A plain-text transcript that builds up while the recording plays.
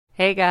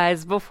Hey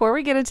guys, before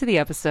we get into the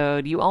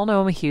episode, you all know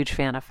I'm a huge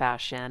fan of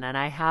fashion, and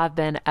I have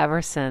been ever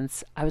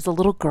since I was a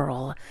little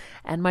girl.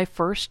 And my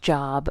first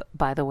job,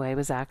 by the way,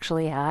 was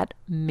actually at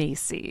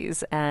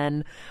Macy's.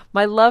 And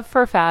my love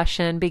for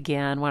fashion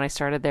began when I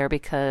started there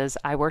because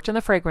I worked in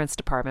the fragrance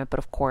department, but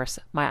of course,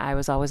 my eye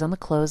was always on the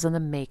clothes and the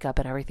makeup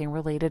and everything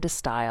related to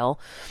style.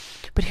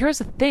 But here's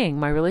the thing,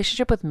 my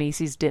relationship with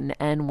Macy's didn't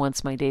end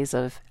once my days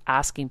of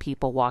asking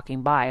people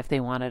walking by if they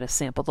wanted to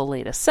sample the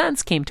latest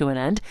scents came to an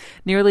end.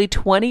 Nearly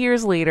 20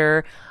 years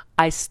later,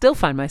 I still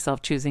find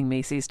myself choosing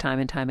Macy's time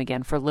and time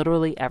again for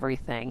literally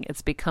everything.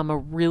 It's become a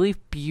really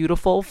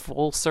beautiful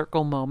full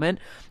circle moment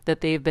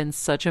that they've been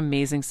such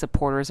amazing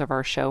supporters of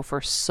our show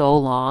for so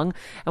long.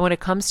 And when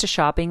it comes to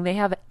shopping, they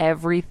have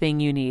everything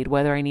you need,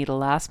 whether I need a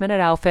last minute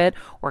outfit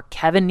or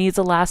Kevin needs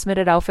a last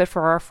minute outfit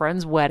for our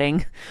friend's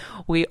wedding.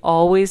 We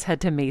always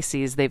head to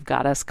Macy's. They've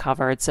got us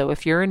covered. So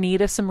if you're in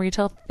need of some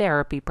retail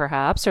therapy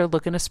perhaps, or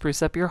looking to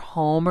spruce up your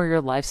home or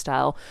your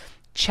lifestyle,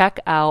 check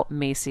out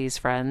Macy's,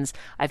 friends.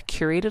 I've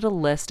curated a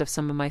list of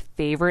some of my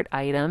favorite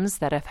items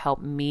that have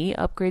helped me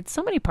upgrade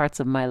so many parts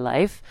of my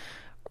life.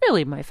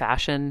 Really my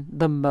fashion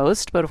the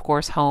most, but of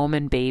course home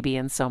and baby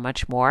and so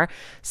much more.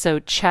 So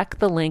check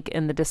the link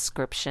in the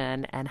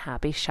description and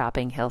happy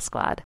shopping, Heal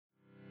Squad.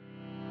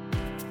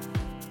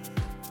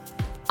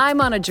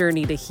 I'm on a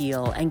journey to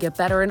heal and get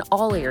better in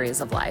all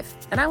areas of life,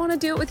 and I want to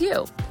do it with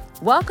you.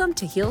 Welcome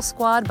to Heal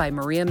Squad by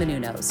Maria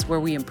Menounos, where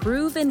we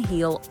improve and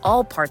heal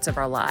all parts of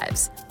our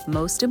lives,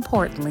 most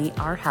importantly,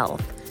 our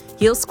health.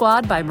 Heal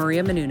Squad by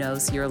Maria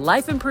Menounos, your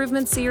life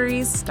improvement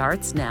series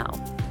starts now.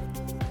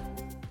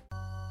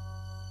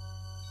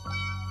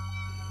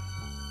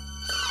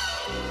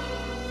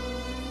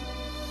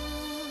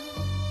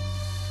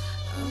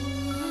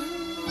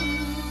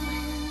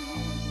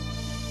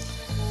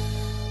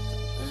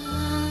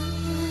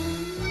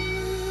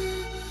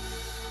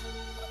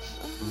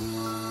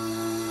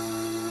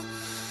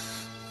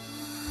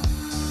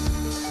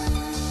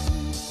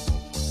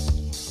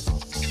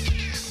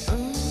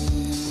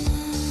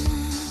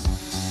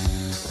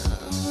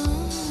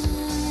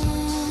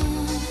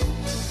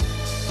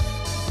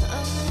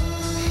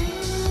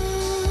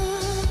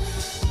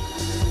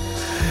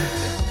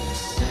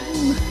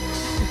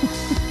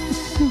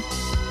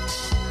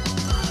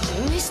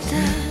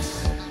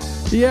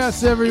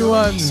 Yes,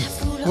 everyone.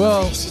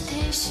 Well,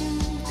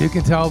 you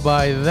can tell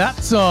by that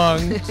song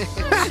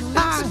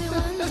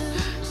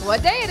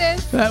what day it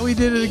is. that we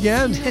did it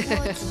again.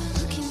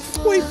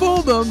 We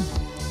fooled them,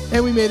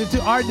 and we made it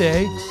to our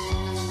day,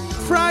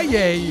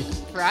 Friday.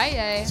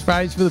 Friday. It's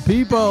Fridays for the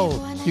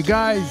people. You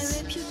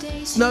guys,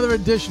 it's another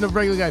edition of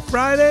Regular Guy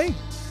Friday.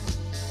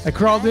 I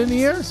crawled in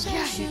here,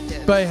 Yeah, you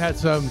did. but I had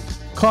some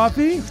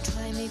coffee,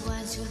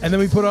 and then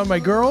we put on my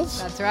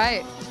girls, That's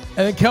right.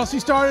 and then Kelsey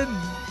started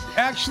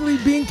actually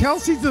being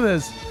Kelsey to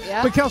this.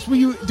 Yeah. But Kelsey, were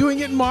you doing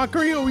it in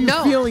mockery, or were you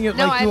feeling it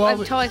like you I'm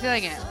always? totally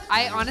feeling it.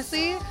 I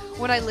honestly,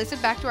 when I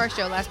listened back to our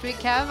show last week,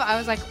 Kev, I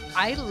was like,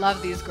 I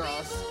love these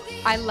girls.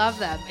 I love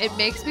them. It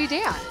makes me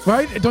dance.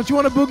 Right? Don't you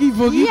want a boogie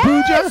woogie,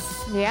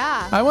 Yes! Pooja?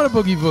 Yeah. I want a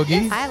boogie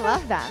woogie. I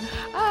love them.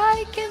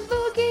 I can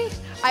boogie.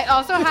 I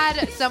also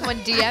had someone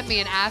DM me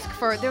and ask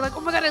for, they're like,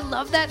 oh my God, I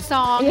love that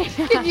song.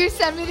 Yeah. Can you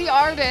send me the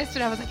artist?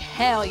 And I was like,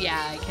 hell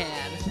yeah, I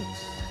can.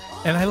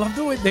 And I love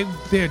the way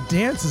their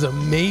dance is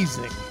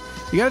amazing.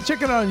 You got to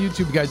check it out on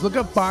YouTube, guys. Look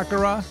up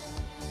Baccarat.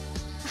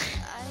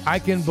 I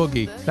Can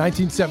Boogie,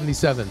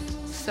 1977.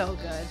 So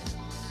good.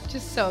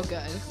 Just so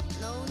good.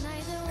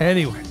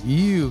 Anyway,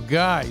 you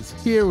guys,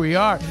 here we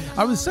are.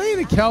 I was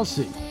saying to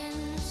Kelsey,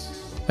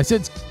 I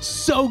said, it's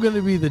so going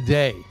to be the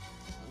day.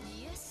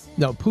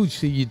 No, Pooch,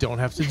 see, you don't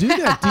have to do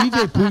that.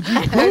 DJ Poochie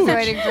I was Pooch.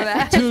 waiting for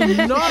that.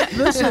 Do not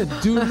listen.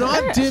 Do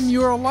not dim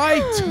your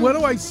light. What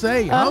do I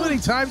say? How many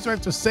times do I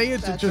have to say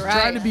it to That's just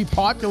try right. to be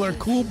popular,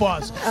 cool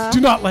boss?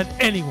 Do not let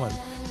anyone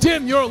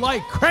dim your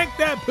light. Crank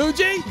that,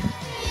 Poochie.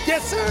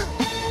 Yes, sir.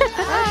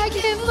 I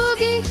can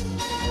boogie.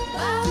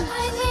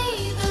 I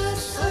need a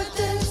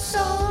certain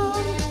song.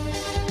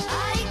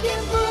 I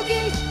can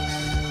boogie,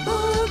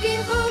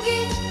 boogie,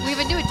 boogie. We have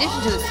a new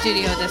addition to the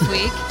studio this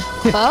week.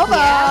 Bobo.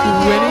 Yeah,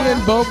 we do. Winnie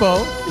and Bobo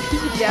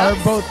Yes.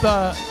 are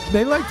both,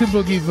 they like to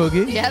boogie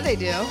woogie. Yeah, they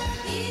do.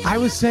 I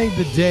was saying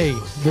the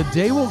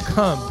day will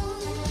come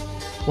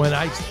when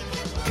I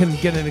can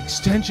get an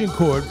extension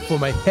cord for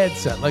my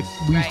headset, like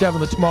we used to have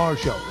on the Tomorrow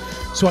Show.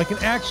 So I can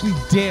actually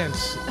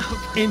dance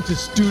into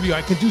studio.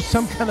 I can do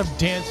some kind of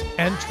dance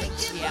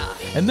entrance. Yeah.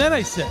 And then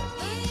I said,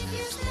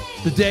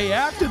 the day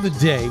after the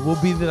day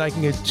will be that I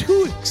can get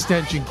 2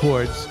 extension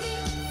cords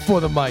for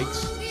the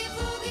mics.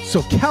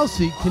 So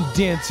Kelsey can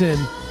dance in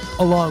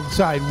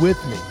alongside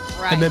with me.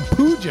 Right. And then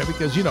Pooja,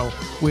 because, you know,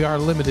 we are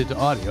limited to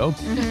audio,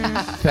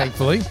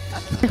 thankfully,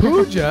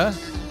 Pooja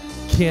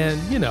can,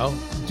 you know,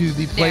 do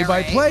the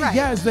play-by-play. right.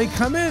 Yeah, as they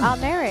come in. I'll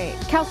narrate.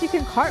 Kelsey, you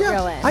can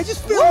cartwheel in. I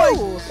just feel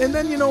Woo! like, and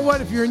then you know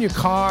what? If you're in your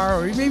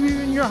car or maybe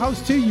you're in your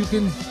house too, you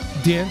can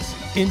dance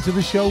into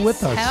the show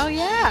with us. Hell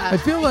yeah. I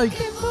feel like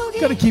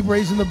got to keep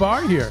raising the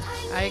bar here,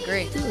 I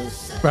agree.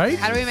 right?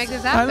 How do we make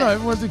this I happen? don't know.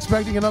 Everyone's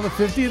expecting another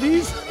 50 of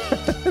these.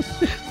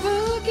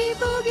 Boogie,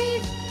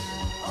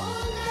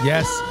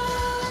 Yes.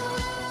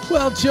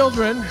 Well,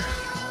 children,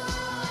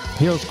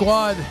 Heel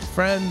Squad,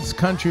 friends,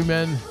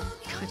 countrymen,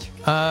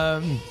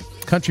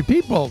 country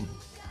people.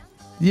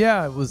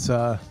 Yeah, it was.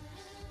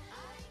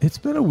 It's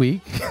been a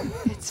week.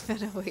 It's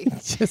been a week.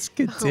 It just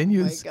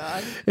continues. Oh my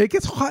God. It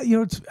gets hot.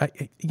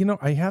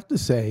 I have to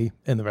say,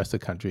 and the rest of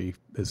the country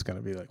is going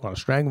to be like, want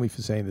to strangle me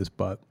for saying this,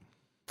 but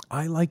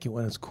I like it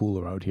when it's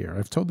cooler out here.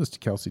 I've told this to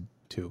Kelsey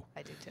too.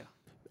 I do too.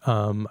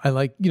 I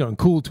like, and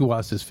cool to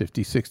us is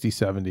 50, 60,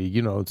 70.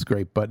 It's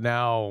great. But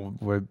now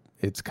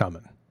it's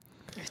coming.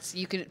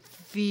 You can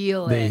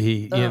feel The it.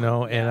 heat,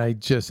 Ugh.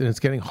 and it's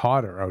getting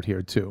hotter out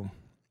here too.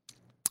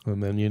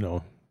 And then,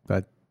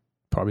 that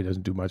probably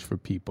doesn't do much for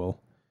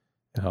people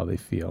and how they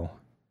feel.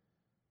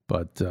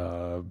 But,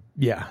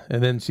 yeah.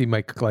 And then see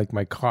my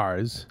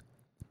cars,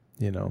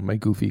 my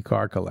goofy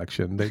car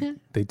collection,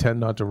 they tend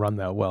not to run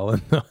that well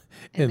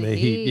in the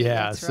heat.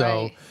 Yeah. That's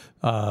So,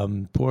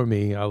 right. poor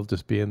me, I'll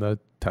just be in the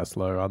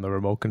Tesla on the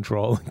remote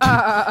control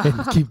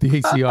and keep the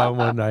AC on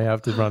when I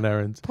have to run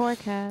errands. Poor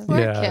Kev. Poor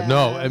Yeah, Kev.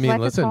 no, I mean, Life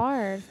is listen,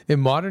 hard. in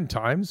modern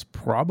times,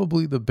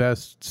 probably the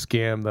best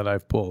scam that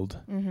I've pulled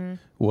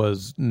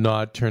was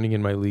not turning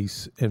in my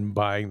lease and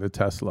buying the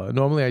Tesla.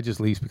 Normally, I just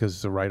lease because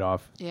it's a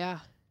write-off, Yeah.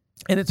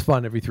 and it's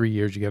fun. Every 3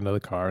 years, you get another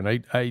car,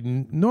 and I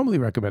normally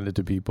recommend it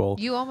to people.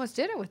 You almost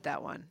did it with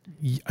that one.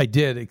 I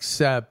did,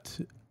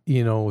 except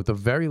at the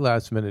very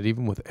last minute,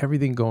 even with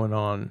everything going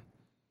on,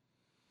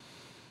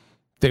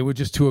 they were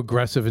just too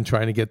aggressive in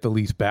trying to get the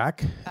lease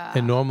back,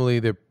 and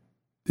normally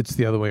it's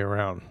the other way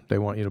around. They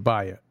want you to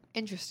buy it.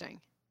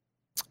 Interesting.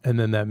 And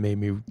then that made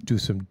me do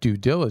some due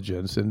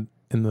diligence, and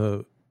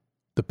the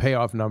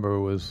payoff number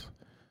was,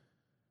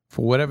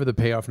 for whatever the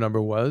payoff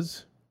number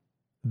was,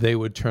 they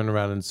would turn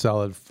around and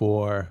sell it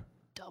for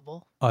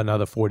Double.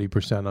 another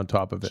 40% on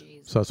top of it.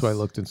 Jesus. So that's why I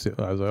looked and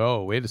I was like,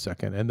 oh, wait a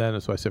second. And then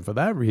so I said, for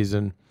that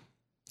reason,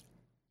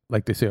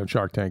 like they say on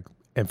Shark Tank,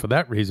 and for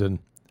that reason,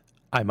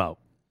 I'm out.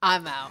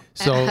 I'm out.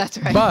 So, That's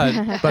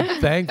right. but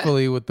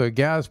thankfully with the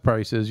gas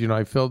prices,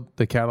 I filled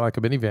the Cadillac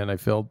minivan. I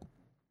filled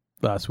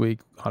last week,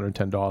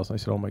 $110. I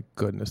said, oh my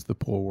goodness, the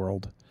poor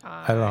world.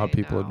 I don't know how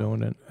people are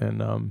doing it.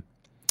 And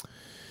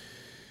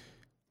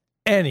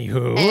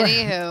anywho,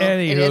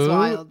 It is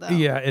wild though.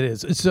 yeah, it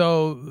is.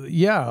 So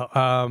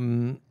yeah,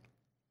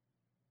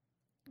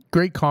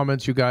 great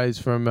comments, you guys,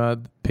 from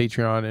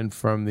Patreon and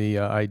from the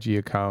IG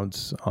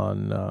accounts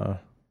on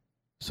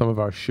some of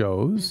our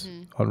shows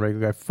on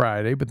Regular Guy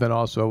Friday, but then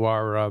also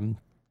our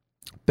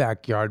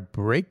Backyard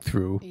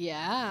Breakthrough.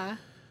 Yeah.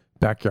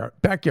 Backyard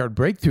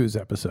Breakthroughs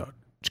episode,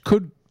 which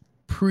could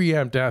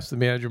preempt Ask the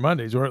Manager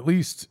Mondays, or at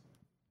least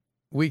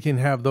we can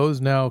have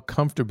those now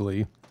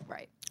comfortably.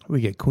 Right.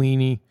 We get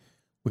Queenie,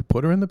 we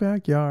put her in the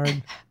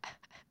backyard.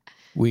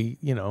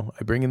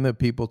 I bring in the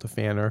people to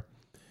fan her.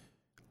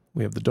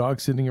 We have the dog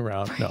sitting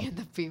around. Bringing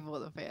the people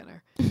to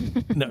Banner.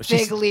 No,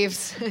 Big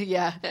leaves.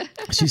 Yeah.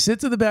 she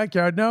sits in the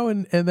backyard now,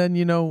 and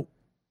then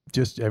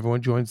just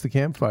everyone joins the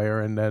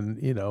campfire, and then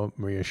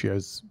Maria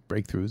shares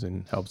breakthroughs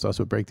and helps us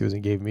with breakthroughs,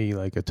 and gave me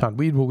like a ton.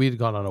 We'd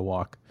gone on a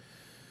walk,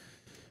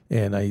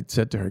 and I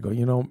said to her,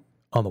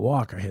 on the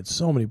walk I had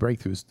so many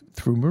breakthroughs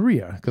through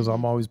Maria, because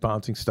I'm always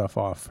bouncing stuff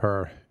off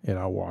her in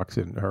our walks,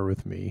 and her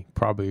with me,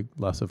 probably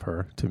less of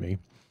her to me,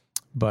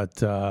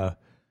 but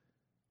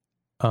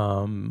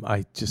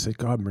I just said,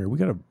 God, Maria, we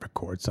got to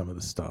record some of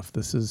this stuff.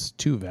 This is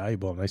too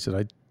valuable. And I said,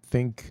 I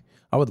think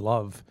I would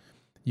love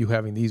you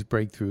having these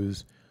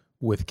breakthroughs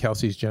with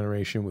Kelsey's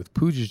generation, with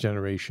Pooja's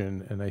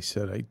generation. And I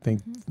said, I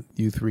think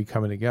you three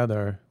coming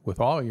together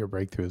with all your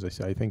breakthroughs, I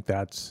said, I think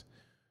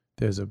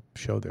there's a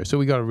show there. So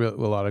we got a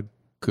lot of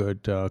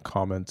good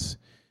comments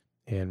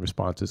and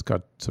responses.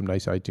 Got some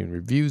nice iTunes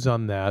reviews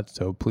on that.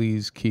 So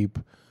please keep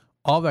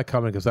all that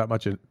coming, because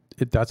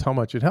that's how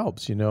much it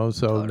helps, So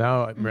Totally.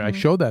 now I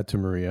showed that to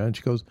Maria, and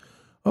she goes,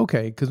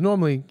 okay, because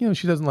normally,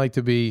 she doesn't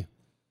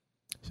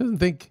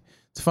think,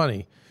 it's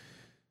funny.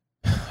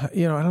 I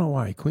don't know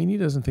why. Queenie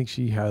doesn't think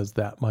she has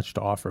that much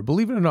to offer.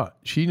 Believe it or not,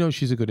 she knows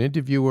she's a good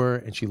interviewer,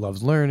 and she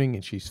loves learning,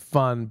 and she's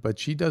fun, but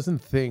she doesn't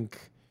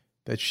think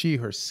that she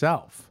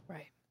herself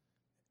Right.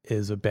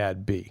 is a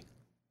bad bee.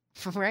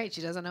 Right.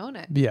 She doesn't own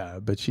it. Yeah,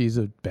 but she's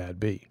a bad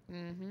bee.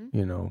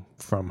 Mm-hmm.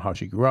 From how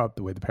she grew up,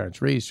 the way the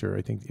parents raised her.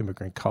 I think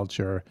immigrant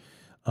culture,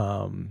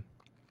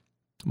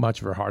 much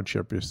of her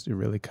hardship is to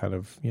really kind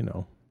of,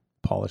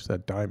 polish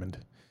that diamond.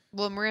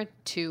 Well, Maria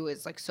too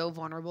is like so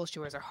vulnerable. She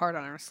wears her heart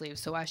on her sleeve.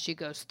 So as she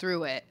goes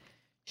through it,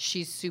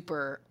 she's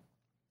super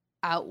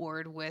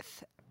outward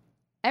with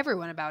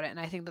everyone about it. And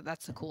I think that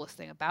that's the coolest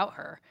thing about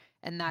her.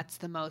 And that's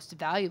the most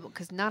valuable,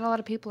 because not a lot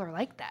of people are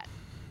like that.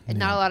 And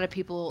not a lot of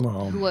people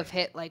who have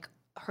hit like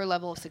her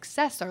level of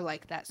success are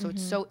like that. So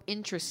it's so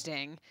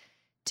interesting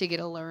to get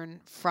to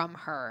learn from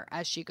her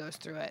as she goes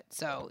through it.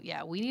 So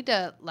yeah, we need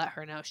to let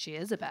her know she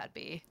is a bad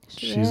bee.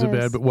 She's a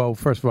bad bee. Well,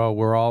 first of all,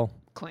 we're all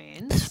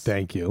Queens.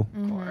 Thank you.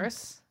 Of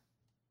course.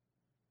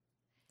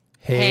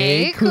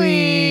 Hey, Hey,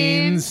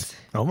 Queens.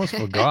 I almost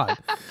forgot.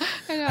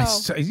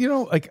 I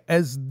know. Like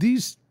as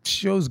these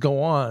shows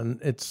go on,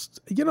 it's,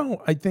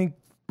 I think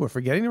we're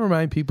forgetting to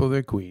remind people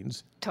they're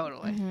queens.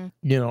 Totally.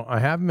 You know, I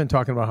haven't been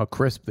talking about how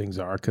crisp things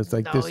are because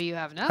like No, this. you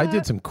have not. I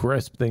did some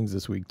crisp things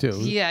this week too.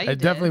 Yeah, you it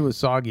definitely did. was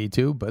soggy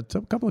too, but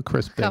a couple of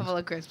crisp things. couple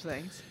of crisp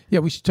things. Yeah,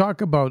 we should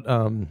talk about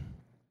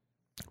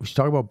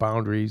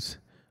boundaries.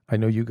 I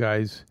know you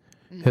guys.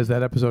 Has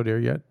that episode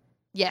aired yet?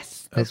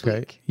 Yes, this Okay.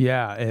 week.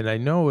 Yeah, and I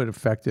know it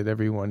affected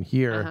everyone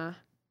here. Uh-huh.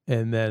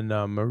 And then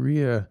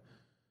Maria,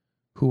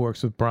 who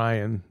works with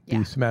Brian, Yeah.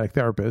 the somatic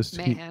therapist,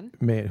 Man.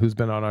 who's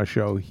been on our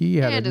show, he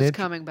had And an is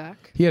coming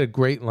back. he had a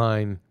great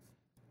line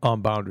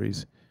on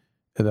boundaries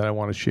that I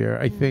want to share.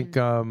 I think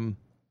I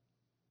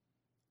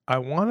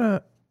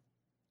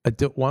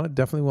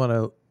definitely want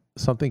to.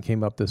 Something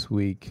came up this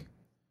week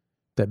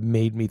that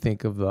made me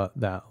think of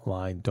that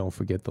line. Don't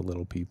forget the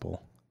little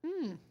people,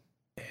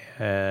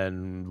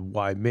 and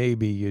why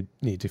maybe you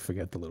need to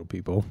forget the little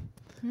people.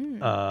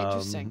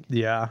 Interesting.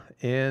 Yeah,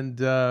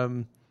 and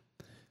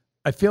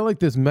I feel like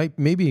there's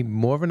maybe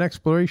more of an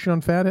exploration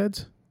on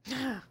fatheads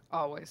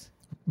Always.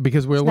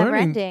 because we're It's never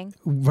learning, ending.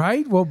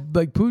 right? Well,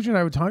 like Pooja and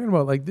I were talking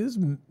about, like this.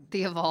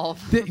 The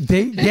evolve.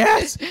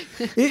 Yes,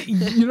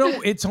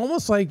 it's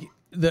almost like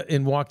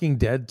in Walking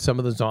Dead, some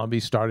of the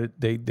zombies started.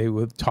 They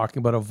were talking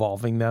about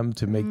evolving them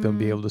to make them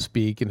be able to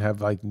speak and have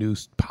like new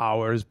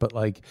powers. But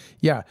like,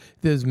 yeah,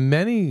 there's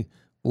many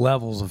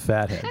levels of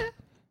fathead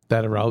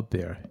that are out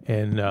there,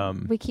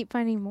 and We keep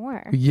finding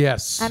more.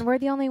 yes, And we're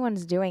the only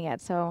ones doing it,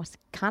 so it's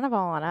kind of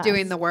all on us.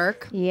 Doing the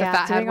work. Yeah, The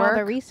fathead doing all work.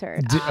 the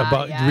research.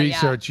 about yeah,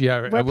 research.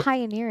 Yeah, We're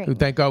pioneering.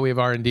 thank God we have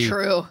R&D.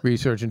 True.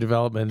 Research and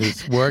development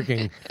is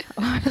working.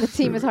 The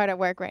team is hard at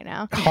work right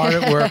now. Hard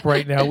at work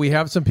right now. We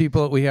have some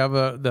people. We have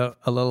a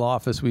little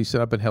office we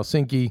set up in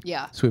Helsinki.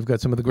 Yeah. So we've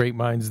got some of the great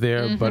minds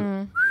there. But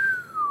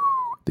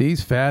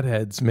these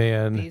fatheads,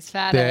 man. These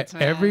fatheads, they're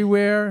man.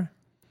 everywhere.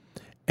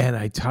 And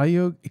I tell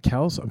you,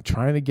 Kels, I'm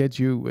trying to get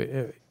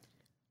you.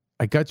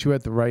 I got you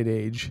at the right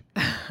age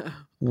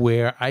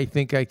where I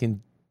think I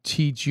can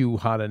teach you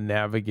how to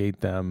navigate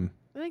them.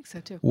 I think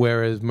so too.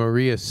 Whereas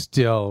Maria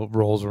still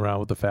rolls around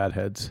with the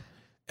fatheads.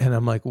 And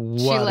I'm like,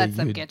 what lets are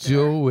them you get to her.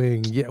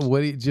 doing? Yeah,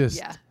 what do you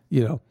just,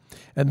 Yeah.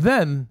 And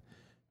then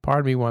part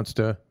of me wants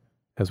to,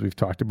 as we've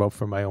talked about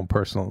for my own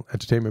personal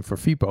entertainment for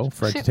FIPO,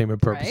 for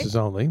entertainment Right. purposes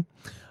only,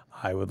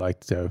 I would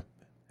like to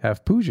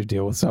have Pooja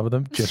deal with some of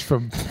them just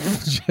from.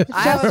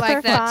 I would like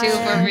for that too for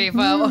fun.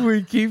 Repo.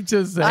 we keep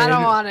just saying. I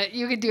don't want it.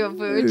 You can do it,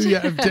 Pooch.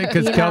 Yeah,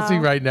 because You Kelsey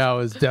know. right now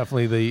is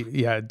definitely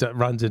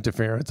runs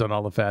interference on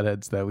all the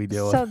fatheads that we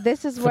deal So with.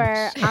 this is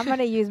where I'm going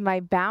to use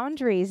my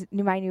boundaries,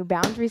 my new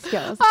boundary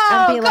skills,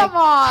 Oh, and be come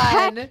like,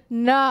 on. heck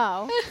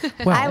no,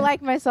 Well, I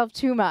like myself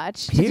too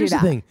much to do Here's the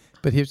that, thing.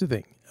 But here's the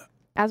thing.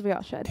 as we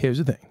all should. Here's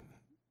the thing.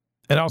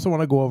 And I also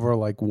want to go over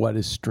like what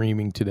is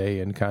streaming today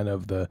and kind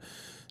of the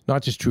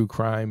not just true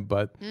crime,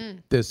 but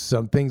there's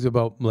some things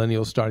about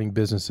millennials starting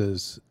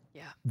businesses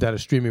that are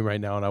streaming right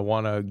now. And I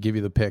want to give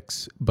you the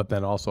picks, but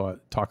then also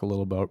talk a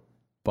little about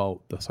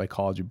the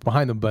psychology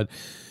behind them. But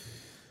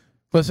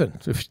listen,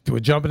 if we're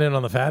jumping in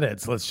on the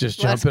fatheads, let's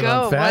just jump in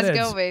on fatheads.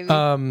 Let's go, baby.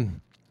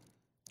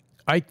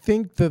 I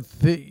think this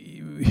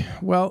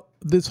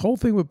whole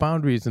thing with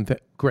boundaries and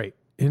great.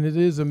 And it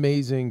is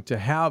amazing to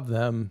have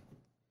them,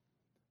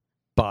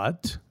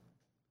 but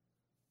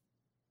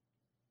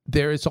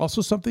there is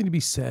also something to be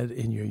said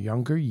in your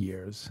younger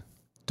years.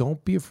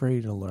 Don't be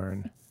afraid to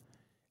learn,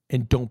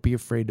 and don't be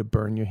afraid to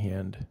burn your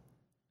hand.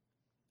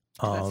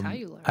 That's how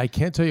you learn. I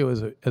can't tell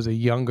you as a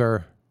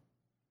younger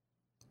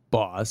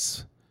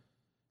boss,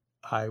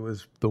 I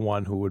was the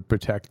one who would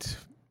protect,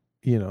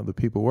 the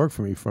people who work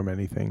for me from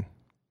anything.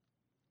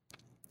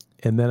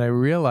 And then I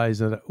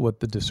realized that what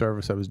the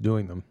disservice I was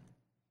doing them,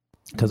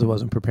 because I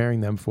wasn't preparing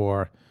them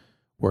for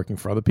working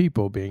for other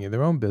people, being in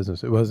their own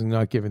business. It wasn't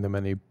not giving them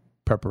any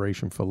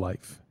preparation for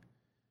life.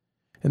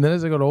 And then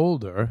as I got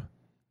older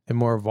and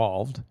more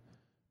evolved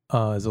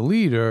as a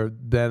leader,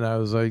 then I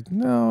was like,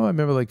 no, I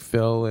remember like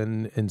Phil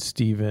and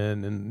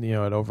Steven and,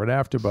 at Over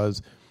at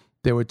AfterBuzz,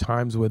 there were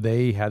times where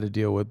they had to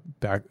deal with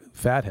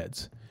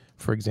fatheads,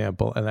 for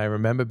example. And I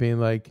remember being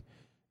like,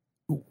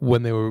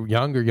 when they were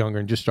younger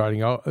and just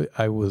starting out,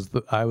 I was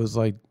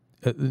like,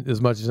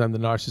 as much as I'm the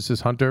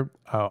narcissist hunter,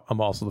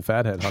 I'm also the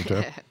fathead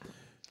hunter.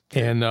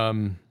 And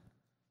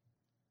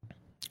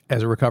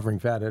as a recovering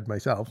fathead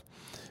myself,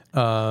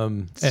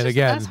 and again,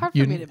 that's hard for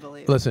me to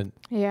believe. Listen,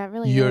 Yeah, it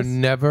really you're is.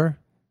 never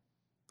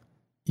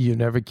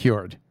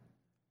cured.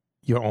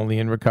 You're only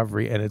in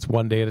recovery, and it's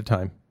one day at a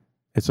time.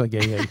 It's like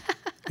AA.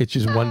 It's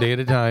just one day at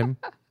a time.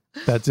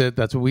 That's it.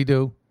 That's what we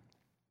do.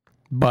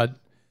 But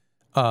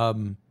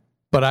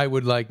I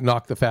would like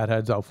knock the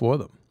fatheads out for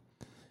them.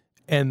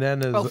 And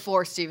then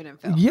for Steven and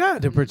Phil. yeah,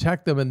 to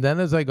protect them. And then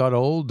as I got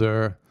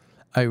older,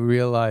 I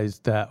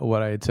realized that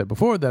what I had said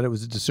before, that it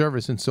was a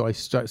disservice. And so I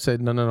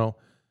said, no.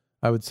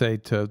 I would say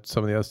to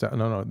some of the other staff,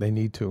 no, they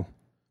need to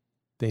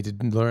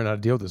learn how to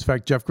deal with this. In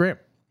fact, Jeff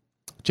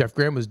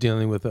Graham was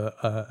dealing with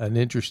an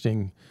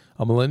interesting,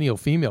 millennial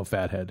female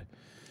fathead.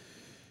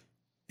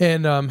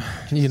 And,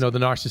 the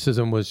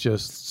narcissism was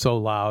just so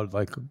loud,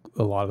 like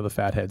a lot of the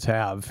fatheads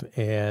have.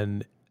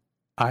 And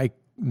I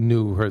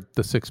knew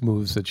the 6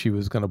 moves that she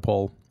was going to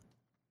pull.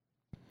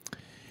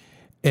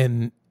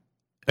 And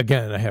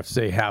again, I have to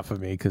say half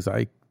of me, because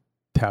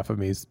half of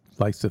me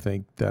likes to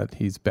think that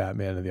he's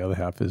Batman and the other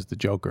half is the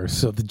Joker.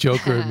 So the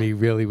Joker in me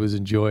really was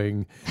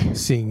enjoying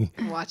seeing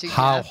Watching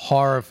how Jeff.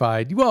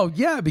 horrified. Well,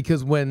 yeah,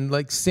 because when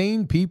like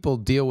sane people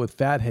deal with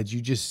fatheads,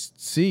 you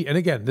just see. And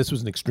again, this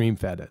was an extreme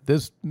fathead.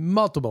 There's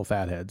multiple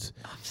fatheads,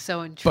 I'm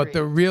so intrigued. but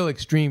the real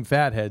extreme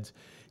fatheads,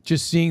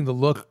 just seeing the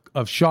look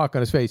of shock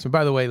on his face. And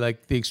by the way,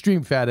 like the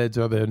extreme fatheads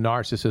are the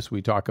narcissists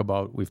we've talked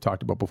about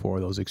before,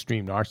 those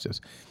extreme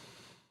narcissists.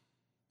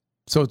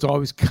 So it's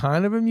always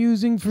kind of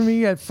amusing for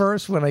me at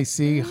first when I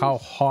see how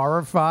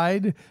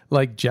horrified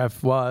like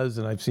Jeff was,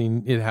 and I've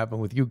seen it happen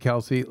with you,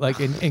 Kelsey, like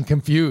and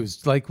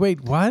confused. Like,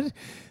 wait, what?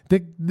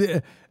 But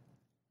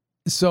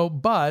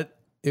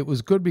it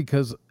was good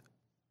because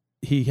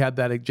he had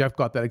that. Jeff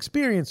got that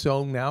experience.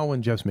 So now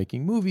when Jeff's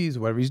making movies,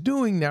 whatever he's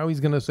doing, now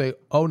he's going to say,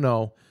 "Oh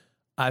no,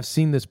 I've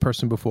seen this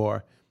person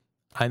before.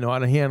 I know how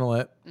to handle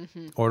it,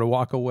 or to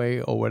walk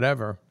away, or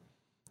whatever."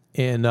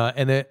 And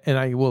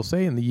I will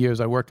say, in the years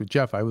I worked with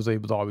Jeff, I was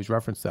able to always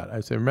reference that. I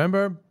say,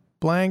 remember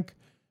blank?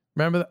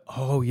 Remember that?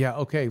 Oh, yeah.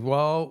 Okay.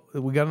 Well,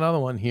 we got another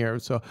one here.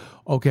 So,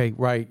 okay.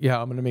 Right. Yeah.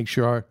 I'm going to make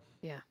sure,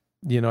 I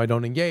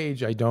don't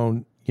engage. I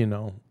don't,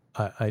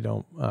 I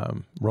don't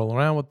roll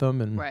around with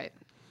them. And right.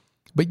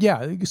 But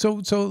yeah. So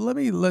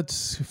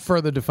let's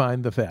further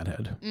define the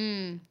fathead.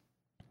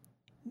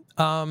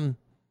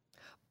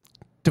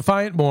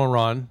 Defiant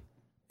moron.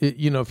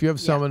 If you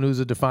have someone who's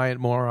a defiant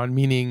moron,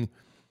 meaning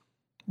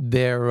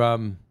they're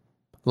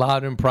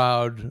loud and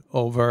proud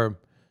over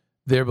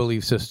their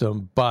belief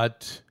system,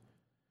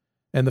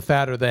 and the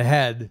fatter the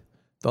head,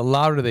 the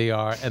louder they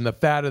are, and the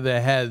fatter the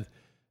head,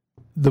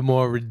 the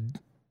more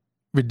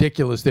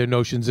ridiculous their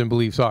notions and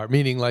beliefs are.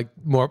 Meaning, like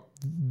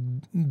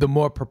the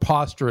more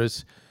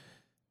preposterous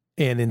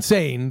and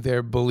insane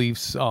their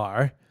beliefs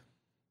are,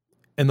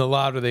 and the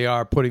louder they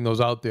are putting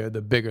those out there,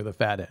 the bigger the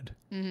fathead.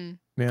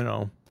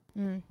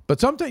 But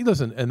sometimes,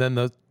 listen, and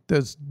then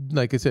there's,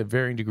 like I said,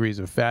 varying degrees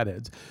of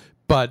fatheads.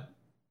 But,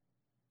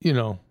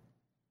 it's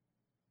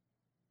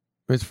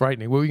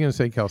frightening. What were you going to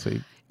say,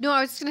 Kelsey? No, I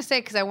was just going to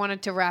say, because I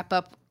wanted to wrap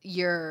up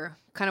your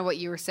kind of what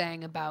you were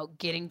saying about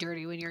getting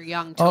dirty when you're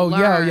young to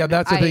learn. Yeah.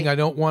 That's the thing. I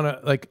don't want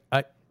to,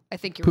 I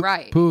think you're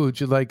right. Pooch,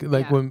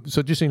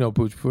 so just so you know,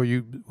 Pooch,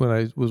 when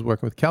I was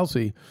working with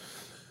Kelsey,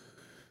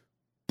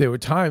 there were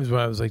times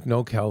when I was like,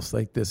 no, Kels,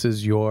 like this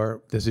is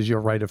your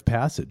rite of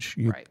passage.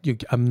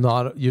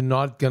 You're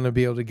not going to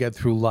be able to get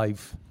through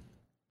life.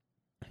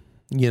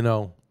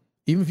 Even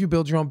if you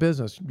build your own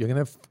business, you're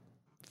going to have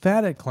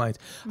fathead clients.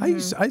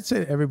 I'd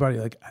say to everybody,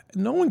 like,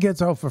 no one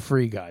gets out for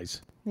free,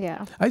 guys.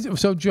 Yeah.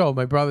 So Joe,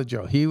 my brother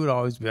Joe, he would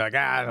always be like,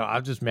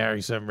 I'll just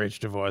marry some rich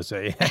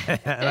divorcee.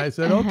 And I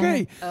said,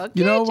 okay.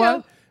 You know Joe.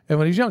 what? And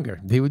when he was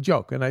younger, he would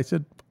joke. And I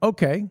said,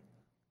 okay.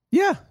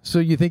 Yeah. So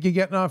you think you're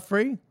getting off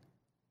free?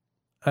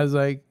 I was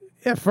like,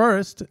 yeah,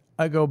 first.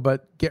 I go,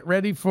 but get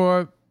ready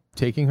for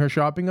taking her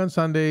shopping on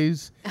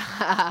Sundays,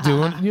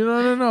 doing,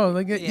 no.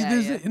 Like,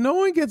 no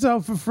one gets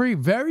out for free.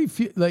 Very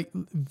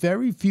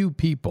few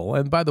people.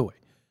 And by the way,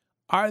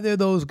 are there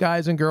those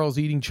guys and girls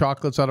eating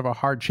chocolates out of a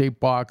heart-shaped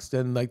box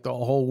and like the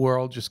whole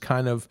world just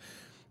kind of,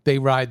 they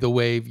ride the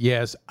wave?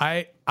 Yes.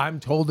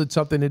 I'm told it's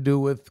something to do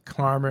with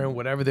karma and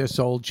whatever their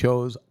soul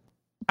chose.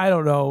 I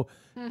don't know.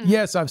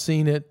 Yes, I've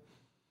seen it.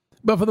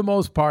 But for the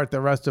most part, the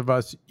rest of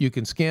us, you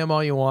can scam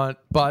all you want,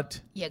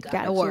 but you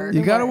gotta work.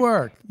 You gotta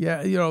work.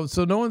 Yeah,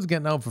 so no one's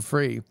getting out for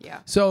free. Yeah.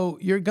 So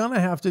you're gonna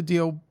have to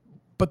deal.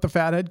 But the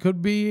fathead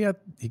could be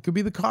he could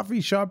be the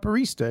coffee shop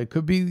barista. It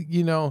could be,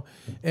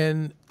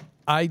 and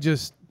I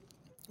just,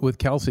 with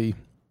Kelsey,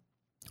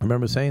 I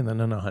remember saying that,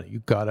 no, honey,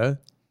 you gotta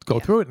go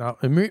through it now.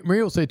 And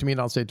Maria will say it to me,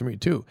 and I'll say it to Maria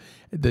too.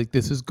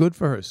 This is good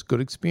for her. It's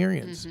good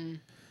experience.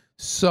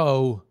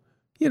 So,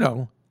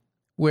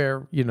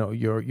 where,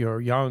 you're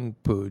young,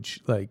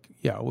 Pooch, like,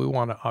 we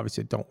want to,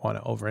 obviously don't want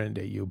to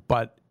over-inundate you,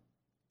 but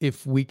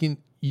if we can,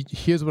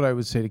 here's what I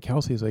would say to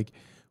Kelsey is like,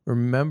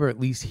 remember at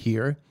least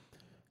here,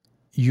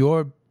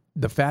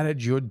 the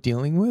fathead you're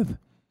dealing with,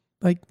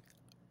 like,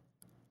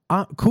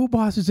 Cool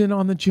Boss is in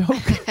on the joke.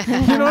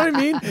 You know what I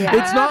mean?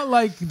 Yeah. It's not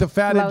like the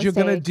fathead Low you're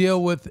going to stakes.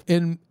 deal with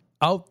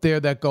out there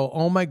that go,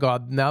 oh my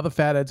God, now the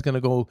fathead's going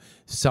to go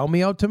sell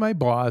me out to my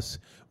boss,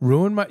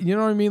 ruin my, you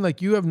know what I mean?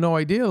 Like, you have no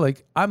idea.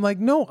 Like, I'm like,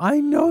 no, I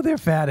know they're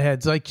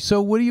fatheads. Like,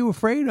 so what are you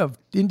afraid of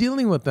in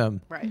dealing with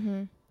them? Right.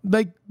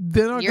 Like,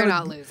 they're not You're gonna,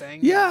 not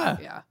losing. Yeah.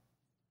 Yeah.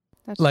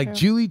 That's like true.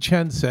 Julie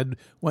Chen said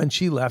when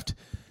she left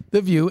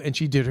The View and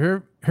she did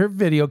her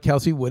video,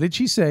 Kelsey, what did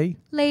she say?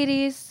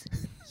 Ladies,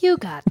 you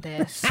got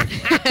this. I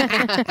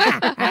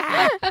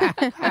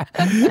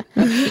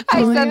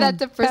said that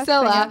to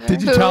Priscilla.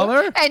 Did you tell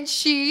her? And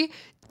she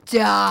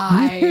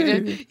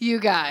died. You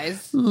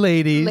guys.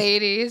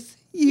 Ladies,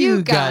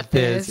 you got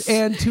this.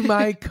 And to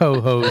my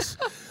co-hosts,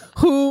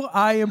 who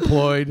I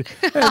employed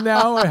and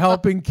now are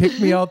helping kick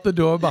me out the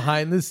door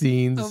behind the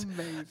scenes.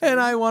 Amazing.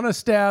 And I want to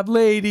stab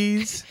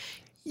ladies.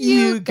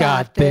 You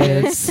got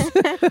this.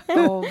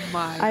 Oh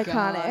my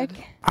Iconic. God.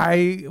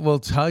 I will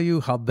tell you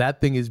how that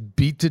thing is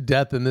beat to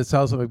death in this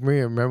house. I'm like,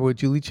 Maria, remember what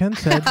Julie Chen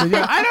said? But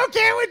yeah, I don't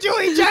care what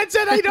Julie Chen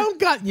said. I don't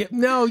got you.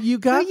 No, you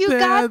got You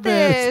got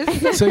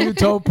this. So you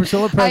told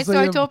Priscilla Presley,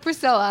 I told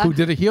Priscilla. who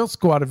did a Heel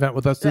Squad event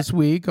with us this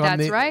week.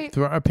 That's right.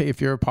 Through our if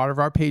you're a part of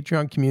our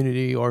Patreon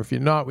community, or if you're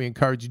not, we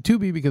encourage you to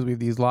be, because we have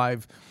these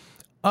live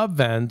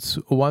events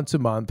once a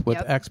month with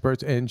Yep.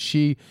 experts, and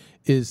she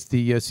is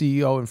the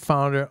CEO and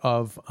founder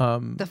of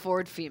the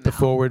Forward Female. the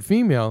Forward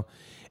Female,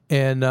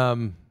 and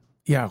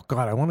yeah,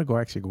 God, I want to go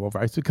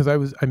over. Because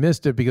I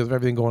missed it because of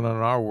everything going on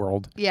in our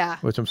world, Yeah.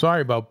 which I'm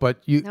sorry about.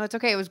 But you, No, it's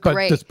okay. It was but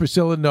great. does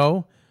Priscilla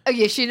know? Oh,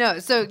 yeah, she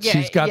knows. So yeah,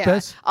 She's got yeah.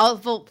 this?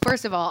 Well,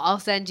 first of all, I'll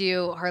send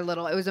you her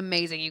little. It was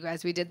amazing, you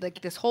guys. We did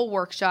like this whole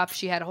workshop.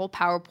 She had a whole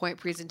PowerPoint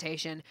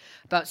presentation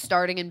about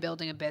starting and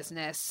building a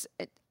business.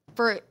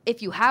 For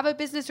if you have a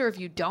business or if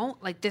you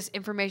don't, like, this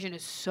information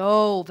is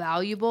so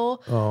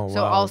valuable. Oh,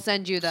 So wow. I'll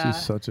send you the.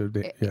 She's such a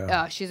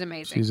yeah. She's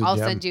amazing. She's a I'll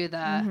gem. send you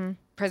the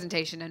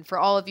presentation. And for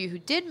all of you who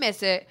did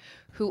miss it,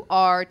 who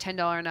are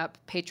 $10 and up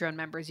Patreon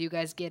members, you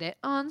guys get it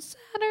on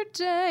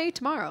Saturday,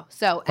 tomorrow.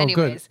 So, Oh,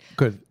 anyways,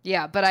 good.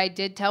 yeah. But I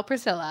did tell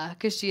Priscilla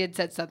because she had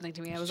said something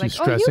to me. I was She's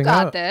like, "Oh, you stressing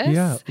got out. this."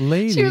 Yeah,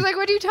 lady. She was like,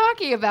 "What are you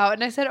talking about?"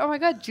 And I said, "Oh my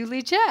God,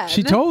 Julie Chen."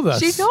 She told us.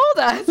 She told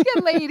us,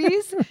 "Yeah,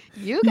 ladies,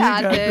 you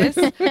got got this."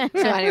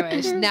 So,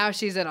 anyways, now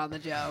she's in on the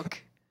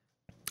joke.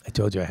 I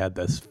told you I had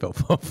this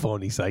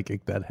phony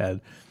psychic that had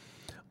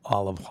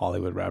all of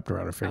Hollywood wrapped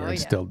around her finger, Oh, and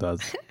yeah. still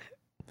does.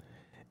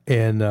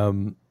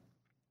 And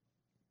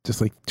just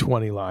like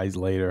 20 lies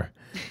later.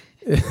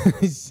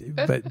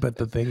 but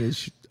the thing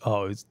is,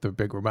 it's the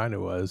big reminder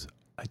was,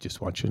 I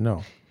just want you to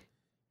know,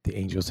 the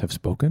angels have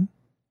spoken.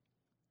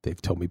 They've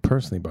told me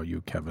personally about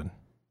you, Kevin.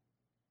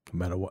 No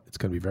matter what, it's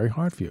going to be very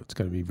hard for you. It's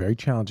going to be very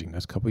challenging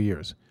next couple of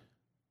years.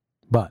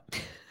 But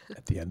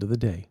at the end of the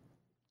day,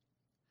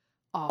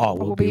 all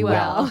will be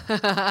well.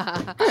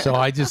 So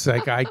I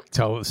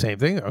tell the same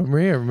thing.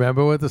 Maria,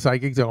 remember what the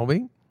psychic told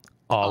me?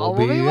 All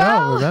will be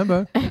well.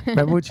 Remember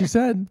what she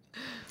said.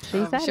 She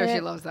said I'm sure she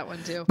it. loves that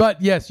one too.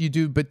 But yes, you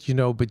do. But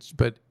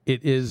but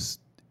it is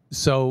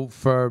so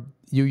for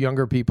you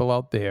younger people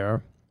out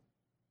there.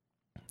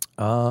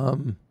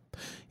 Even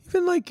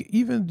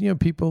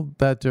people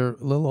that are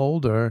a little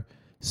older,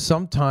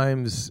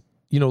 sometimes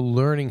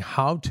learning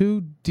how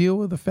to deal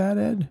with a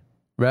fathead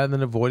rather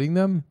than avoiding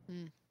them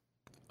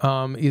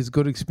is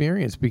good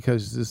experience,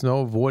 because there's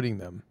no avoiding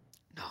them.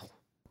 No.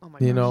 Oh my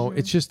God.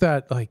 It's just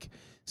that, like,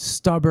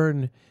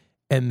 stubborn,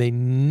 and they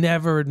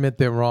never admit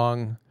they're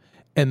wrong.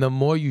 And the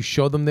more you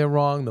show them they're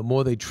wrong, the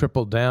more they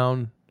triple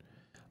down.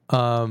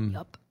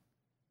 Yep.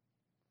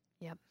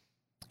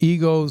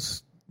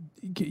 Egos,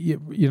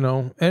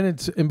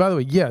 and by the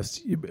way, yes,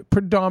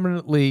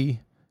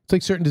 predominantly, it's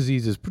like certain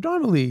diseases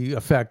predominantly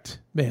affect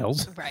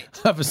males Right.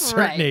 of a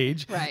certain Right.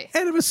 age Right.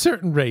 and of a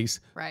certain race.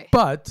 Right.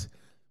 But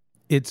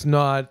it's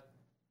not,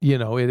 you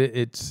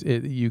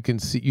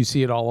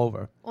see it all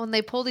over. Well, and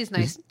they pull these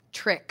nice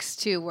tricks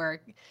too,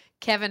 where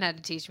Kevin had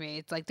to teach me.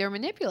 It's like they're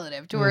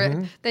manipulative to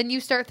where then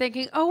you start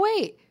thinking, "Oh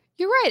wait,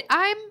 you're right.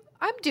 I'm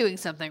doing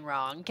something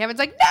wrong." Kevin's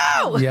like,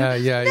 "No." Yeah.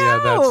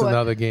 That's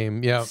another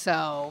game. Yeah.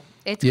 So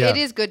it Yeah.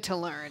 is good to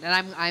learn,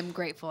 and I'm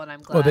grateful, and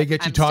I'm glad. Well, they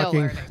get you I'm still talking.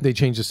 learning. They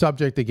change the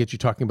subject. They get you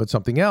talking about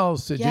something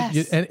else.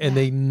 Yes.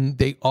 And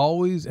they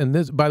always, and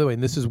this, by the way,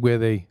 and this is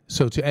where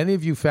so to any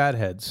of you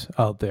fatheads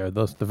out there,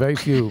 the very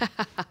few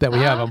that we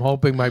have, I'm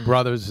hoping my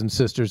brothers and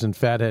sisters in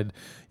fathead,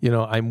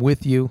 I'm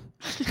with you.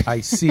 I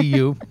see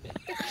you.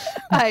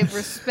 I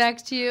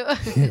respect you.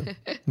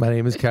 My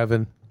name is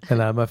Kevin,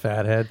 and I'm a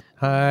fathead.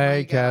 Hi,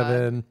 my God.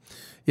 Kevin.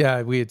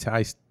 Yeah,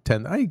 I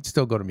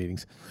still go to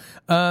meetings.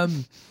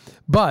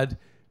 But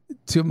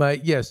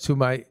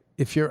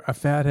if you're a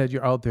fathead,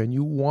 you're out there and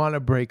you want to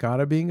break out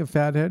of being a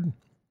fathead,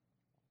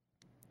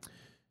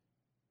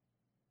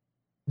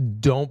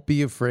 don't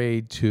be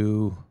afraid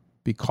to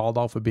be called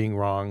out for being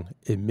wrong,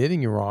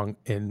 admitting you're wrong,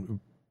 and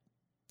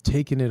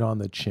taking it on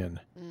the chin.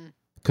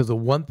 Because the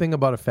one thing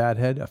about a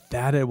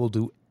fathead will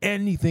do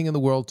anything in the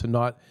world to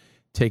not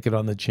take it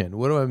on the chin.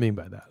 What do I mean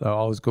by that? I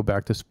always go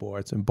back to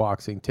sports and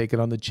boxing. Take it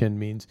on the chin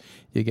means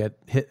you get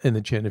hit in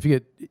the chin. If you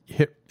get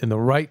hit in the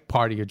right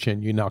part of your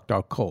chin, you're knocked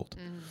out cold.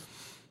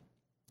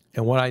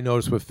 And what I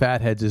notice with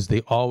fatheads is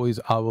they always,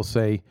 I will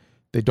say,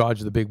 they dodge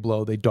the big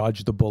blow, they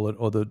dodge the bullet,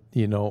 or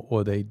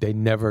they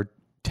never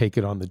take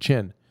it on the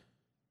chin.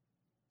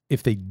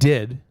 If they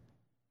did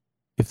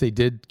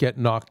get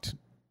knocked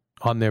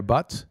on their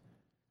butts,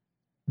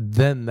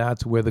 then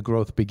that's where the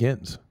growth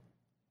begins.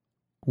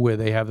 Where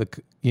they have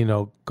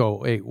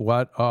go, hey,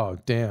 what? Oh,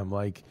 damn.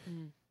 Like,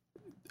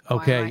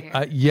 okay. Why am I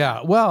here?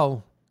 Yeah.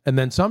 Well, and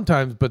then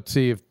sometimes, but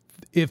see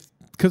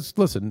because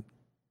listen,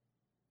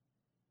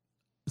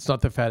 it's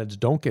not that fatheads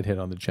don't get hit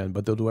on the chin,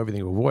 but they'll do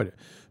everything to avoid it.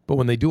 But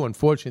when they do,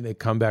 unfortunately, they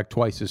come back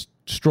twice as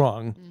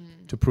strong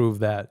to prove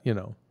that,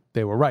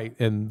 they were right.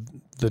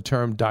 And the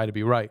term die to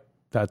be right,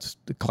 that's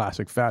the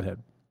classic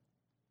fathead,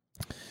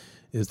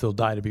 is they'll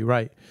die to be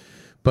right.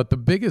 But the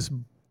biggest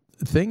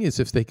thing is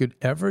if they could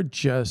ever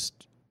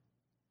just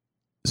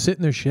sit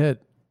in their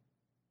shit,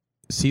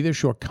 see their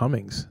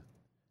shortcomings,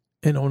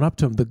 and own up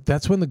to them.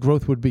 That's when the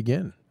growth would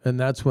begin. And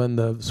that's when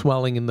the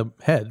swelling in the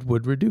head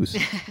would reduce.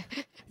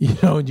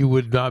 And you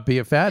would not be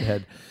a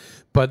fathead.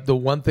 But the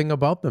one thing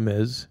about them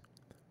is,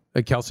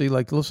 Kelsey,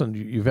 like, listen,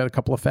 you've had a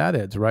couple of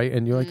fatheads, right?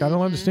 And you're like, I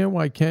don't understand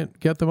why I can't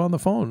get them on the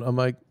phone. I'm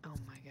like, Oh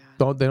my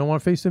God. they don't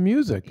want to face the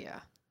music. Yeah.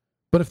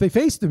 But if they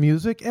face the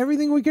music,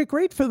 everything would get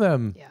great for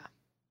them. Yeah.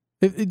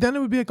 Then it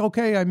would be like,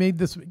 okay, I made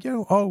this,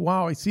 oh,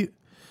 wow, I see it.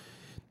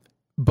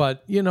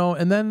 But,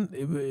 and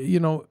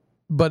then,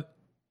 but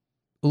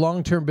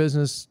long-term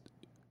business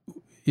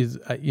is,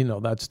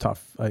 that's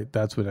tough.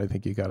 That's what I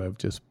think you got to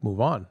just move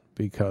on,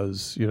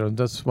 because,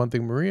 that's one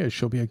thing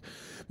she'll be like,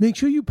 make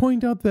sure you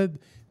point out that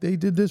they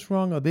did this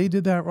wrong or they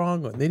did that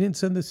wrong or they didn't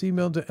send this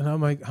email. And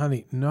I'm like,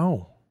 honey,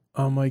 no.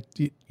 I'm like,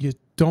 you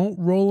don't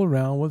roll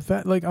around with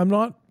that. Like,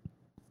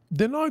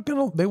 they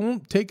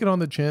won't take it on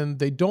the chin.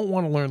 They don't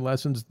want to learn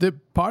lessons.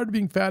 Part of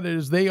being fathead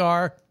is they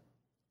are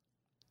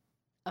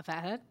A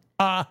fathead?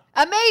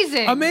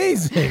 Amazing.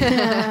 Amazing.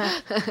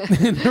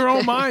 In their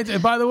own minds.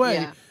 And by the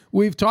way,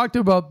 we've talked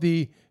about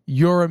the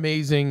You're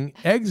Amazing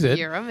exit.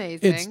 You're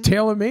amazing. It's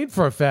tailor-made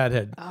for a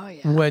fathead. Oh,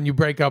 yeah. When you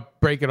break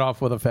it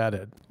off with a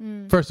fathead.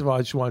 First of all, I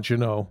just want you to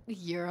know.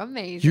 You're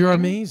amazing. You're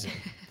amazing.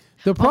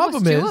 The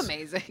problem Almost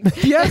is too amazing.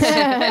 yes,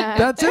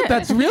 that's it.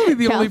 That's really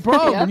the only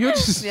problem. Yep.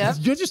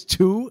 You're just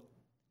too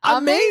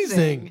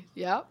amazing.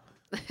 Yep.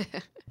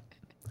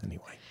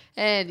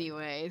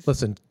 Anyways.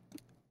 Listen,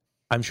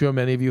 I'm sure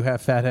many of you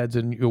have fatheads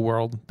in your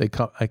world. They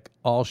come like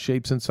all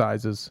shapes and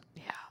sizes.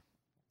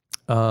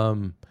 Yeah.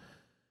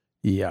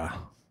 Yeah.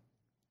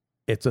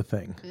 It's a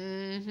thing.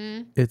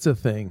 Mm-hmm. It's a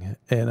thing.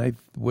 And I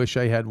wish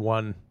I had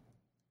one.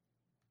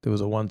 There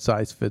was a one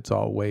size fits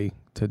all way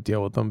to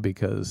deal with them,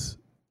 because,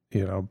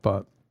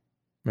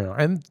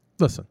 and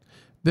listen,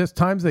 there's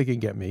times they can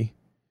get me,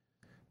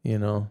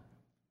 there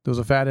was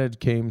a fathead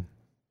came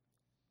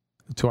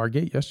to our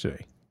gate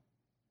yesterday.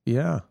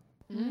 Yeah.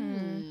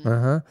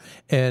 Mm.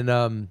 And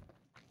when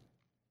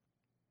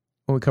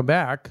we come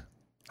back,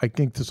 I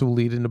think this will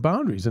lead into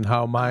boundaries and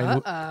how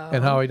mine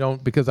and how I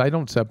don't, because I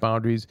don't set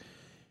boundaries,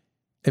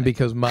 and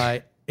because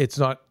it's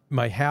not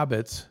my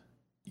habits,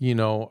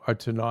 are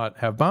to not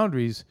have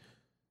boundaries.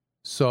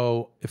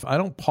 So if I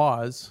don't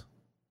pause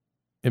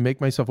and make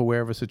myself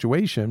aware of a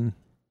situation,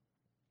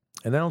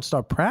 and I don't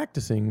start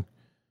practicing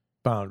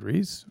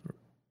boundaries,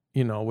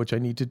 which I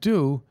need to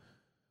do,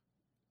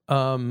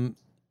 then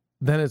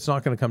it's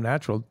not going to come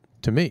natural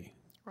to me.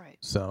 Right.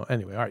 So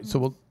anyway, all right.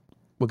 So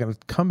we're going to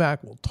come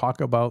back. We'll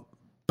talk about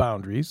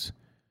boundaries.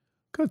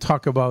 Going to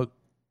talk about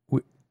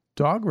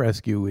dog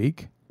rescue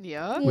week.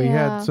 Yeah. We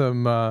had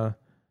some,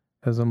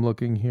 as I'm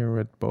looking here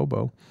at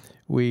Bobo,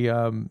 we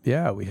had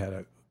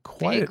a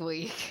Big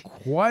week.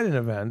 quite an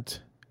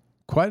event,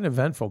 quite an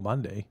eventful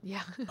Monday.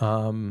 Yeah.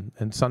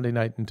 And Sunday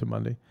night into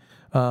Monday.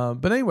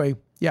 But anyway,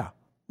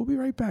 we'll be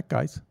right back,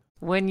 guys.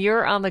 When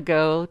you're on the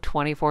go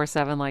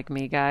 24/7 like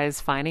me, guys,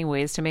 finding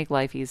ways to make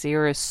life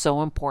easier is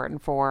so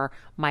important for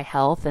my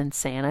health and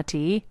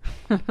sanity.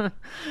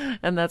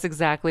 And that's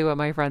exactly what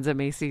my friends at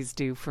Macy's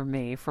do for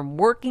me. From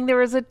working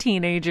there as a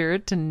teenager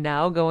to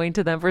now going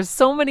to them for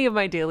so many of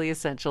my daily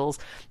essentials,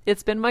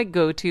 it's been my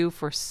go-to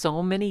for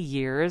so many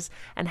years.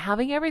 And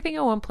having everything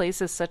in one place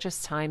is such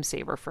a time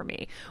saver for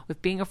me.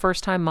 With being a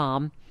first-time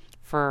mom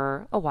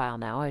for a while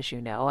now, as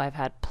you know, I've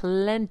had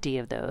plenty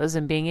of those,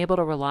 and being able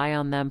to rely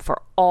on them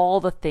for all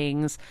the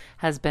things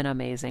has been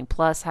amazing.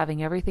 Plus,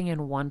 having everything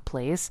in one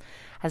place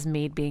has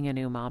made being a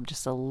new mom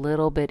just a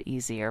little bit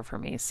easier for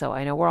me. So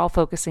I know we're all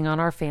focusing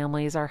on our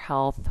families, our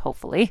health,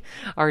 hopefully,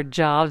 our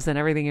jobs and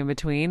everything in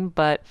between,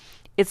 but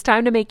it's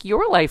time to make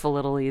your life a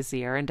little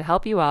easier. And to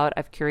help you out,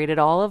 I've curated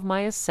all of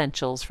my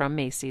essentials from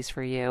Macy's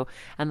for you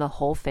and the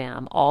whole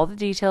fam. All the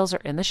details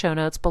are in the show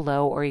notes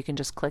below, or you can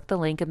just click the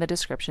link in the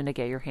description to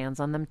get your hands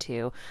on them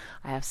too.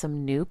 I have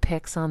some new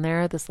picks on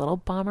there. This little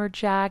bomber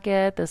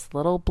jacket, this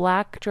little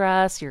black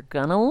dress. You're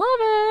gonna love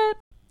it.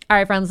 All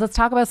right, friends, let's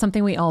talk about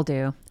something we all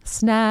do.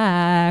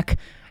 Snack.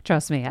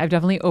 Trust me, I've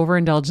definitely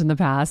overindulged in the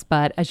past,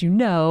 but as you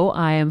know,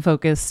 I am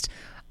focused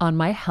on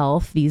my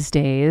health these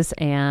days,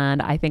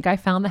 and I think I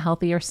found the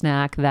healthier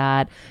snack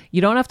that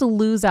you don't have to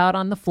lose out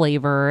on the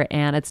flavor,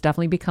 and it's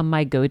definitely become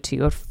my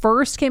go-to. It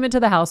first came into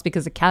the house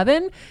because of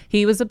Kevin.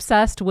 He was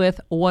obsessed with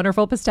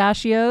Wonderful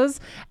Pistachios,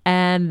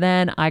 and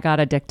then I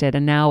got addicted,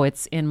 and now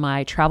it's in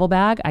my travel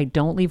bag. I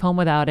don't leave home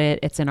without it.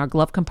 It's in our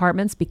glove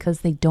compartments because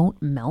they don't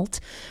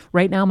melt.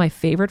 Right now, my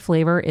favorite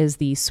flavor is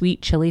the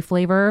sweet chili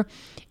flavor.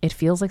 It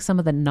feels like some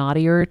of the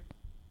naughtier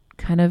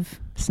kind of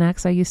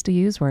snacks I used to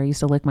use, where I used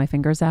to lick my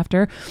fingers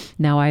after.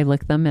 Now I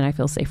lick them and I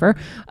feel safer.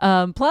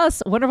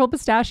 Plus, Wonderful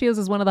Pistachios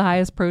is one of the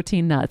highest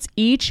protein nuts.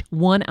 Each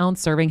 1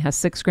 ounce serving has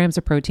 6 grams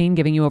of protein,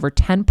 giving you over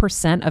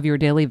 10% of your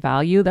daily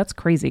value. That's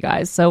crazy,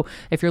 guys. So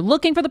if you're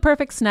looking for the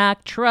perfect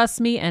snack, trust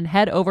me and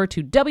head over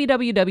to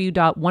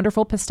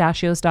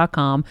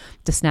www.wonderfulpistachios.com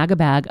to snag a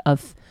bag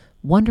of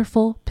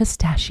Wonderful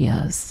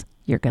Pistachios.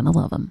 You're going to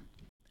love them.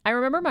 I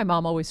remember my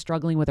mom always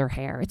struggling with her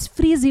hair. It's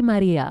Frizi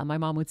Maria, my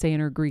mom would say in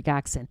her Greek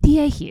accent.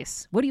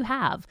 Diehis, what do you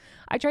have?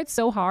 I tried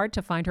so hard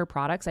to find her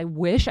products. I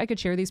wish I could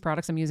share these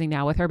products I'm using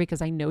now with her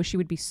because I know she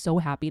would be so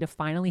happy to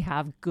finally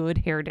have good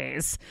hair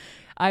days.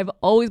 I've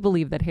always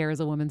believed that hair is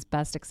a woman's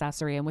best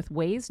accessory, and with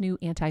Ouai's new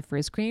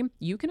anti-frizz cream,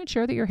 you can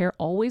ensure that your hair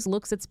always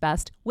looks its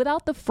best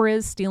without the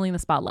frizz stealing the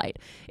spotlight.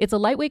 It's a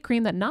lightweight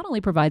cream that not only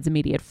provides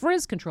immediate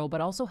frizz control, but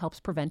also helps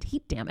prevent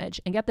heat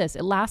damage. And get this,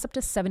 it lasts up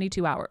to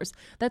 72 hours.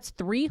 That's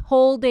 3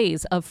 whole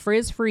days of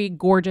frizz-free,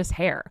 gorgeous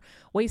hair.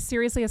 Ouai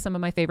seriously has some of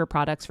my favorite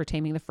products for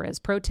taming the frizz.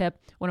 Pro tip,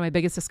 one of my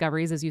biggest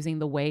discoveries is using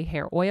the Ouai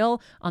hair oil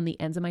on the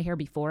ends of my hair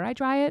before I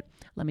dry it.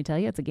 Let me tell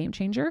you, it's a game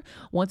changer.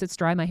 Once it's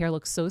dry, my hair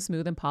looks so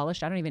smooth and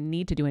polished, I don't even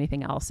need to do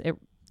anything else. It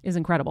is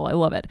incredible. I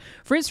love it.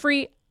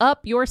 Frizz-free, up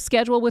your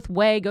schedule with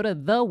Ouai. Go to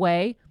the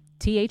Ouai,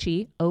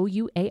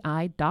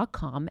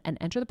 THEOUAI.com, and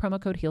enter the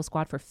promo code Heal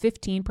Squad for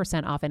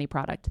 15% off any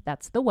product.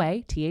 That's the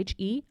Ouai,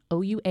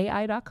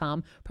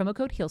 THEOUAI.com, promo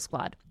code Heal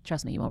Squad.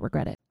 Trust me, you won't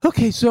regret it.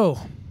 Okay, so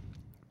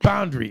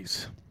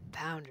boundaries.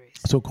 Boundaries.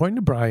 So according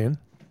to Brian,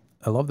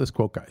 I love this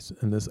quote, guys,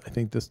 and I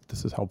think this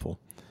is helpful.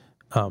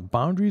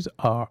 Boundaries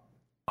are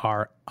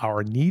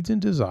our needs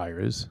and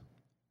desires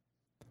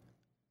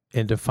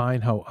and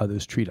define how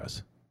others treat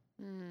us.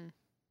 Mm.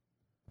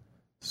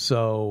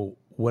 So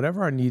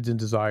whatever our needs and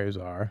desires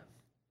are,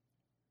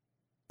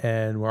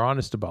 and we're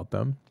honest about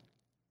them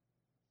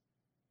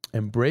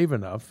and brave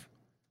enough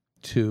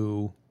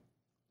to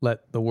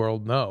let the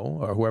world know,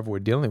 or whoever we're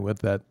dealing with,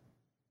 that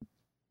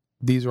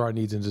these are our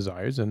needs and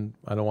desires and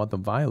I don't want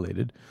them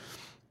violated.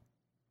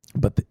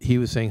 But he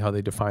was saying how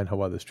they define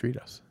how others treat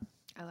us.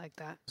 I like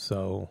that.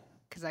 So,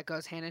 Because that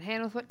goes hand in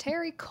hand with what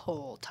Terry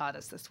Cole taught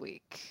us this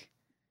week.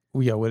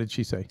 yeah, what did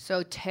she say?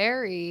 So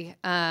Terry,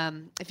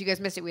 if you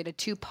guys missed it, we had a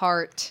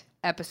 2-part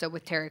episode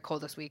with Terry Cole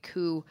this week,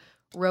 who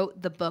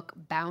wrote the book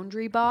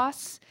Boundary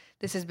Boss.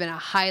 This has been a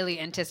highly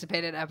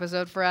anticipated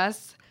episode for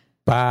us.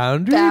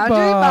 Boundary Boss.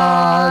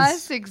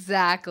 Boss.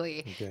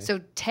 Exactly. Okay. So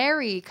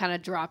Terry kind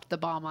of dropped the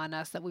bomb on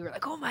us that we were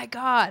like, oh my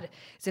God.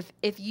 So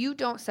if you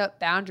don't set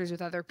boundaries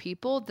with other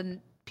people,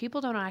 then people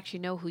don't actually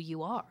know who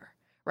you are.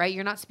 Right?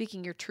 You're not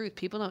speaking your truth.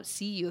 People don't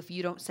see you if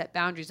you don't set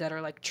boundaries that are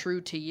like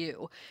true to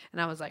you.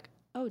 And I was like,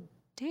 oh,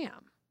 damn.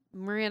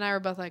 Maria and I were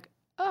both like,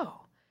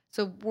 oh.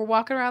 So we're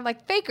walking around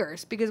like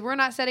fakers because we're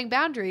not setting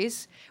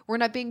boundaries. We're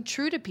not being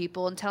true to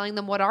people and telling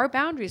them what our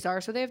boundaries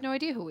are, so they have no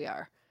idea who we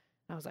are.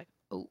 And I was like,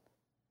 oh.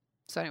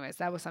 So anyways,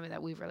 that was something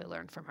that we've really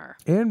learned from her.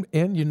 And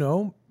you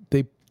know,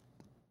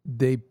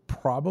 they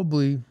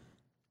probably,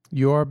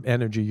 your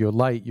energy, your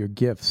light, your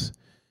gifts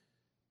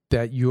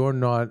that you're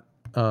not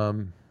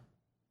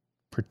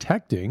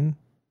protecting,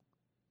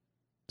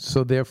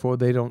 so therefore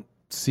they don't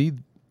see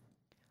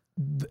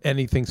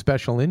anything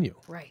special in you.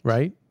 Right.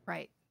 Right?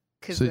 Right.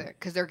 Because So-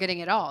 they're getting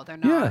it all. They're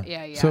not.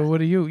 Yeah. So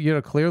what are you? You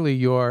know, clearly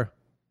you're.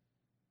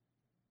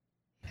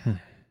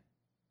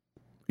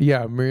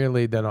 Yeah, Maria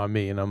laid that on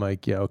me, and I'm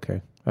like, yeah,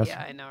 okay.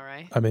 Yeah, I know,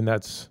 right? I mean,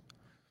 that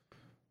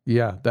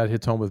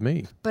hits home with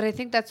me. But I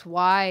think that's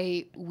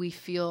why we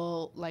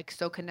feel like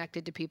so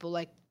connected to people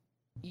like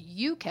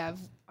you, Kev.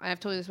 I've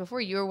told you this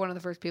before. You were one of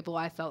the first people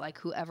I felt like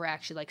who ever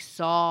actually like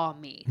saw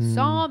me,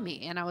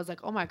 and I was like,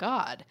 oh my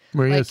God.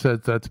 Maria Like-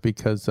 says that's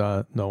because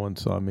no one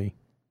saw me,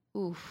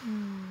 Oof.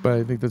 but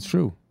I think that's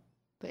true.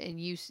 But and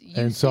you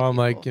And see so I'm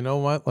like, people. you know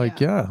what? Like,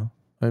 yeah.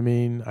 I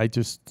mean, I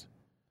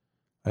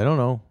don't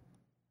know.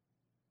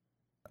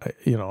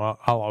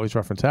 I'll always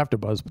reference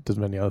AfterBuzz, but there's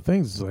many other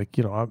things. It's like,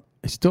 I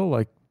still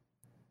like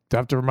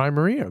have to remind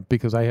Maria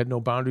because I had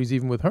no boundaries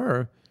even with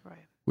her, Right.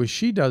 where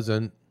she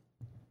doesn't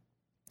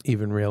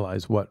even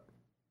realize what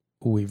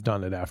we've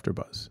done at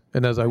AfterBuzz.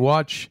 And as I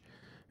watch,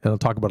 and I'll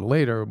talk about it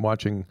later, I'm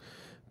watching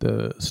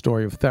the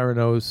story of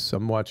Theranos.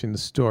 I'm watching the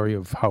story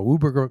of how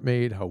Uber got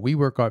made, how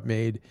WeWork got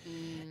made.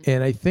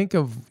 And I think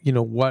of,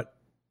 what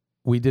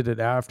we did at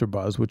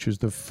AfterBuzz, which was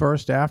the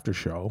first after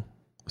show.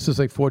 This is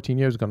like 14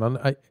 years ago.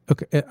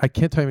 I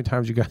can't tell you how many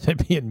times you guys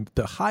had be in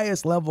the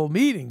highest level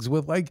meetings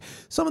with like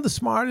some of the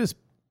smartest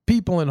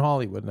people in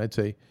Hollywood. And I'd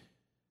say,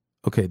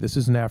 okay, this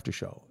is an after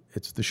show.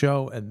 It's the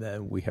show. And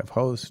then we have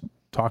hosts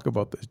talk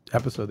about the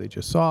episode they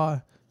just saw,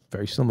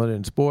 very similar to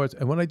in sports.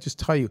 And when I just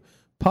tell you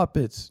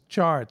puppets,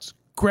 charts,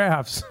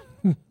 graphs,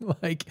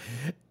 like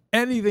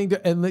anything,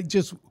 and like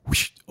just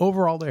whoosh,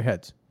 over all their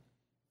heads.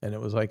 And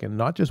it was like, and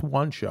not just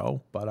one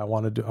show, but I'm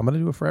going to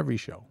do it for every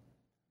show.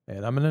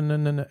 And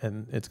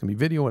and it's going to be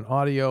video and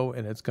audio,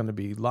 and it's going to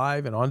be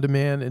live and on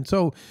demand. And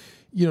so,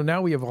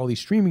 now we have all these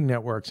streaming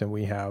networks, and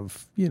we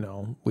have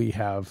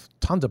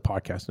tons of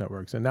podcast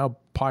networks, and now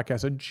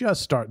podcasts are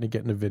just starting to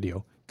get into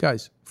video.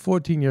 Guys,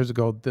 14 years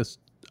ago,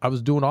 I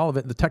was doing all of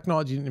it, and the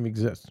technology didn't even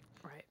exist.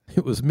 Right.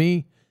 It was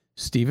me,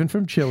 Steven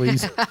from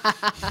Chili's,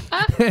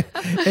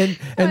 and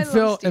I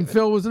Phil, love and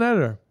Phil was an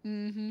editor.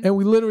 Mm-hmm. And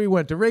we literally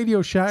went to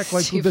Radio Shack.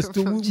 Like Steven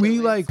from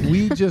Chili's.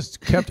 we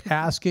just kept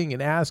asking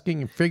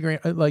and figuring.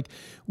 Like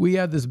we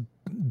had this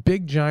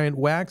big giant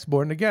wax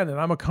board, and again, and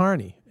I'm a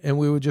carny, and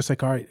we were just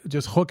like, all right,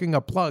 just hooking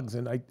up plugs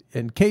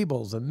and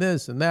cables and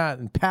this and that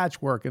and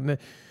patchwork, and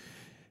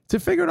it's to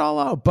figure it all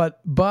out.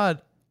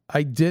 But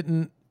I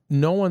didn't.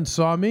 No one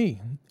saw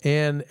me,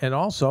 and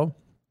also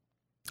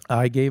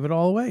I gave it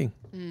all away.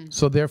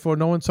 So therefore,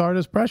 no one saw it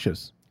as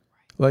precious.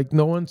 Like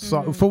no one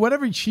saw for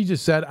whatever she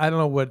just said. I don't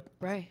know what.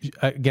 Right.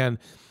 Again,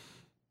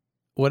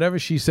 whatever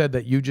she said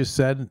that you just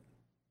said,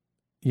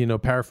 you know,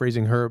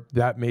 paraphrasing her,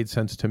 that made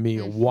sense to me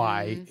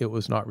why it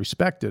was not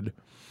respected.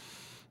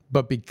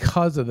 But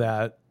because of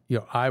that, you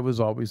know, I was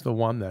always the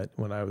one that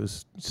when I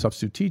was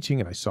substitute teaching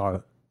and I saw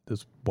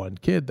this one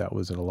kid that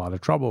was in a lot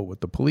of trouble with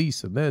the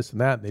police and this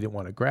and that, and they didn't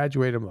want to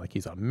graduate him. Like,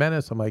 he's a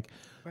menace. I'm like,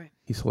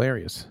 he's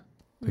hilarious.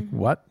 Like,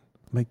 what?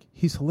 I'm like,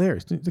 he's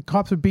hilarious. The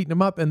cops are beating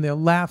him up and they're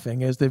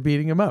laughing as they're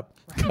beating him up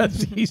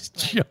because he's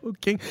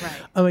joking.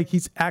 I'm like,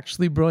 he's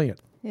actually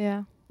brilliant.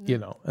 Yeah. You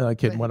know, and that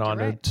kid went on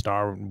to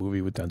star a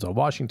movie with Denzel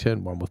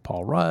Washington, one with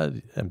Paul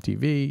Rudd,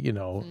 MTV, you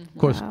know, of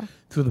course,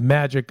 through the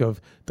magic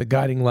of the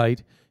guiding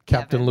light,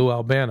 Captain Lou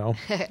Albano.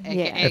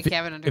 AKA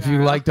Kevin If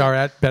you liked our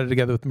at Better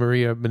Together with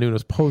Maria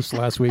Menounos post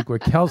last week where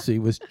Kelsey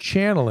was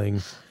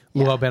channeling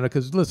Lou Albano,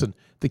 because listen,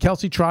 the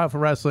Kelsey trial for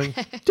wrestling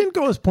didn't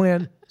go as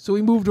planned, so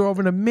we moved her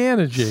over to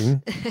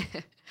managing.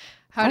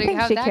 I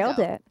think she killed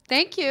it.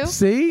 Thank you.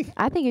 See?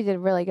 I think you did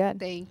really good.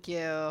 Thank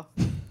you.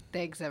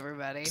 Thanks,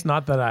 everybody. It's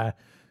not that I...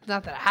 It's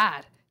not that I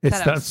had. It's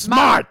that that I'm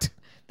smart.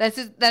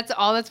 That's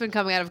all that's been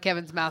coming out of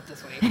Kevin's mouth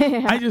this week.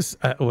 I just,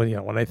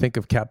 when I think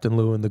of Captain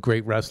Lou and the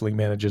great wrestling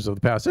managers of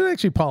the past, and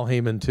actually Paul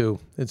Heyman too.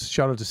 It's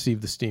shout out to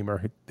Steve the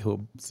Steamer.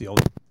 He's the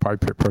only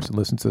probably person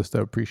listens to this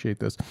that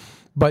appreciate this.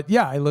 But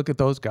yeah, I look at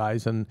those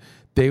guys and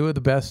they were the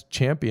best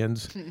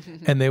champions,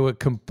 and they were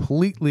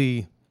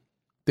completely.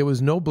 There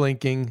was no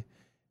blinking,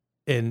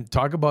 and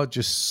talk about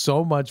just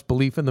so much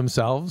belief in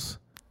themselves.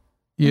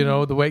 You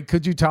know, the way,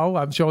 could you tell?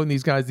 I'm showing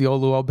these guys the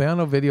old Lou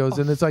Albano videos,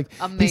 and it's like,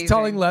 he's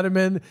telling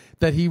Letterman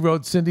that he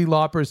wrote Cyndi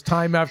Lauper's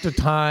Time After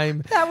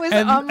Time. That was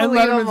and unbelievable.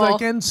 And Letterman's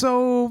like, and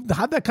so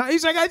how'd that come?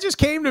 He's like, I just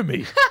came to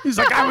me. He's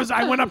like,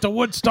 I went up to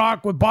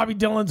Woodstock with Bobby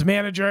Dylan's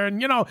manager,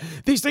 and, you know,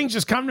 these things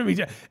just come to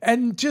me.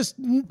 And just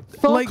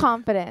full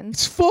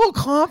confidence. It's full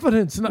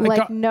confidence. And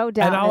like no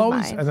doubt and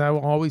I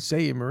will always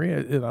say,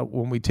 Maria, you know,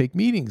 when we take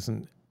meetings,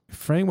 and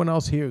for anyone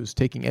else here who's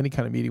taking any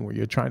kind of meeting where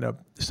you're trying to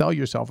sell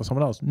yourself or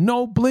someone else,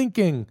 no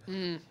blinking.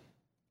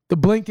 The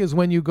blink is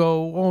when you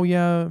go, oh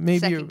yeah,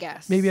 maybe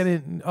I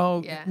didn't.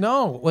 Oh yeah.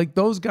 No, like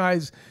those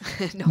guys,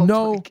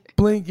 no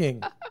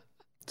blinking.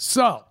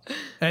 So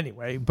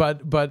anyway,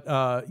 but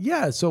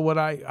yeah. So what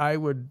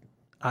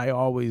I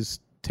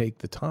always take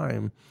the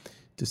time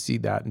to see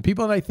that, and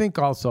people, and I think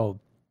also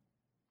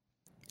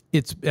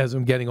it's, as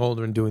I'm getting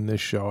older and doing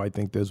this show, I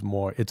think it's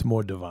more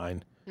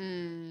divine.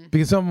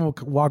 Because someone will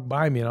walk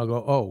by me and I'll go,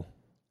 oh,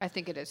 I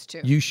think it is too.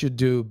 You should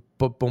do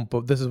boom, boom,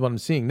 boom. This is what I'm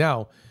seeing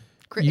now.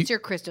 It's your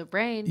crystal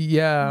brain.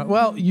 Yeah.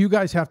 Well, you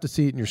guys have to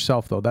see it in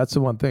yourself, though. That's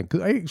the one thing.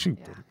 Because I actually,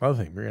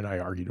 another thing Maria and I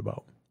argued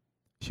about.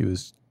 She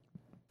was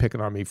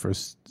picking on me for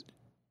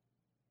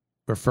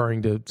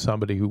referring to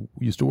somebody who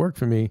used to work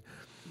for me.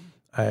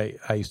 I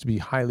used to be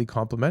highly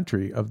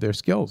complimentary of their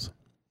skills.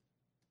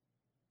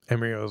 And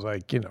Maria was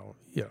like, the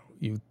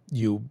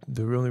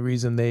only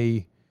reason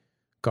they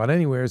got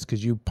anywhere is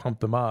because you pumped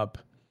them up,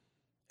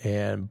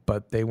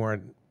 but they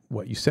weren't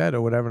what you said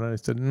or whatever. And I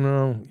said,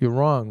 no, you're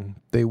wrong.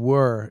 They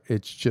were.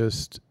 It's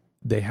just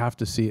they have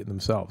to see it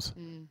themselves.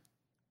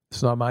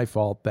 It's not my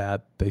fault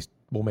that they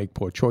will make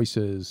poor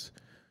choices,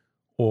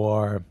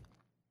 or,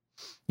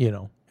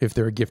 if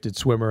they're a gifted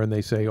swimmer and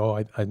they say,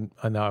 oh,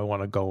 I now I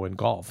want to go and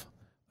golf.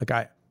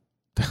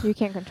 You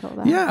can't control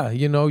that. Yeah,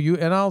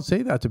 and I'll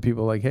say that to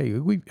people like, hey,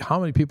 how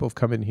many people have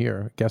come in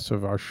here, guests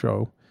of our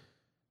show,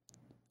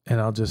 and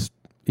I'll just,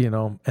 and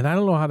I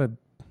don't know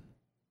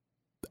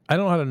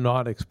how to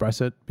not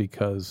express it,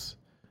 because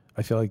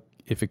I feel like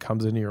if it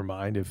comes into your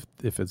mind,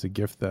 if it's a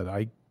gift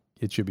that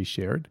it should be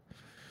shared.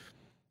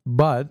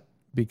 But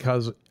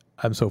because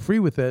I'm so free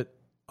with it,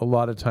 a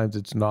lot of times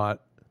it's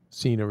not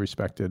seen or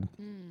respected.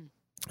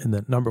 And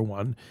then number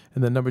one,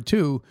 and then number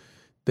two,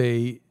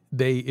 they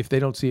if they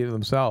don't see it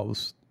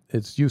themselves,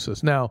 it's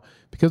useless. Now,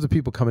 because the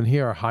people coming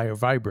here are higher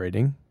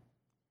vibrating,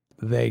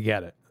 they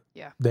get it.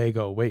 Yeah. They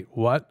go, wait,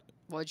 what?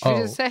 What'd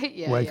you just say?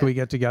 Yeah. When can we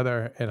get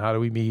together, and how do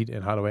we meet,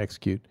 and how do I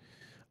execute?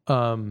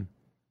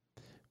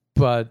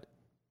 But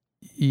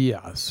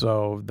yeah,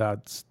 so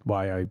that's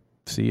why I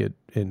see it,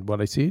 and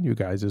what I see in you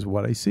guys is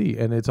what I see,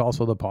 and it's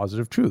also the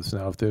positive truths.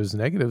 Now, if there's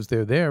negatives,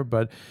 they're there,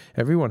 but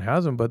everyone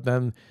has them. But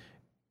then,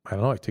 I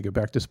don't know, I take it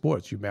back to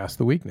sports. You mask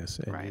the weakness,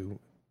 and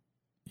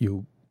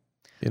you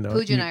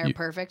Pooja and I are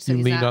perfect, so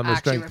he's not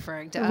actually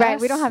referring to us. Right,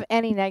 we don't have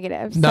any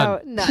negatives.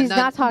 None. So he's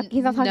not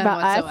talking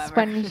about us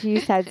when he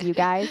says you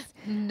guys.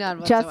 None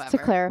whatsoever. Just to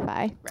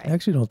clarify. Right. I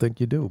actually don't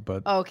think you do,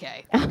 but...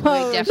 Okay.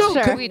 Oh,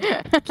 definitely we do.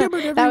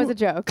 That was a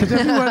joke. Because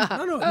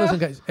listen,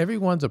 guys,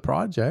 everyone's a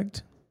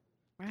project.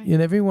 Right.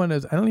 And everyone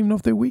is, I don't even know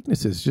if they're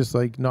weaknesses, just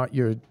like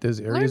there's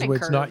areas where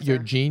it's not your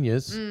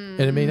genius, and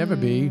it may never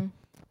be.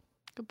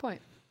 Good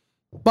point.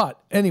 But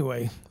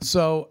anyway,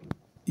 so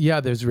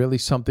yeah, there's really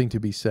something to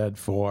be said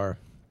for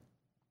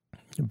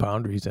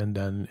boundaries and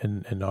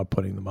not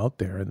putting them out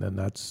there. And then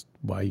that's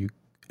why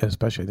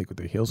especially I think with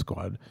the Heal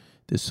Squad,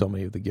 there's so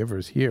many of the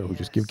givers here who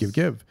just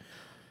give.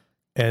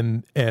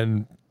 And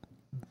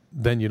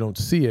then you don't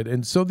see it.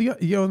 And so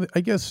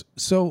I guess,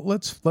 so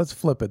let's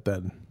flip it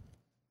then.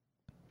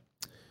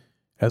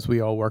 As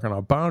we all work on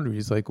our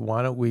boundaries, like,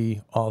 why don't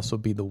we also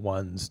be the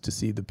ones to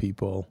see the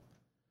people,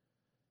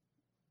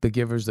 the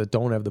givers that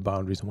don't have the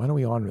boundaries, and why don't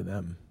we honor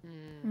them?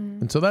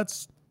 And so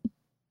that's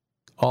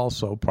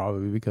also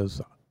probably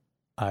because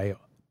I'm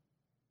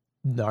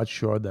not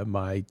sure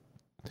that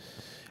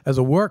as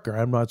a worker,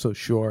 I'm not so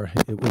sure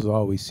it was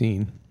always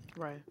seen,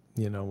 Right.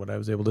 What I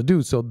was able to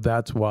do. So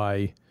that's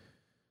why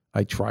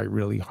I try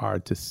really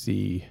hard to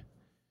see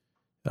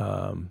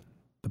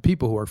the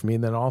people who work for me,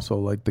 and then also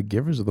like the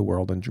givers of the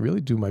world, and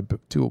really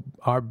do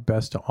our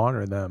best to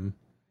honor them.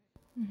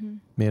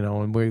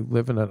 And we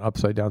live in an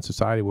upside down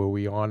society where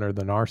we honor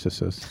the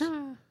narcissists.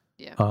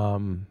 Yeah.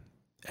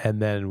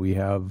 And then we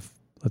have,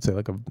 let's say,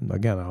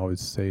 again, I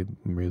always say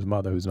Maria's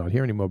mother, who's not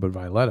here anymore, but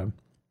Violetta,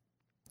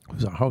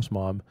 who's our house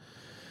mom.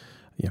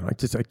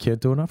 I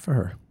can't do enough for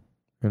her.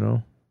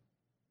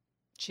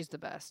 She's the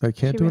best. I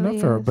can't She do really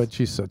enough for her, is. but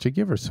she's such a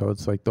giver. So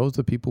it's like, those are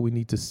the people we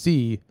need to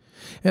see.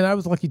 And I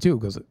was lucky too,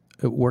 because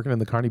working in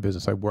the carny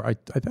business, I've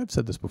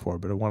said this before,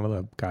 but one of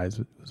the guys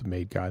was a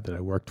maid guy that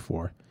I worked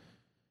for.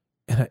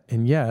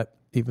 And yet,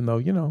 even though,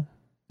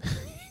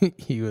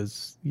 he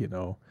was,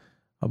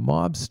 a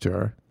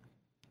mobster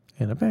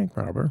and a bank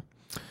robber,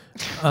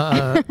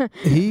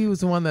 he was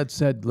the one that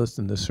said,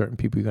 listen, there's certain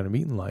people you're going to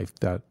meet in life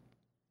that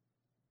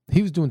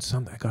he was doing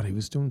something. God, he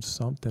was doing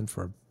something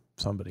for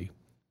somebody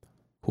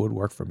who would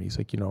work for me. He's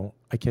like,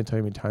 I can't tell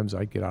you how many times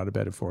I'd get out of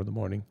bed at 4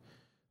 a.m,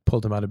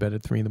 pulled him out of bed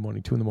at 3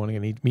 a.m, 2 a.m,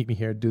 and he'd meet me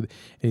here, and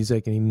he's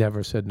like, and he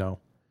never said no.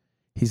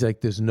 He's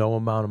like, there's no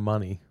amount of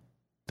money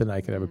that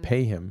I could ever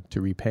pay him to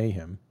repay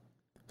him.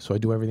 So I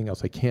do everything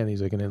else I can.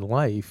 He's like, and in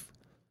life,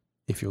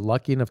 if you're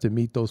lucky enough to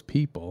meet those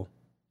people,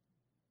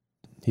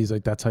 he's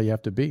like, that's how you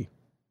have to be.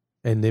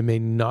 And there may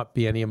not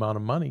be any amount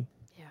of money.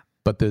 Yeah.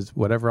 But there's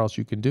whatever else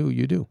you can do,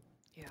 you do.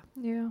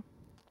 Yeah.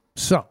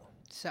 So,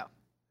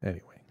 anyway.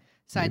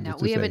 Side Needless note,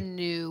 to we have a say.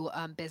 new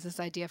business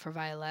idea for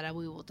Violetta.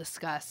 We will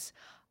discuss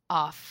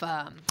off.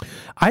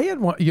 I had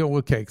one,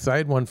 because I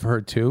had one for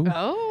her too.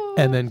 Oh.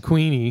 And then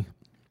Queenie,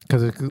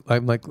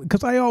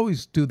 because I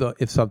always do the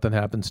if something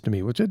happens to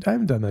me, which I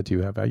haven't done that to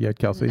you, have I yet,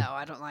 Kelsey? No,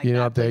 I don't like You're that.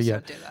 not there Please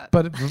yet. don't do that.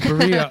 But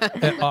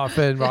Maria,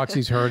 often,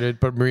 Roxy's heard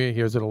it, but Maria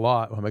hears it a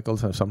lot. I'm like,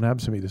 listen, if something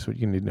happens to me, this is what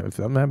you need to know. If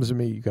something happens to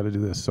me, you got to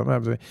do this. Something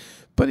happens to me.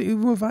 But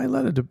if I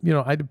let her,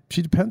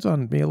 she depends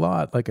on me a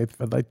lot. Like, I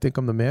think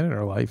I'm the man in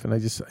her life. And I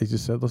just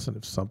said, listen,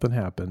 if something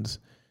happens,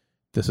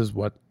 this is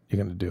what you're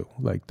going to do.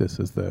 Like, this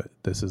is the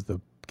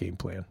game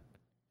plan.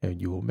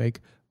 And you will make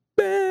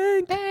bank.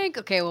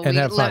 Okay, well, And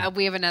have fun.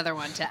 we have another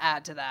one to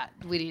add to that.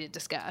 We need to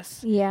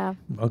discuss. Yeah.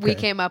 Okay. We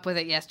came up with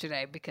it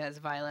yesterday because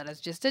Violetta's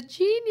just a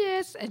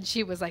genius. And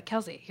she was like,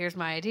 Kelsey, here's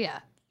my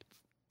idea.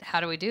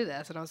 How do we do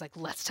this? And I was like,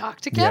 let's talk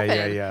to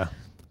Kevin. Yeah.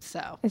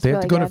 So, It's They have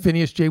really to go to good.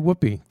 Phineas J.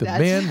 Whoopi, the That's-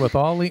 man with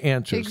all the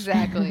answers.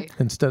 exactly.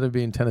 Instead of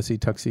being Tennessee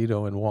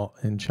Tuxedo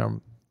and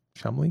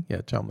Chumley?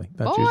 Yeah, Chumley.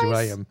 That's usually what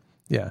I Boys. am.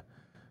 Yeah.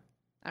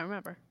 I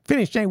remember.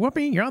 Finish, Jane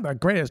Whoopi. You're the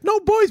greatest. No,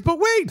 boys, but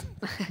wait.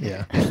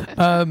 Yeah.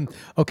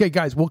 Okay,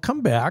 guys, we'll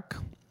come back.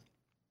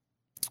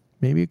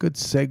 Maybe a good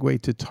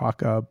segue to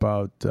talk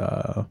about,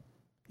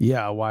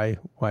 why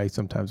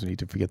sometimes we need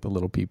to forget the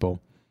little people.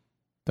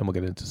 Then we'll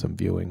get into some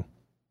viewing.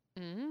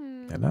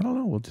 And I don't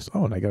know.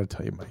 And I got to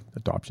tell you my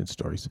adoption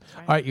stories.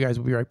 All right, you guys,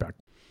 we'll be right back.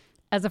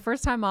 As a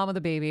first-time mom with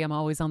a baby, I'm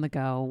always on the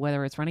go,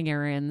 whether it's running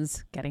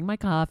errands, getting my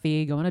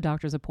coffee, going to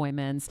doctor's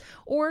appointments,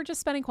 or just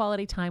spending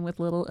quality time with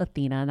little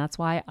Athena. And that's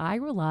why I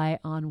rely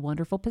on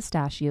Wonderful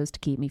Pistachios to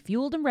keep me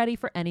fueled and ready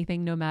for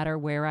anything, no matter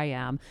where I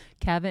am.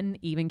 Kevin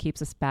even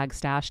keeps a bag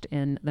stashed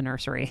in the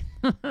nursery.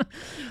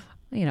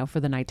 For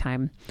the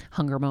nighttime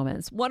hunger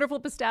moments. Wonderful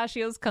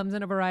Pistachios comes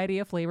in a variety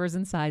of flavors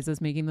and sizes,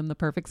 making them the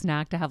perfect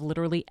snack to have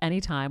literally any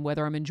time,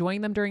 whether I'm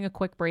enjoying them during a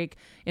quick break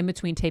in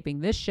between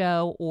taping this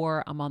show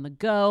or I'm on the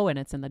go and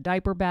it's in the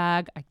diaper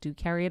bag. I do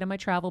carry it in my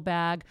travel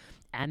bag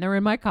and they're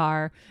in my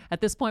car.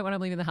 At this point, when I'm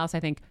leaving the house, I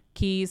think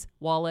keys,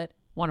 wallet,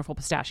 Wonderful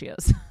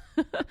Pistachios.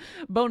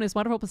 Bonus,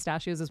 Wonderful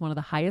Pistachios is one of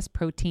the highest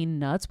protein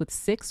nuts with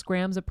 6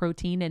 grams of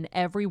protein in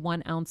every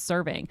 1 ounce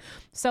serving.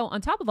 So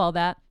on top of all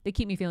that, they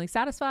keep me feeling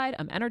satisfied.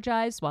 I'm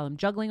energized while I'm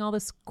juggling all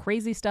this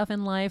crazy stuff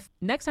in life.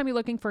 Next time you're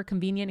looking for a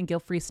convenient and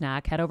guilt-free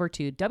snack, head over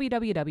to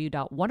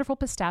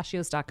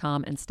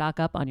www.wonderfulpistachios.com and stock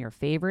up on your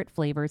favorite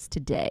flavors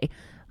today,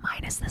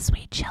 minus the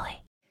sweet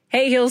chili.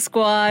 Hey, Heal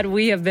Squad.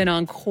 We have been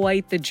on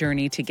quite the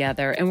journey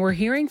together, and we're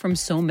hearing from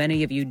so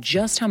many of you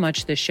just how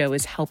much this show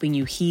is helping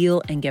you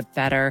heal and get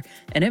better,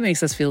 and it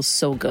makes us feel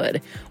so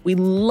good. We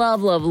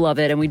love, love, love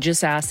it, and we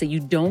just ask that you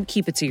don't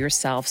keep it to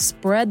yourself.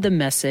 Spread the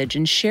message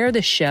and share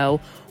the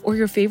show or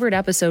your favorite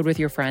episode with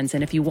your friends.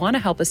 And if you want to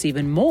help us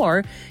even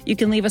more, you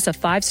can leave us a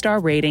 5-star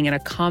rating and a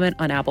comment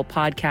on Apple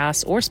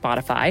Podcasts or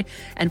Spotify,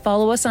 and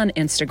follow us on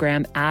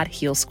Instagram at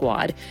Heel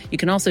Squad. You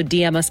can also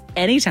DM us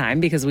anytime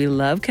because we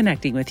love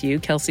connecting with you.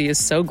 Kelsey is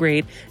so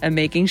great at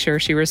making sure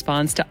she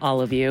responds to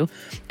all of you.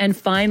 And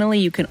finally,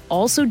 you can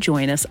also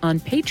join us on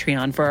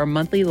Patreon for our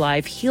monthly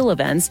live heel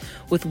events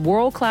with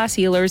world-class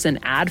healers and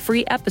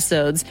ad-free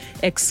episodes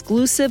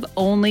exclusive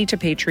only to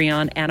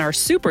Patreon and our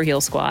Super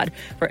Heel Squad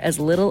for as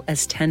little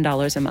as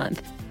 $10 a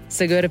month.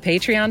 So go to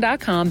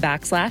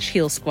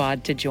patreon.com/Heel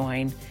Squad to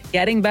join.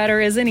 Getting better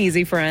isn't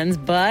easy, friends,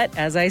 but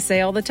as I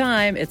say all the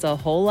time, it's a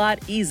whole lot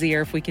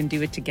easier if we can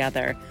do it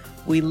together.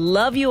 We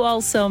love you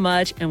all so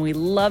much, and we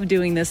love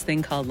doing this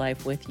thing called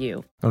life with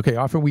you. Okay,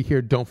 often we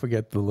hear, don't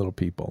forget the little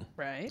people.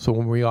 Right. So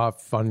when we're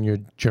off on your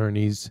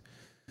journeys,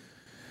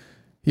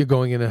 you're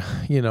going in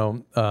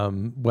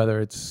whether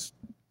it's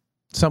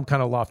some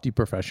kind of lofty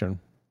profession.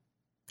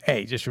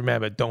 Hey, just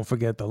remember, don't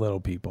forget the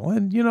little people.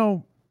 And,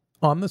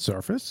 on the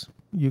surface,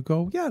 you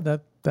go, yeah,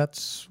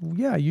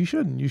 you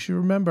shouldn't. You should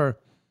remember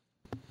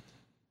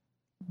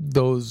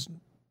those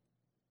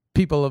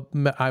people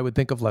I would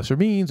think of lesser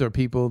means, or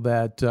people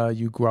that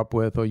you grew up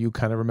with, or you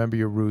kind of remember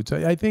your roots.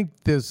 I think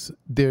that's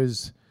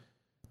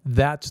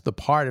the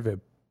part of it.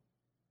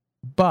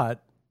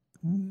 But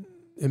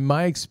in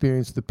my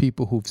experience, the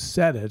people who've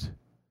said it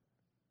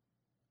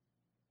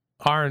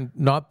are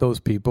not those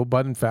people,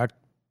 but in fact,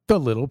 the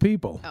little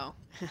people. Oh.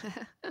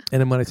 And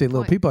then when I say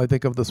little people, I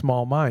think of the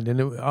small mind.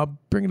 And I'll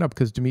bring it up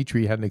because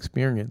Dimitri had an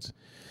experience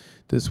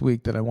this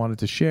week that I wanted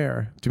to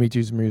share.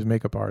 Dimitri's Maria's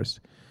makeup artist.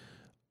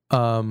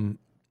 About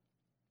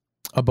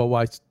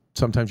why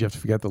sometimes you have to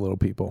forget the little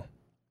people.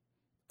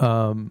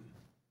 I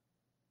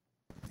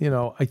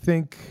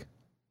think,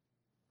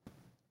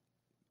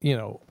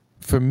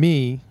 for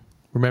me,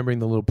 remembering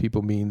the little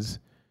people means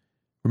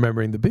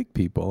remembering the big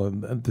people.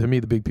 And to me,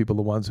 the big people are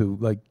the ones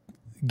who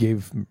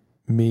gave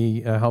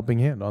me a helping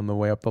hand on the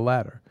way up the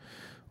ladder,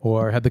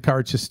 or had the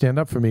courage to stand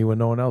up for me when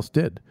no one else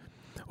did,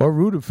 or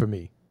rooted for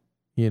me,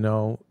 when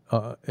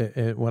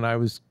I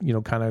was,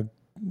 kind of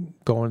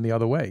going the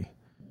other way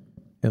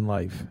in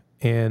life.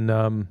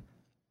 And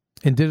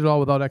did it all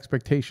without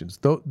expectations.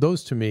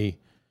 Those to me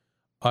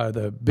are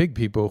the big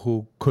people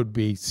who could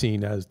be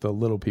seen as the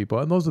little people.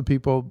 And those are the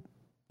people,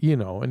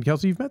 and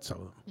Kelsey, you've met some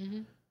of them.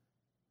 Mm-hmm.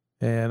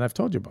 And I've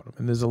told you about them.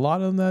 And there's a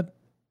lot of them that,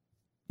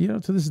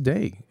 to this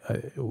day,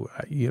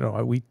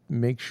 we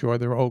make sure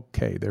they're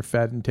okay. They're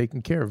fed and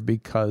taken care of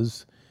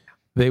because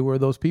they were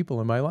those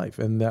people in my life.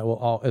 And that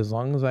will as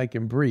long as I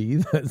can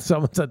breathe.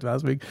 Someone said to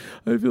me,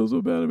 I feel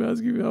so bad I'm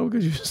asking you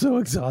because you're so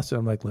exhausted.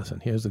 I'm like, listen,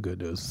 here's the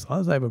good news. As long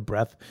as I have a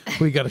breath,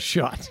 we got a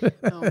shot.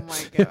 Oh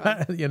my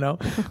God.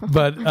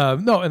 But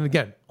no, and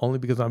again, only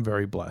because I'm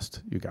very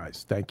blessed, you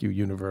guys. Thank you,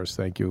 universe.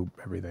 Thank you,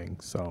 everything.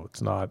 So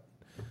it's not,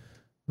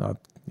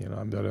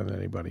 I'm better than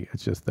anybody.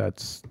 It's just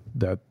that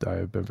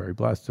I've been very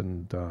blessed,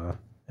 and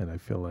I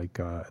feel like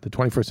the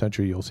 21st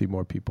century, you'll see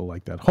more people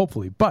like that,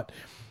 hopefully. But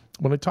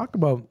when I talk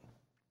about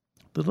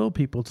the little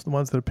people, it's the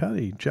ones that are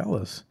petty,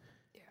 jealous,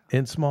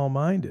 and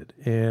small-minded.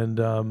 And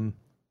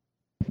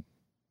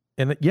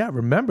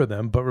remember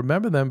them, but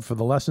remember them for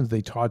the lessons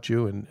they taught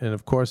you, and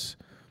of course,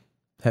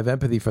 have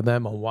empathy for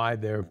them on why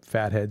they're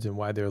fatheads and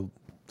why they're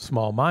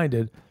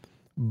small-minded,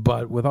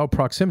 but without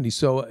proximity.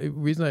 So the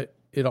reason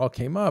it all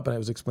came up, and I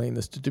was explaining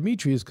this to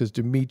Dimitri, is because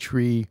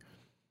Dimitri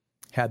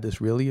had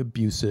this really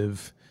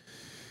abusive,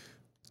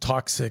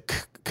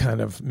 toxic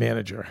kind of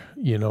manager,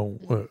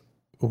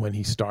 when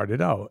he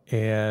started out.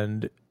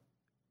 And,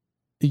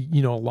 a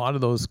lot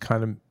of those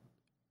kind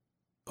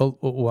of,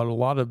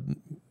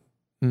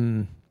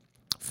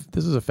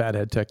 this is a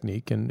fathead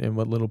technique, and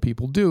what little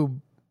people do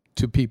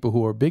to people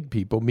who are big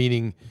people,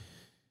 meaning,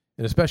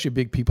 and especially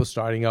big people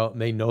starting out,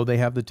 and they know they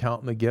have the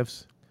talent and the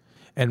gifts,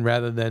 and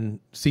rather than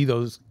see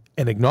those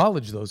and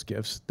acknowledge those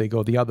gifts, they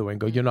go the other way and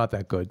go, you're not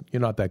that good.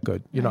 You're not that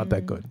good. You're not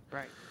that good.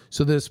 Right.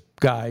 So this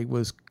guy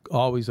was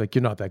always like,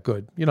 you're not that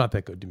good. You're not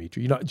that good,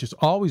 Dimitri. You're not, just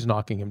always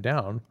knocking him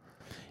down.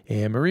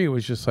 And Maria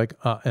was just like,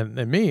 and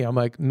me, I'm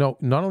like, no,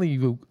 not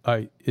only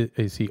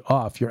is he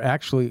off, you're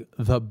actually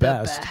the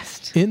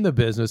best in the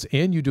business,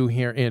 and you do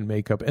hair and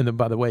makeup. And then,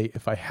 by the way,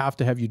 if I have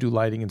to have you do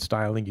lighting and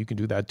styling, you can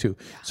do that too.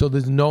 Yeah. So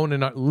there's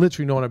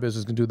literally no one in our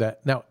business can do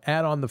that. Now,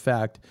 add on the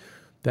fact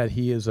that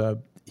he is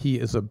a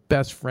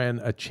best friend,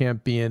 a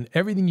champion,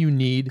 everything you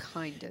need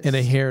in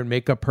a hair and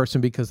makeup person,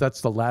 because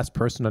that's the last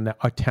person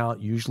a talent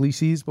usually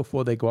sees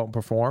before they go out and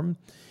perform.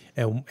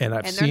 And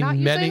I've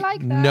seen many,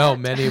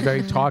 many are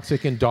very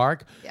toxic and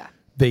dark. Yeah.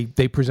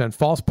 They present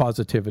false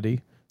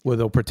positivity where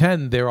they'll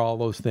pretend they're all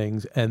those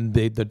things, and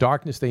the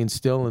darkness they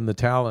instill in the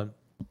talent,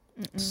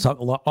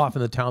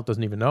 often the talent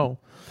doesn't even know.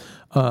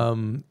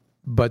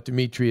 But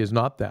Dimitri is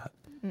not that.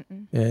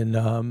 And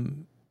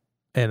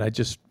I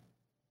just,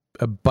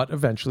 but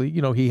eventually,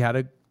 he had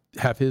to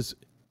have his,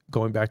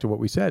 going back to what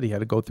we said, he had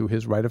to go through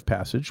his rite of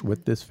passage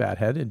with this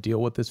fathead and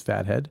deal with this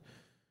fathead,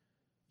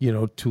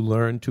 to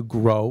learn, to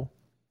grow,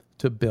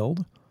 to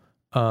build.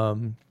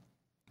 Again,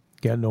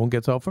 no one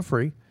gets out for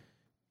free.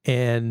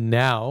 And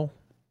now,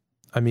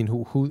 I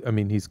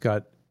mean, he's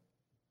got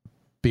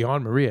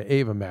beyond Maria,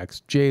 Ava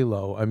Max,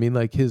 J-Lo. I mean,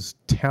 like his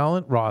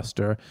talent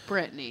roster.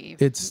 Brittany.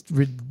 It's,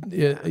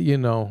 you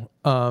know,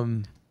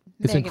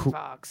 it's Megan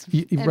Fox.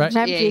 Right.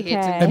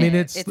 MGK. I mean,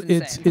 it's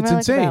Camila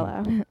insane.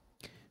 Cabello.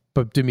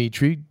 But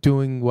Dimitri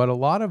doing what a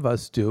lot of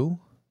us do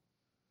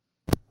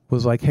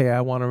was like, hey,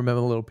 I want to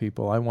remember the little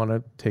people. I want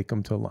to take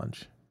them to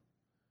lunch,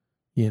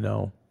 you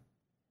know,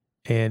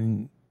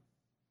 and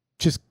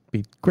just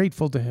be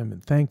grateful to him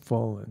and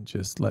thankful and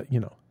just let, you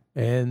know,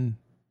 and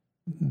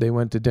they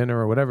went to dinner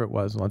or whatever it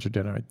was, lunch or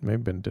dinner,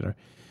 maybe been dinner.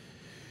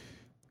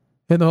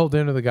 And the whole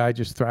dinner, the guy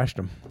just thrashed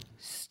him.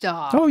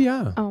 Stop. Oh,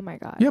 yeah. Oh my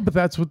God. Yeah, but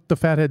that's what the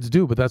fatheads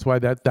do. But that's why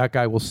that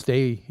guy will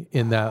stay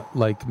in that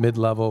like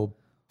mid-level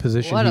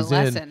position What a he's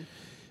in. lesson.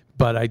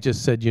 But I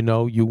just said, you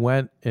know, you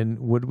went and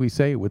what did we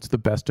say? What's the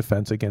best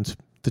defense against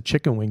the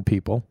chicken wing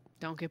people?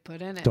 Don't get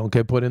put in it. Don't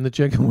get put in the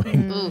chicken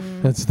wing. Oof.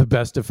 That's the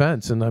best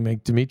defense. And I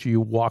mean, Dimitri,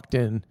 you walked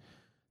in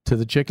to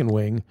the chicken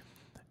wing.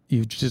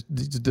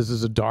 This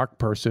is a dark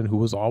person who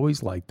was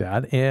always like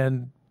that.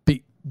 And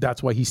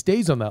that's why he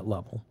stays on that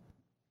level.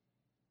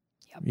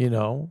 Yep. You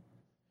know?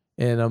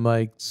 And I'm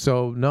like,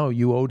 so no,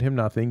 you owed him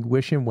nothing.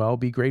 Wish him well.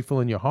 Be grateful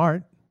in your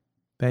heart.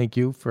 Thank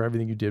you for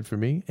everything you did for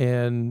me.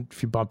 And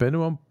if you bump into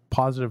him,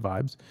 positive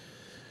vibes,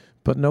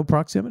 but no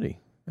proximity.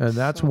 And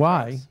that's So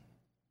why, gross.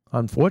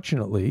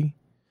 unfortunately,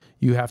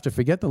 you have to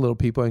forget the little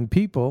people. And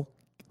people,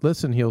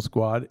 listen, Heel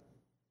Squad,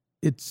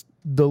 it's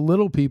the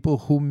little people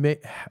who may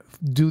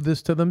do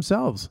this to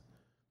themselves.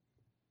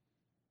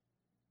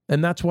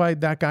 And that's why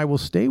that guy will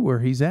stay where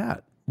he's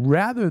at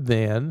rather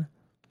than,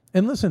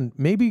 and listen,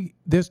 maybe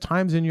there's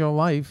times in your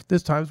life,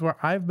 there's times where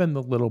I've been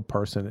the little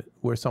person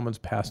where someone's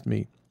passed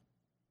me.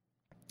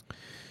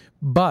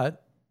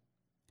 But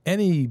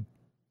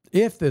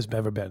if there's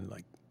ever been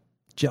like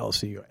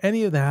jealousy or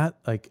any of that,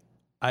 like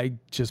I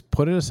just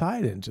put it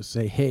aside and just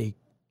say, hey,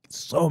 it's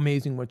so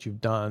amazing what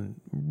you've done.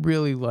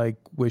 Really like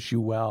wish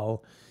you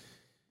well.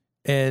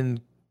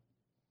 And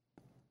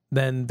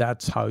then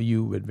that's how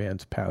you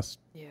advance past.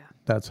 Yeah.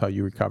 That's how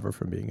you recover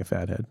from being a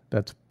fathead.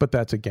 But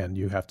that's again,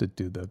 you have to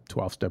do the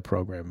 12-step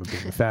program of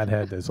being a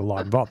fathead. There's a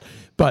lot involved.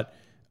 But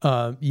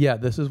yeah,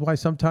 this is why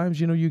sometimes,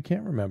 you know, you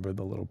can't remember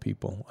the little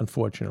people,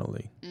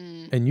 unfortunately.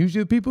 And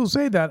usually the people who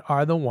say that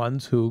are the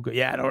ones who go,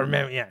 I don't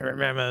remember. Yeah, I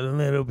remember the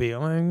little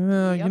people. I'm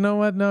like, you know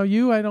what? No,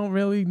 I don't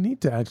really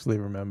need to actually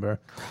remember.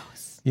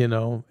 Gross. You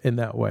know, in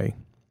that way.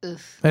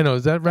 Oof. I know.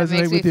 Does that That resonate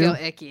makes me with you? feel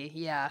icky.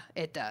 Yeah,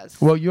 it does.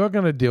 Well, you're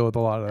going to deal with a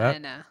lot of I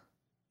that. know.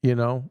 You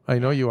know, I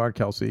know you are,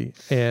 Kelsey.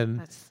 And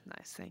That's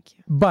nice. Thank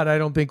you. but I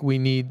don't think we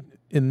need,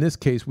 in this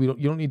case, you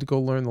don't need to go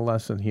learn the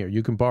lesson here.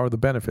 You can borrow the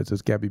benefits,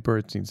 as Gabby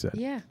Bernstein said.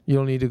 Yeah. You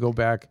don't need to go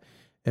back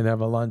and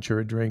have a lunch or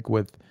a drink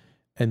with,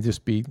 and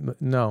just be,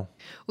 no.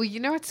 Well, you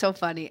know what's so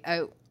funny?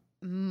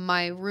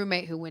 My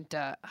roommate who went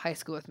to high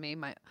school with me,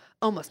 my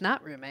almost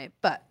not roommate,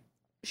 but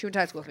she went to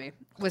high school with me,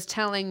 was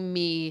telling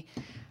me,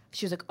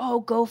 she was like,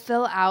 oh, go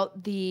fill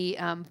out the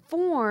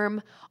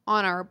form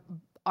on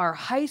our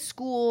high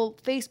school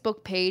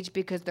Facebook page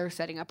because they're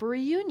setting up a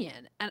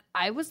reunion. And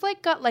I was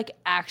like,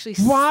 actually.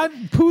 What?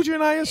 Pooja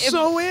and I are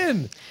so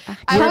in.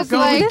 I We're was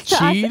going like, to us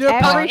cheetah every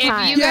party.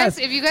 time.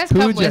 if you guys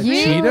come Pooja, with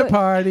me, cheetah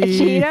party.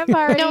 Cheetah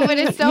party. No, but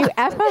it's so- You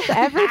F us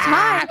every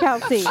time,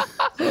 Kelsey.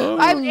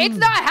 it's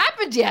not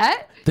happened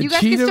yet. The You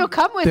guys cheetah- can still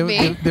come with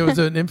me. There was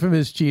an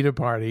infamous cheetah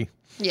party.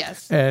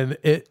 Yes. And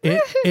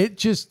it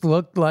just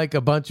looked like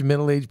a bunch of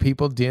middle-aged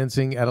people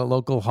dancing at a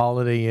local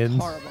Holiday Inn.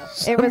 Horrible.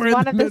 It was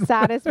one of the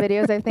saddest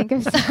videos I think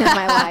I've seen in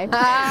my life.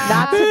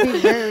 Not to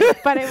be rude,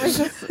 but it was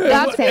just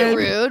That's insane.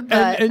 rude,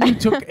 but And you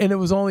took, and it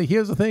was only,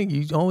 here's the thing,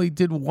 you only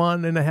did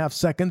 1.5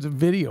 seconds of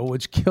video,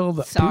 which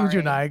killed Sorry. Pooja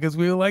and I, because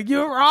we were like,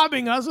 you're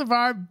robbing us of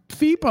our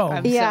FIPO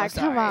I'm Yeah, so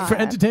come sorry. on. for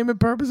entertainment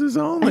purposes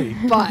only.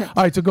 But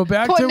All right, so go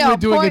back to we're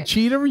doing a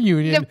cheetah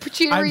reunion. the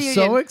cheetah I'm reunion.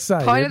 so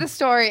excited. Point of the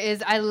story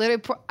is I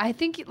literally, I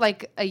think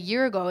like a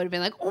year ago, I would have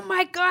been like, oh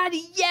my God,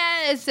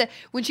 yes.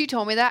 When she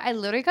told me that, I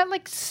literally got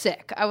like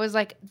sick. I was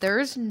like,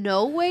 there's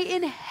no way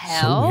in So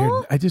hell.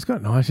 weird. I just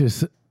got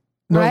nauseous.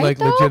 No, Right, like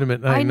though?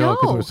 legitimate. I I know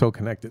because know. we're so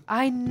connected.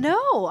 I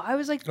know. I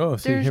was like, Oh,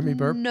 see, there's hear me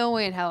burp? no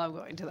way in hell I'm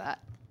going to that.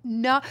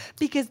 No,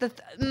 because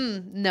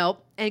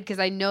nope. And because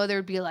I know there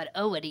would be a lot,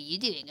 oh, what are you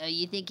doing? Oh,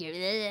 you think you're,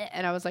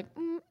 and I was like,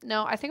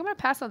 no, I think I'm going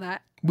to pass on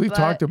that. We've But-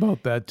 talked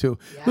about that too.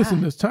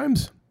 Listen, there's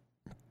times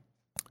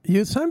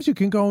you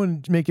can go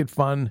and make it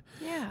fun.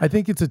 Yeah. I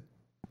think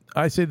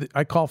I say that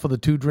I call for the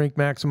 2-drink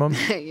maximum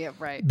Yeah,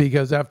 right.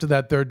 because after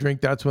that third drink,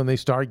 that's when they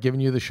start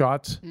giving you the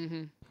shots.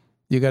 Mm-hmm.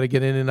 You got to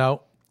get in and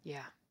out. Yeah.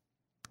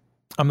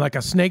 I'm like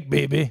a snake,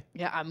 baby.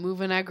 Yeah, I'm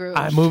moving that groove.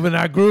 I'm moving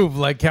that groove,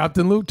 like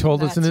Captain Luke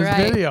told us in his That's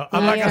right. video.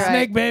 I'm like a That's right.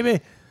 snake,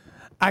 baby.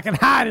 I can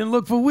hide and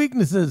look for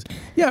weaknesses.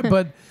 Yeah,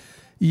 but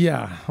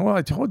yeah. Well,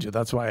 I told you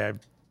that's why I have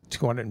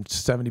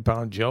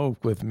 270-pound Joe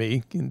with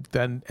me, and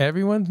then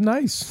everyone's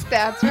nice.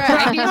 That's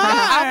right.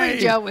 I'll bring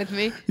Joe with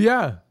me.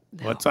 Yeah.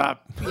 What's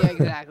up? Yeah,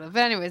 exactly.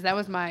 But anyways, that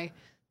was my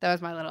That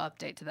was my little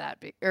update to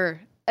that,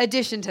 or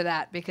addition to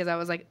that, because I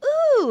was like,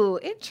 ooh,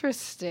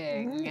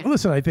 interesting.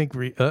 Listen, I think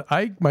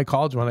my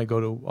college one I go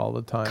to all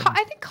the time.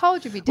 I think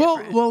college would be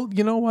different. Well,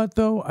 you know what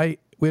though? I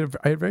had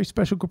a very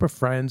special group of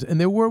friends, and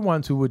there were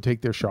ones who would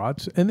take their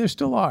shots, and there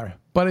still are.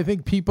 But I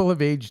think people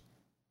have aged.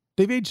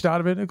 They've aged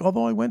out of it.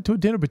 Although I went to a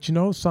dinner, but you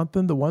know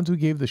something? The ones who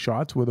gave the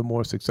shots were the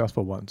more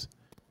successful ones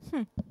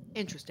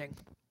Interesting.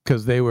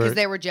 because they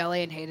were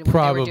jelly and hated what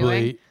they were doing.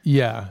 probably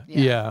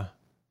yeah,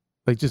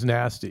 like just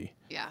nasty.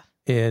 Yeah.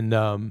 And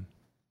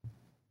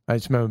I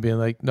just remember being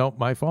like, "Nope,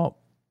 my fault.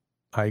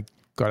 I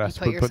got asked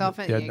put to yourself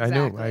in- Yeah, I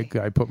knew.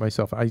 exactly. I put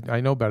myself.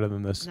 I know better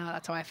than this. No,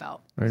 that's how I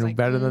felt. I know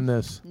better than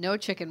this. No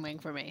chicken wing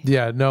for me.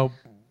 Yeah, no,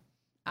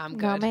 I'm No,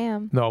 good.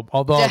 ma'am. no.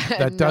 Although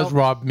that does Nope.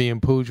 rob me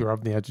and Pooja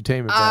of the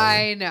entertainment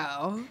value. I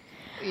know.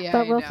 Yeah, But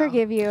I we'll know.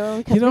 forgive you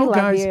because You know, we love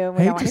guys, you. I We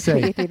hate don't want to to say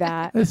put it. you through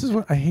that. This is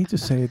what I hate to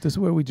say it. This is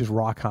where we just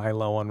rock high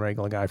low on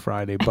Regular Guy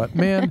Friday. But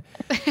man,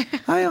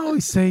 I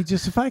always say,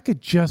 just if I could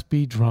just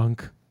be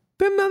drunk,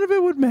 then none of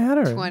it would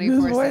matter.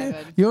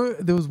 24/7. You know,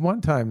 there was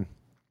one time,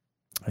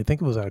 I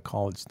think it was at a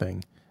college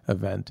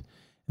event,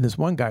 and this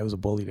one guy was a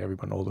bully to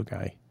everyone, older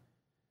guy,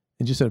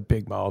 and just had a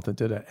big mouth and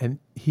did it. And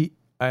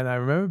I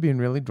remember being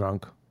really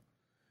drunk,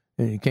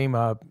 and he came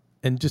up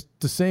and just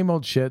the same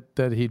old shit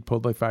that he'd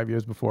pulled like 5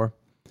 years before.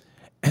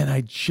 And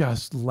I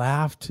just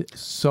laughed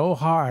so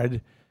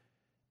hard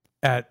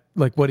at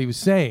like what he was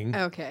saying.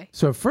 Okay.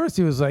 So at first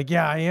he was like,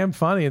 "Yeah, I am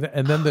funny,"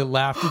 and then the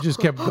laughter just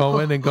kept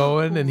going and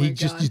going, and Oh he my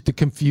just God. the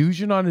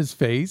confusion on his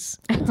face,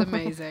 It's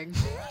amazing.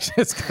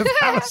 just because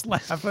I was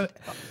laughing.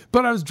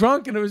 But I was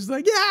drunk, and it was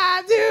like,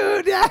 "Yeah,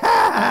 dude,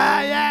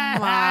 yeah, yeah."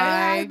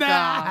 my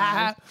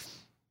yeah." I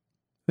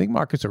think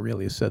Marcus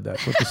Aurelius said that.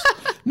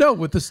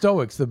 With the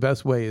Stoics, the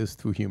best way is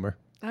through humor.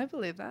 I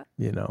believe that.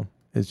 You know,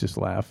 is just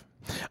laugh.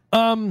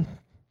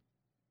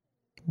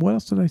 What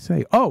else did I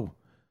say? Oh,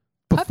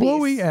 before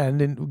Puppies. we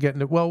end and get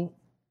into, well,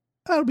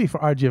 that'll be for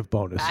RGF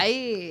bonus.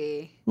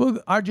 Well,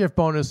 RGF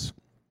bonus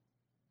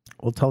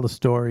will tell the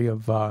story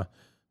of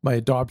my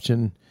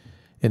adoption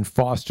and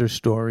foster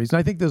stories. And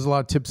I think there's a lot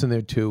of tips in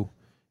there too.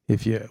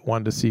 If you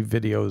wanted to see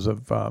videos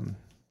of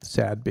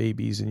sad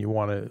babies and you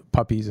want to,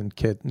 puppies and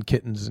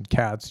kittens and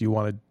cats, you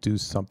want to do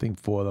something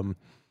for them.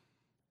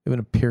 In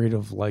a period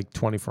of like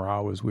 24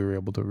 hours, we were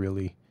able to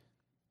really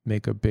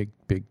make a big,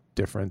 big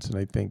difference. And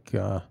I think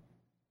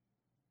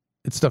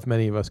it's stuff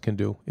many of us can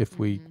do if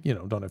we,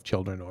 don't have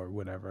children or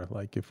whatever,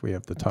 like if we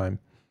have the time.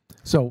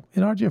 So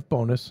in RGF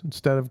bonus,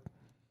 instead of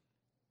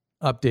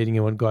updating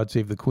you on God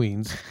Save the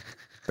Queens,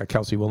 that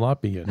Kelsey will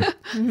not be in.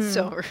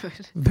 So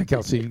rude. The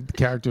Kelsey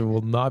character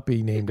will not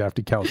be named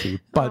after Kelsey,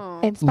 but Oh.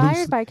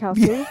 Inspired by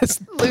Kelsey. yes,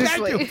 thank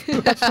Loosely.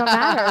 you. That's what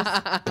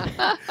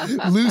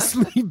matters.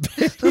 Loosely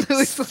based.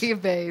 Loosely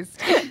based.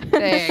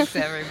 Thanks,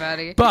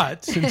 everybody.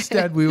 But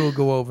instead, we will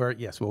go over.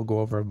 Yes, we'll go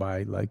over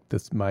my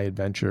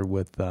adventure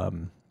with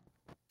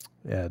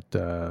at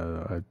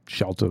a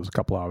shelter. It was a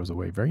couple hours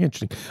away. Very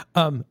interesting.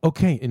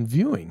 Okay, in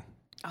viewing.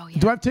 Oh, yeah.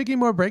 Do I have to take any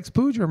more breaks,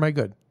 Pooj, or am I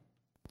good?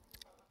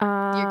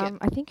 good.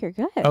 I think you're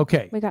good.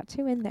 Okay. We got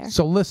 2 in there.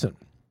 So listen,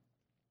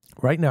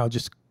 right now,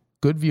 just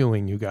good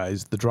viewing, you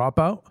guys. The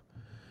Dropout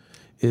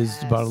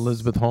is about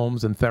Elizabeth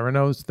Holmes and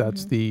Theranos.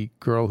 That's the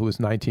girl who was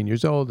 19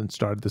 years old and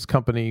started this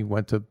company,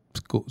 went to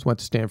school, went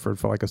to Stanford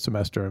for like a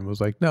semester and was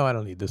like, no, I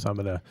don't need this. I'm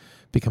going to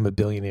become a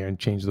billionaire and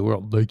change the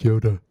world like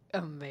Yoda.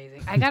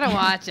 Amazing. I got to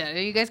watch it.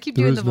 You guys keep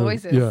There doing is the no-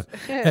 voices.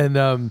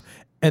 Yeah.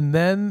 And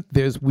then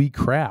there's We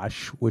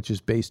Crash, which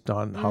is based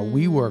on how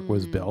WeWork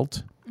was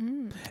built.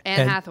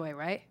 Anne Hathaway,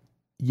 right?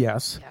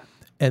 Yes. Yeah.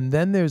 And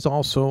then there's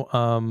also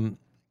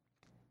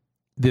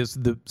there's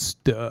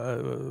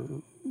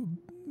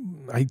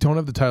I don't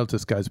have the title to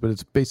this, guys, but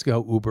it's basically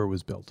how Uber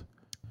was built.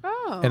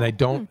 Oh. And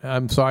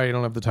I'm sorry I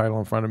don't have the title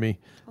in front of me,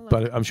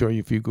 but I'm sure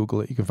if you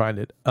Google it, you can find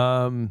it.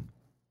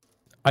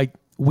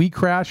 We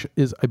Crash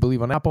is, I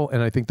believe, on Apple,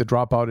 and I think The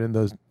Dropout in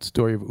the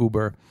story of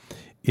Uber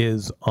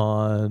is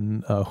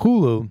on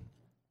Hulu.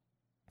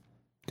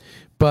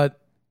 But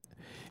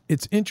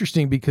it's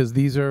interesting because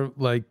these are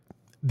the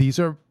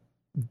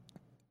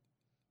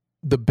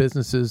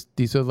businesses,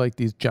 these are like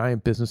these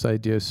giant business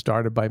ideas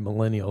started by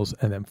millennials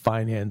and then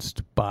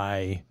financed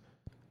by,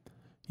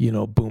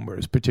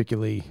 boomers,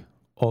 particularly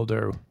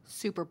older,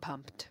 Super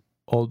pumped.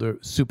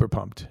 super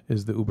pumped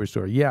is the Uber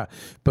story. Yeah.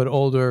 But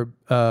older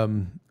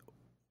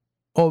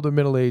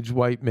middle-aged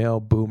white male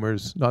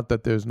boomers, not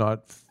that there's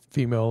not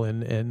female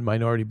and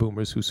minority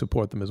boomers who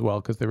support them as well,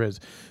 because there is.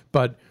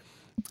 But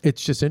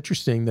it's just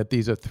interesting that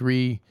these are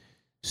 3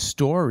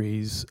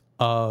 stories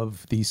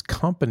of these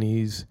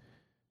companies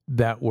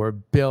that were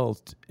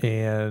built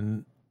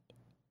and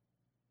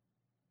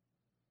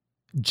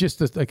just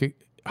this,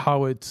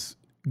 how it's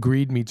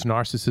greed meets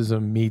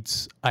narcissism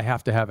meets I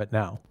have to have it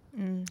now.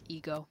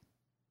 Ego.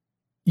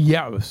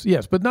 Yes,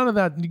 but none of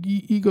that.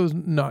 Ego's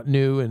not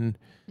new, and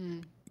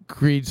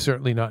greed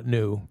certainly not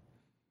new.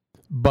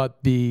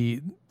 But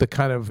the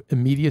kind of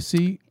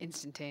immediacy,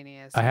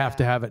 Instantaneous. I have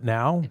to have it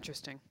now.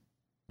 Interesting.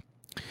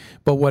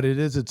 But what it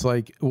is, it's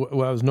like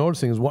what I was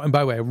noticing is, and by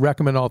the way, I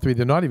recommend all 3.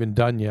 They're not even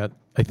done yet.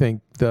 I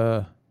think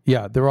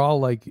they're all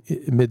like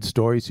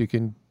mid-story, so you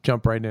can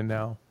jump right in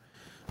now.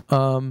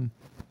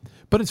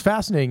 But it's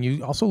fascinating.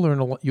 You also learn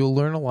a lot. You'll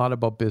learn a lot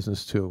about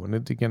business too. And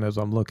again, as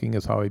I'm looking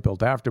as how he built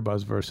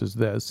AfterBuzz versus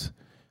this,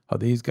 how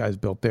these guys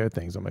built their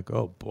things, I'm like,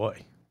 oh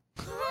boy,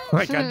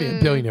 like I'd be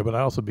a billionaire, but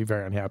I'd also be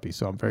very unhappy.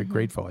 So I'm very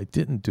grateful I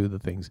didn't do the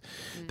things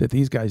that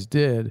these guys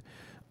did,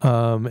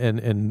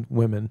 and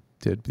women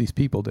did. These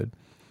people did.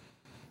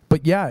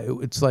 But yeah,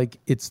 it's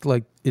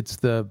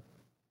the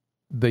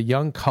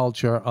young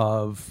culture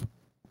of,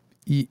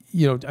 I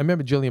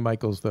remember Jillian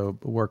Michaels, the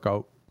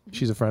workout.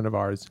 She's a friend of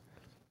ours.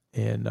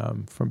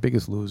 And from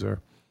Biggest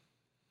Loser.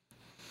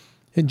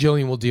 And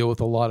Jillian will deal with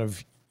a lot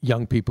of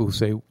young people who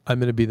say, I'm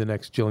going to be the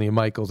next Jillian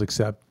Michaels,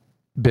 except,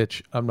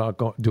 bitch, I'm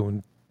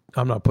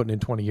not putting in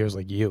 20 years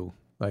like you.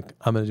 Like,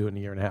 I'm going to do it in a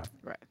year and a half.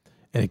 Right.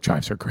 And it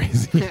drives her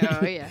crazy.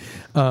 Oh, yeah.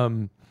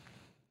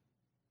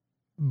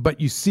 But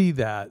you see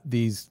that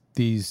these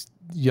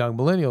young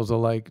millennials are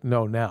like,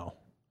 no, now.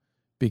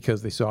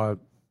 Because they saw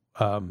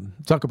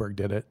Zuckerberg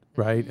did it,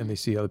 right? And they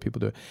see other people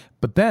do it.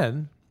 But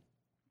then,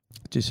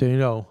 just so you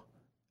know,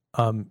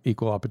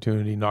 equal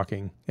opportunity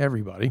knocking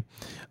everybody.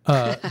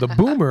 The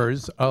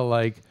boomers are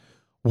like,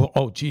 well,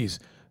 oh, geez,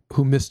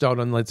 who missed out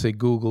on, let's say,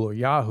 Google or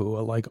Yahoo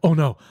are like, oh,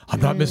 no,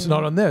 I'm not missing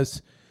out on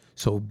this.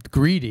 So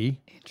greedy.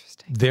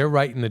 Interesting. They're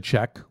writing the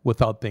check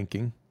without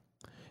thinking.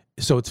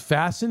 So it's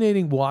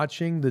fascinating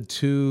watching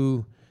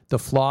the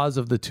flaws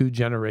of the two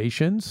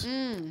generations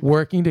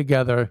working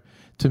together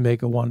to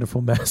make a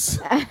wonderful mess.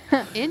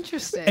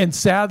 Interesting. And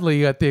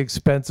sadly, at the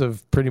expense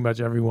of pretty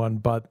much everyone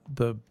but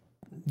the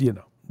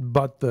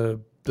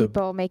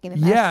People making the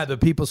mess. yeah, the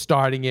people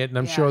starting it, and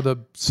I'm sure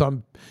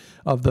some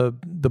of the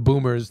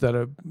boomers that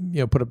are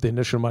put up the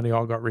initial money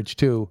all got rich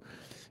too.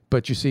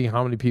 But you see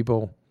how many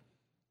people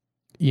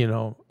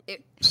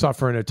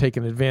suffering or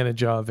taken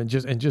advantage of, and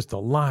just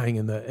the lying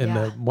and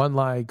the one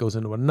lie goes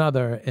into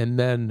another, and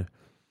then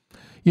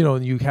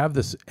you have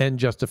this end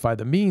justify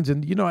the means,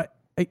 and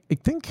I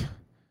think,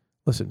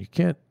 listen, you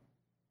can't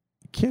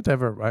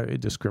ever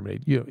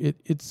discriminate.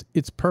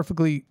 It's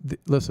perfectly.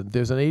 Listen,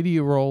 there's an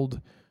 80-year-old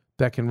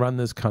that can run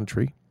this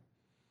country,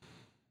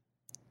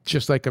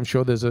 just like I'm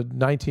sure there's a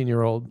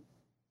 19-year-old,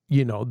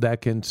 that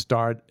can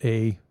start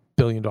a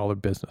billion-dollar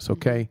business.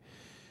 Okay,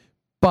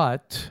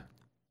 but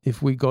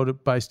if we go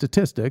by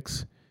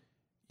statistics,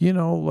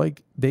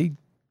 like they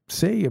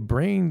say, a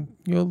brain,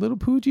 little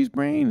Poochie's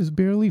brain is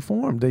barely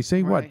formed. They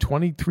say what,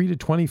 23 to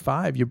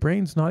 25? Your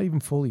brain's not even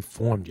fully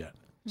formed yet.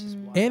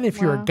 And if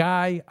you're a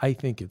guy, I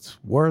think it's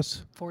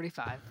worse.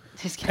 45.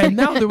 And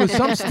now there was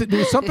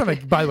something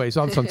like, by the way, it's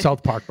on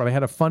South Park, but I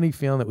had a funny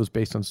feeling that was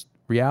based on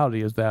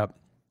reality, is that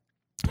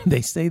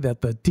they say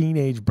that the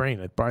teenage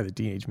brain, probably the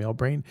teenage male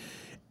brain,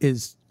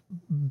 is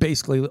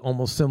basically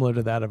almost similar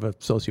to that of a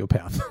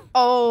sociopath.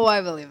 Oh,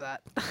 I believe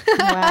that.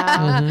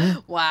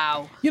 Wow.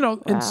 Wow.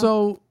 And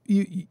so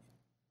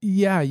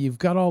you've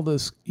got all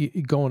this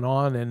going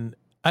on, and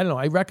I don't know.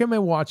 I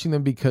recommend watching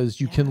them because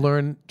you can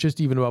learn just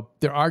even about,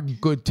 there are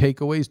good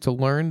takeaways to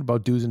learn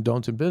about do's and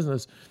don'ts in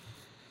business.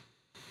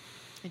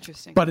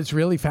 Interesting. But it's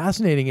really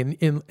fascinating.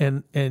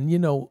 And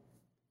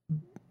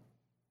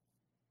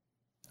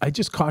I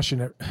just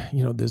caution,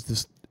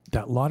 there's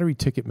that lottery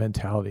ticket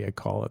mentality, I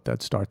call it,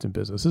 that starts in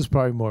business. This is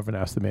probably more of an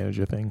ask the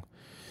manager thing.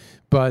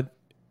 But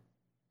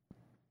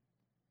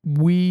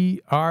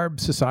our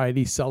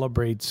society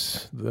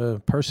celebrates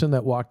the person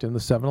that walked in the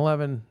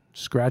 7-Eleven,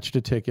 scratched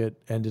a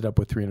ticket, ended up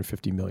with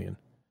 $350 million.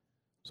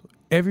 So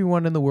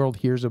everyone in the world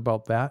hears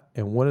about that,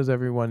 and what does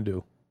everyone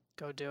do?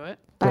 Go do it.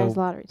 Buys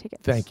lottery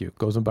tickets. Thank you.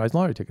 Goes and buys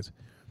lottery tickets.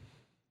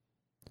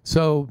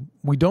 So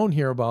we don't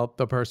hear about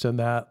the person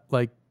that,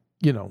 I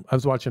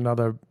was watching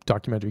another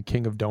documentary,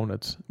 King of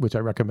Donuts, which I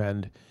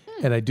recommend,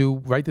 and I do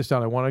write this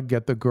down. I want to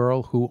get the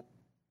girl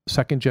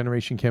second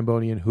generation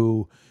Cambodian,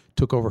 who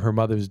took over her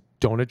mother's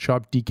donut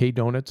shop, DK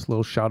Donuts,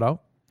 little shout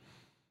out.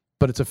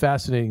 But it's a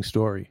fascinating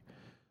story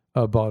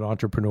about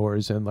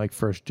entrepreneurs and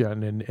first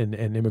gen and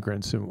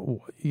immigrants, and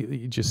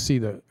you just see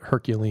the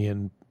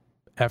Herculean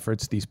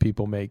efforts these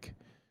people make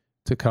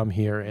to come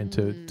here and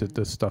to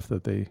the stuff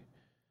that they,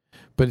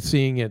 but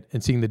seeing it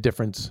and seeing the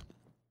difference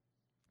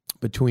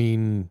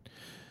between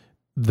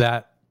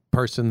that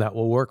person that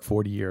will work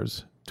 40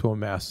 years to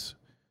amass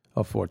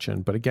a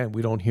fortune. But again,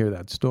 we don't hear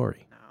that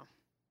story. No.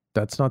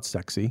 That's not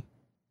sexy.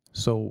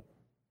 So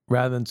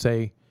rather than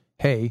say,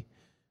 hey,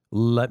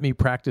 let me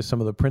practice some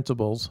of the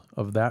principles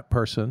of that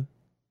person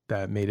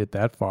that made it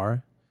that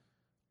far,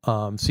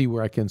 see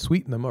where I can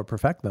sweeten them or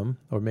perfect them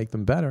or make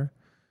them better,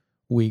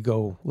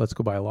 let's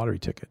go buy a lottery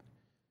ticket.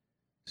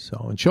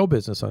 So in show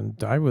business,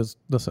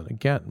 listen,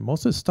 again,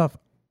 most of this stuff,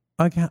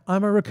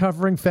 I'm a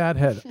recovering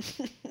fathead.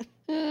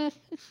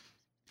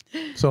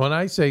 So when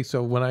I say,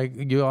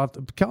 you'll have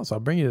to, Kels, I'll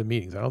bring you to the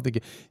meetings. I don't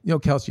think,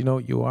 Kels, you know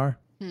what you are?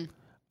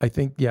 I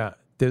think,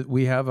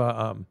 we have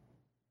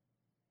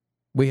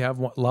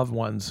loved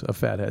ones of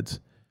fatheads.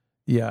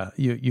 Yeah,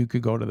 you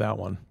could go to that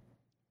one.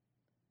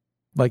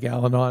 Like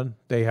Al-Anon,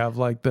 they have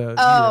the...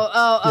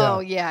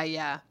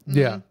 yeah. Mm-hmm.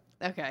 Yeah.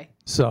 Okay.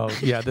 So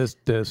yeah, this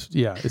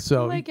yeah.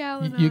 So Like you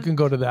Al-Anon. can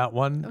go to that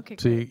one. Okay,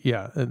 See, great.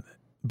 yeah,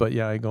 but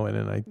yeah, I go in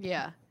and I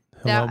Yeah.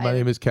 hello, That- my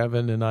name is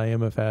Kevin, and I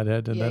am a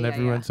fathead, and Yeah, then yeah,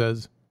 everyone yeah.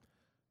 says,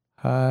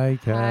 "Hi,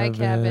 Kevin." Hi,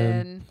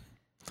 Kevin.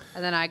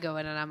 And then I go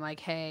in and I'm like,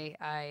 hey,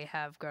 I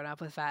have grown up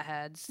with fat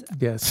heads.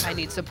 Yes. I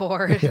need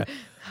support. Yeah.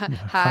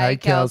 Hi,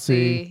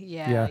 Kelsey.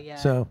 Yeah.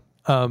 So,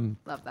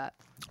 Love that.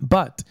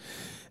 but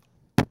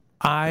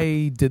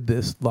I did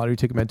this lottery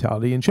ticket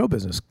mentality in show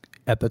business.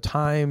 At the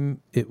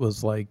time, it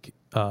was like,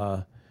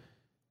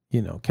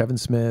 Kevin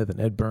Smith and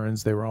Ed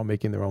Burns, they were all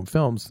making their own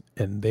films,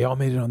 and they all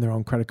made it on their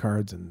own credit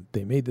cards, and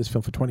they made this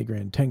film for 20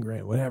 grand, 10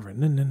 grand, whatever.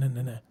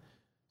 No.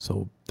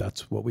 So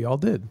that's what we all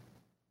did.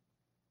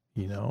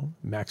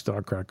 Maxed out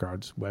our credit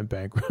cards, went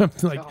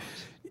bankrupt.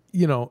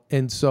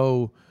 And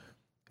so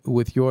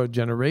with your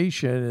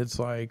generation, it's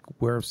like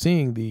we're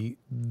seeing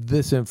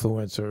this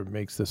influencer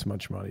makes this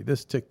much money.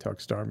 This TikTok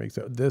star makes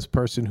that. This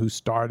person who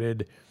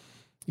started,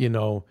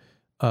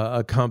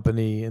 a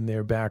company in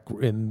their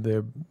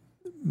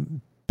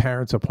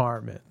parents'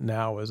 apartment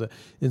now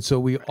and so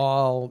we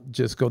all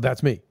just go,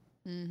 that's me.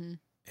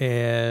 Mm-hmm.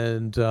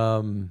 And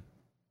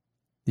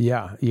you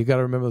got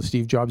to remember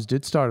Steve Jobs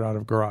did start out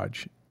of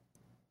garage.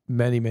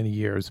 Many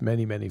years,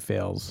 many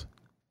fails,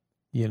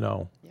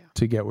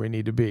 to get where you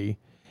need to be.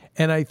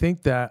 And I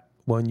think that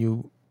when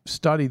you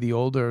study the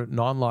older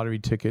non-lottery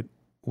ticket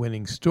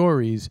winning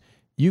stories,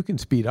 you can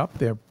speed up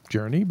their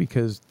journey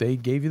because they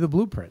gave you the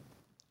blueprint.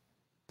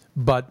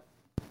 But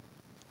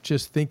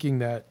just thinking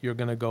that you're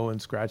going to go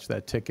and scratch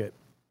that ticket,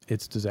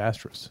 it's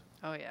disastrous.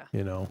 Oh, yeah.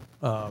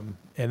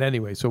 And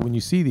anyway, so when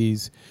you see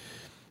these,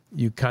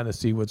 you kind of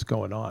see what's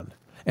going on.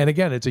 And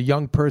again, it's a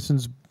young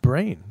person's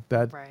brain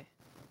that Right.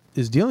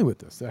 is dealing with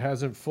this, that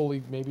hasn't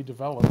fully maybe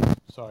developed.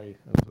 Sorry,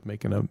 I'm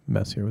making a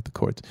mess here with the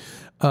cords.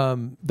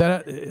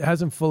 That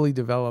hasn't fully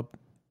developed,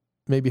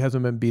 maybe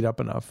hasn't been beat up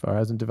enough or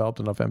hasn't developed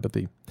enough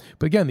empathy.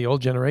 But again, the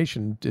old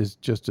generation is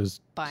just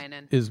as Buying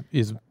in.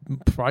 is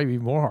probably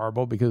more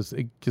horrible because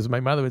my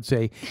mother would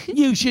say,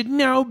 "You should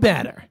know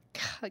better.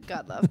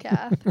 God love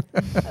Kath.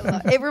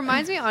 It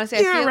reminds me, honestly,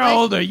 I feel You're like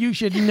older. You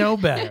should know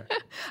better."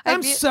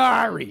 I'm feel-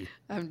 sorry.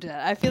 I'm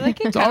dead. I feel like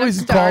it It's kind always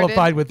of started,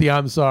 qualified with the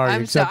 "I'm sorry,"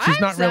 I'm except she's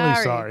not really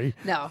sorry.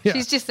 No, Yeah.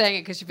 she's just saying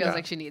it because she feels Yeah.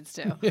 like she needs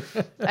to.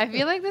 I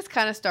feel like this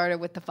kind of started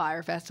with the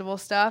Fire Festival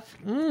stuff.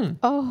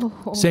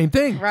 Oh. Same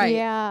thing. Right.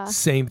 Yeah.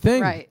 Same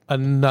thing. Right.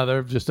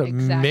 Another just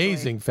Exactly.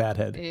 amazing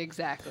fathead.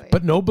 Exactly.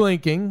 But no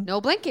blinking. no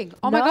blinking.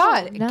 Oh my No,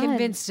 God. It none.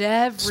 convinced Speed,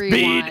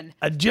 everyone.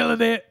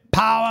 agility,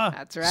 power.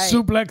 That's right.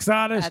 Suplex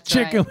artist, That's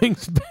chicken right. wing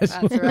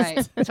specialist. That's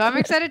right. So I'm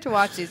excited to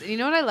watch these. And you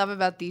know what I love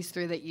about these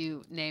three that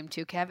you named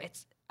too, Kev?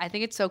 I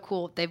think it's so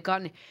cool. They've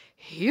gotten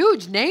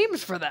huge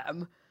names for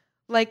them.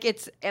 Like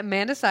it's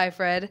Amanda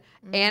Seyfried,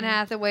 Anne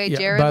Hathaway, Yeah,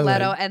 Jared by the way,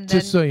 Leto, and then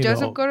just so you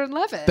Joseph know,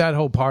 Gordon-Levitt. That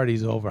whole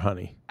party's over,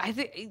 honey. I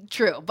think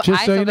true, but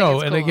Just I so still you think know,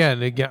 it's and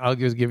cool. again, I'll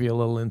just give you a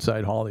little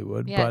inside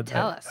Hollywood. Yeah, but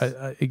tell us.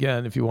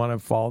 again, if you want to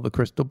follow the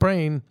crystal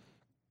brain,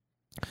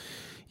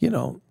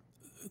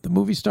 the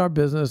movie star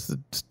business,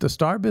 the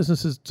star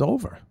business is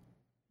over.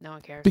 No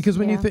one cares. Because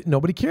when you Yeah. think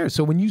nobody cares,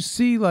 so when you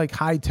see like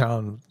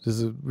Hightown, this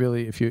is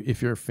really if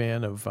you're a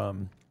fan of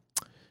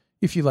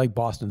if you like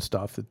Boston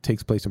stuff, it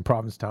takes place in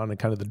Provincetown and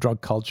kind of the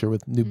drug culture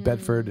with New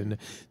Bedford, and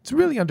it's a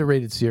really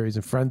underrated series.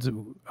 And friends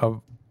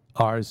of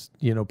ours,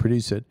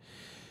 produce it,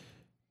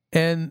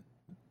 and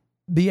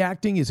the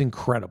acting is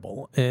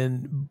incredible.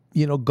 And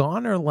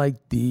gone are like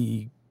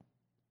the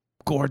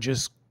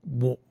gorgeous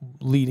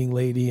leading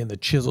lady and the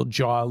chiseled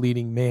jaw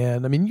leading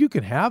man. I mean, you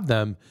can have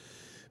them,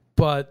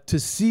 but to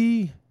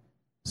see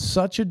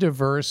such a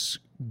diverse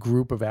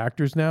group of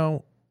actors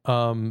now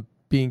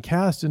being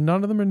cast, and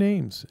none of them are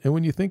names. And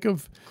when you think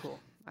of, Cool.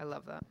 I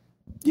love that.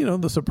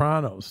 The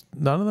Sopranos,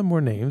 none of them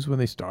were names when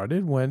they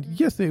started. When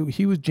yes,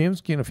 he was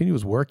James Gandolfini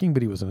was working,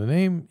 but he wasn't a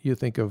name. You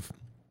think of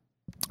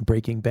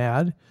Breaking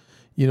Bad,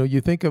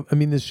 you think of. I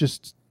mean, there's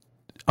just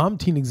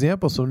umpteen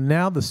examples. So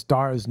now the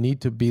stars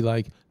need to be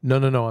like, no,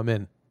 I'm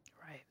in.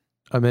 Right.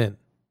 I'm in.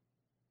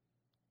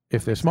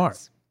 If they're Makes smart,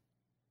 sense.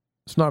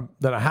 it's not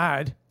that I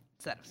hide.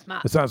 Is that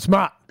smart? It's not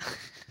smart.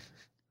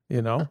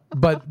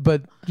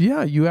 But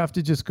yeah, you have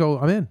to just go,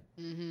 I'm in.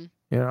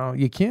 Mm-hmm.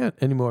 You can't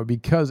anymore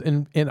because,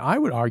 and I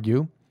would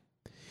argue,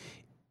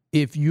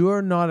 if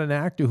you're not an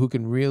actor who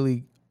can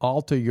really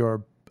alter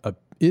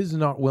is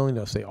not willing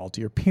to say alter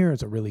your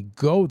appearance or really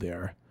go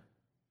there,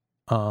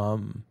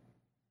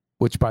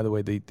 which by the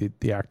way,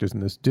 the actors in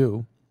this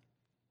do.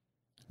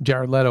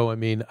 Jared Leto, I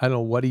mean, I don't know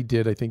what he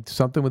did. I think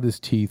something with his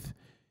teeth.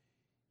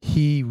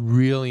 He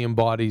really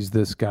embodies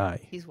this guy.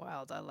 He's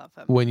wild. I love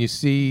him.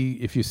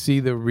 If you see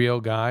the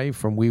real guy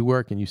from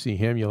WeWork and you see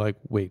him, you're like,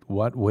 wait,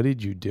 what? What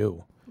did you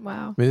do?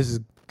 Wow. I mean, this is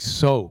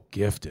so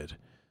gifted.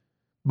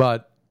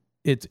 But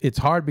it's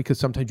hard because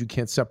sometimes you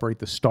can't separate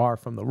the star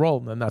from the role,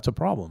 and then that's a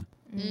problem.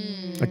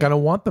 Like I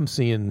don't want them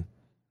seeing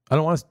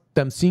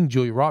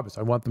Julia Roberts.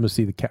 I want them to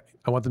see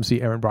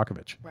Aaron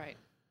Brockovich. Right.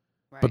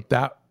 Right.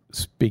 But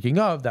speaking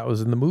of, that was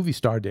in the movie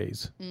star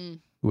days.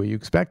 Where you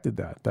expected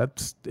that.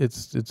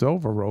 It's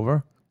over,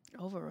 Rover.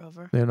 Over.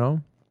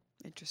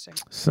 Interesting.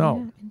 So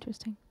Yeah,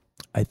 interesting.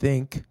 I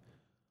think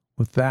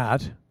with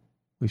that,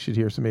 we should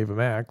hear some Ava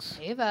Max.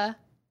 Ava.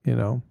 You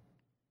know,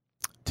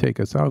 take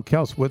us out.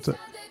 Kels, what's it?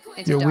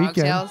 Into Your dog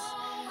weekend. tails.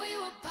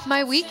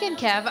 My weekend,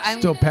 Kev. I'm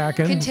Still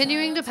packing?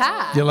 continuing to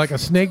pack. You're like a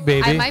snake,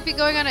 baby. I might be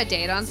going on a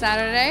date on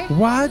Saturday.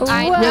 What?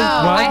 I Whoa. know. Wait,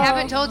 I what?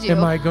 haven't told you.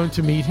 Am I going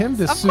to meet him?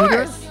 This Of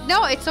suitor? course.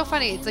 No, it's so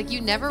funny. It's like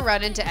you never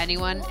run into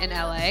anyone in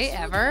LA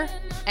ever,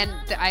 and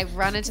I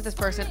run into this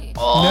person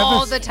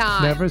all the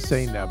time. Never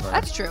say never.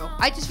 That's true.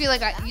 I just feel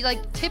like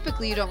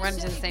typically you don't run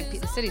into the same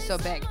people. The city's so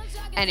big.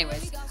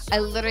 Anyways, I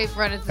literally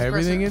run into this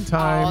Everything person in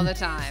time. all the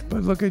time.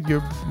 But look at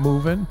you're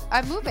moving.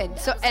 I'm moving.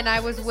 So, and I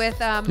was with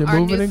You're our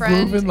moving new and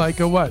friend, grooving like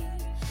a what?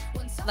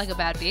 like a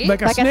bad bee.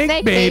 Like a Like a snake,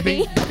 snake,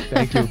 baby. baby.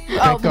 Thank you. oh,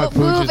 Thank God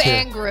move Pooja's here.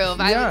 and groove.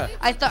 Yeah.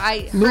 I thought I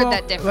heard Lou,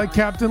 that different. Like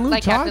Captain Lou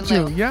Like taught Captain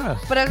you. Lou. Yeah.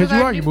 But I was Because with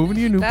you our are. You're new- moving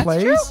to your new That's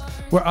place. true.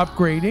 We're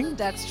upgrading.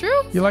 That's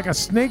true. You're like a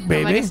snake,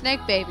 baby. I'm like a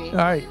snake baby. All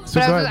right. So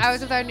But go I ahead.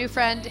 was with our new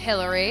friend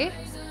Hillary,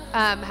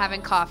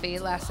 having coffee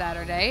last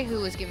Saturday,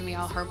 who was giving me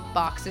all her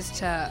boxes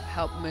to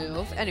help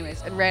move.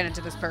 Anyways, and ran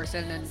into this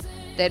person, and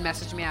they had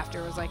messaged me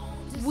after. Was like,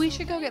 we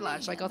should go get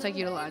lunch. Like, I'll take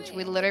you to lunch.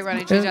 We literally run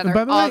into each And other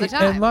by the all way, the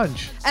time. and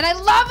lunch. And I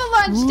love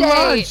a lunch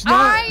date.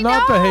 Lunch,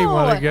 not the hey,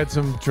 want know. to get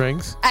some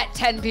drinks. At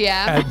 10 p.m.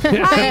 At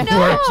I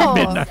know.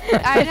 midnight.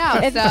 I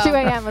know. It's so, 2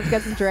 a.m. Let's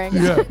get some drinks.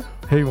 Yeah.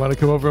 Hey, want to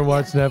come over and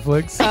watch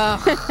Netflix? I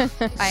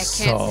can't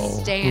so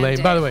stand lame.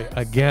 it. By the way,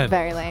 again,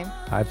 Very lame.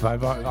 I've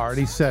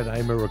already said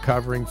I'm a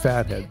recovering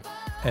fathead,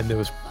 and there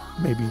was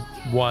maybe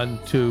 1,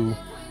 2,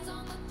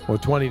 or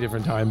 20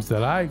 different times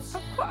that I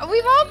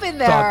We've all been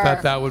there.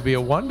 thought that would be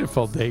a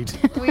wonderful date.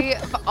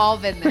 We've all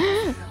been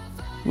there.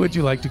 Would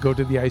you like to go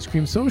to the ice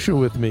cream social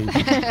with me?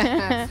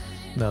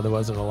 No, there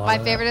wasn't a lot. My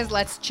of favorite that. is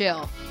let's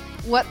chill.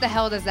 What the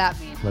hell does that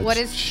mean? Let's What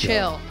is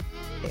chill.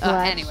 chill? Let's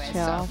Anyway,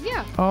 chill. so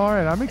yeah. All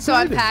right, I'm So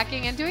I'm excited.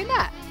 packing and doing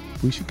that.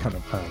 We should kind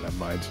of. I don't have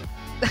mind.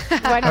 Why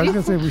I don't was you?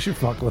 gonna say we should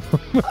fuck with them.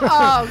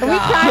 Oh We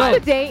god. crashed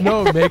the date.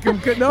 No, make them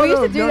good. No, We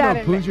used no, to do no, that no.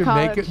 in Pooja, make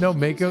college. it. No,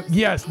 make it.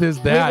 Yes, there's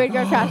We that. would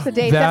go crash the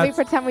date, then we That's-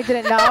 pretend we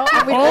didn't know,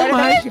 and we'd Oh order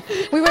my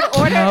the- we would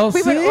order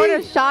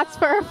Kelsey? shots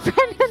for a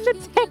friend in the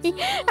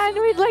day, and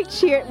we'd like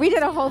cheer. We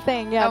did a whole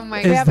thing. Yeah. Oh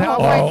my we Is have a that-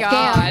 whole oh like,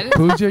 scam. God.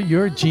 Pooja,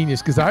 you're a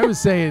genius. Because I was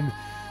saying,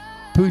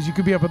 Pooja, you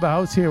could be up at the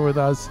house here with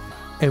us,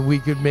 and we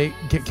could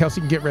get Kelsey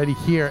can get ready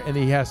here, and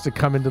he has to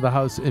come into the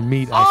house and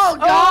meet us. Oh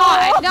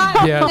god. No.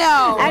 Yes.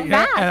 No. And Yeah,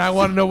 Max. and I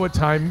want to know what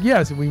time.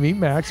 Yes, we meet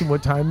Max, and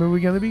what time are we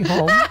going to be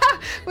home?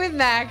 With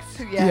Max.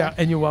 Yeah. Yeah,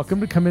 and you're welcome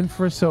to come in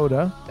for a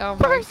soda Oh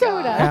For my a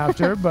soda. god.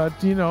 after, but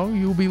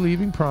you'll be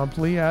leaving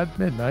promptly at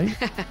midnight.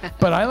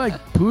 But I like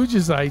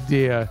Pooja's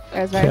idea.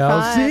 It was very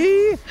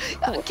Kelsey,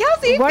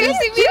 Kelsey, What are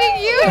fancy you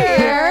meeting you doing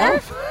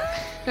here.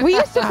 We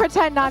used to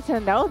pretend not to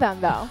know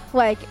them though.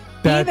 Like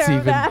that's either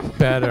even of them.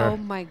 better. Oh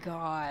my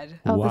god.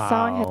 Oh, wow. the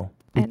song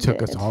had It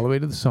took us ended. all the way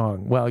to the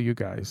song. Well, you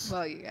guys,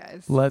 Well, you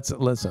guys. let's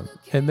listen.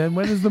 And then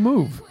when is the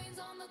move?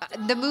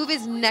 The move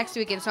is next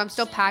weekend, so I'm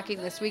still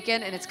packing this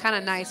weekend, and it's kind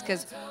of nice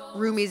because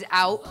Roomy's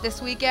out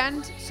this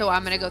weekend, so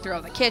I'm gonna go through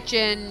all the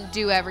kitchen,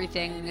 do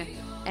everything,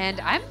 and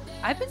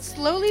I've been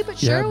slowly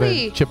but Yeah, I've been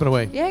surely. chipping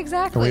away. Yeah, And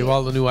exactly. we have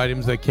all the new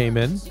items that came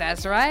in.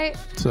 That's right.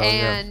 So,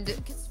 yeah. and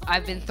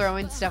I've been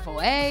throwing stuff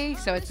away,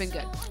 so it's been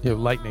good. You know,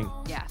 lightning,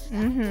 Yeah,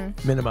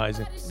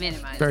 minimizing.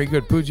 minimize. Very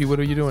good. Pooji, what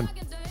are you doing?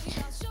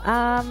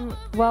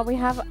 Well,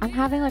 I'm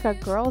having like a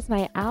girls'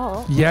 night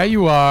out. Yeah,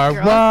 you are.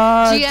 Girl.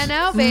 What?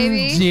 GNL,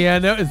 baby.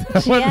 GNO. Is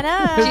that what-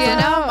 GNO.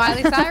 GNL,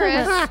 Miley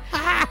Cyrus.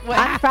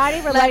 On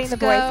Friday, we're letting the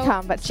boys go,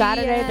 come, but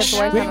Saturday, the boys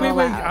GNO. Wait, are wait,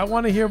 wait. allowed. I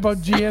want to hear about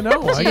GNO. I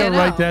got to GNO.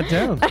 write that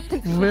down.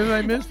 Where did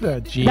I miss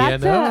that? That's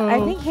GNO. I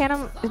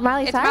think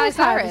Miley It's Cyrus Miley has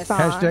a Cyrus. song.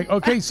 Hashtag.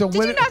 Okay, so Did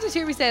when, you not just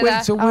hear me say wait,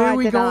 that? so where I are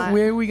we did going? not.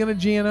 Where are we going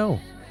to GNO?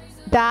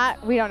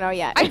 That we don't know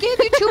yet. I gave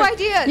you 2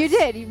 ideas. You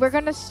did. We're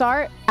gonna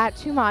start at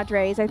Two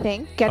Madres, I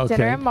think. Get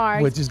dinner at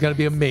Mark's. Which is going to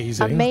be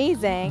amazing.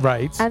 Amazing.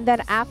 Right. And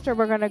then after,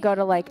 we're gonna go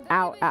to like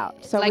out.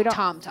 So we Like don't.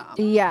 Tom Tom.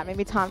 Yeah,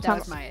 maybe Tom That Tom.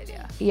 was my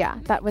idea. Yeah,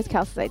 that was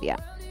Kelsey's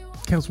idea.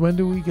 Kels, when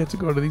do we get to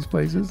go to these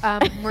places?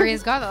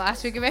 Maria's gone the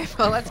last week of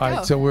April. Let's All go.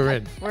 right, so we're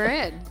in. We're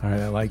in. All right,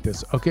 I like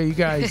this. Okay, you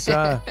guys,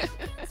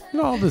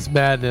 all this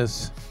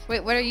madness.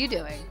 Wait, what are you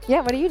doing?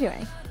 Yeah. What are you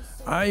doing?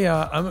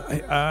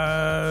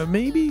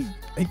 Maybe.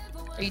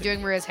 Are you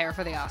doing Maria's hair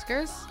for the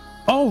Oscars?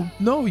 Oh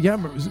no, yeah,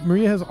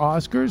 Maria has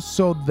Oscars,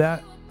 so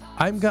that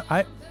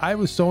I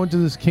was so into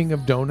this King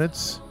of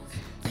Donuts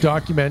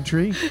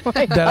documentary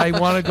that I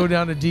want to go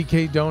down to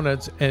DK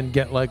Donuts and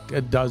get like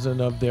a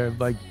dozen of their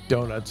like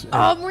donuts.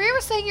 Oh, Maria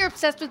was saying you're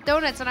obsessed with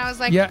donuts, and I was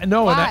like, Yeah,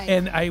 no, why?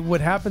 and I what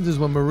happens is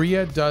when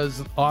Maria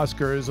does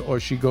Oscars or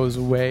she goes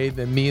away,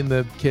 then me and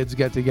the kids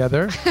get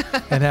together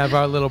and have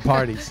our little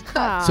parties.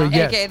 Aw. So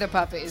yes, AKA the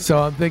puppies. so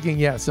I'm thinking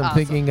yes, I'm Awesome.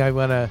 thinking I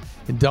want to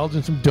indulge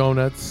in some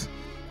donuts,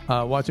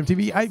 watch some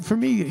TV. For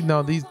me,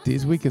 no,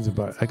 these weekends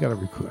about I gotta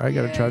I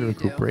gotta Yeah, try to you do.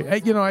 recuperate.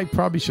 I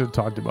probably should have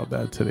talked about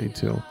that today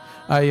too.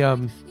 I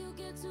the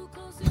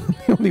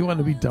only one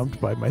to be dumped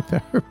by my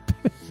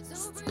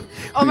therapist.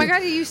 oh my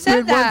God, you We said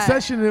had that. one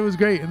session and it was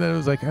great, and then it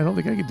was like I don't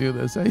think I could do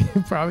this. I think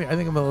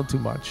I'm a little too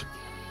much.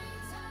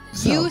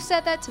 You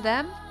said that to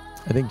them?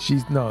 I think she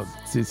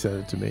said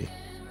it to me.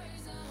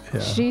 Yeah.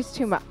 She's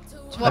too much.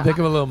 I think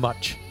I'm a little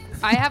much.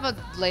 I have a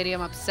lady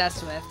I'm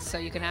obsessed with, so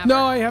you can have No,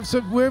 her. I have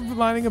some. We're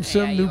lining up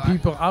some Yeah, new you are.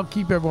 people. I'll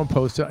keep everyone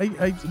posted.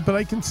 But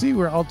I can see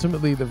where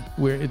ultimately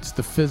where it's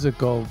the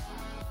physical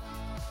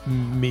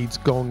meets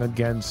going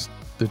against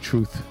the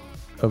truth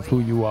of who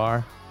you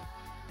are,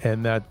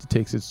 and that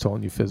takes its toll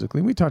on you physically.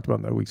 And we talked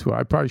about that weeks ago.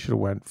 I probably should have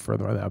went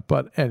further on that,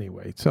 but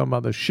anyway, some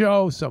other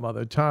show, some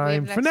other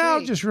time. For next now,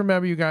 week. just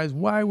remember, you guys,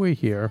 why we're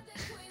here.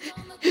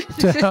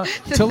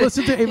 to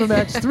listen to Ava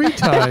Max 3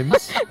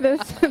 times. This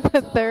is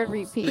the third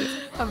repeat.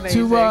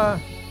 Amazing. To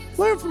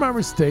learn from our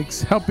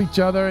mistakes, help each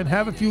other, and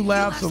have a few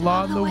laughs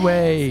along the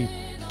way.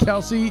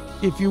 Kelsey,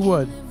 if you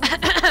would.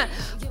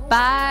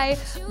 Bye,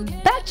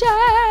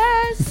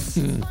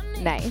 bitches.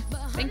 Nice.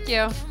 Thank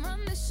you.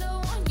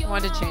 I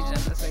wanted to change that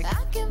this week.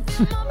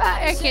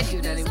 I can't do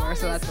it anymore,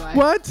 so that's why.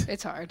 What?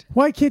 It's hard.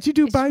 Why can't you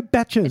do bye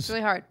betches? It's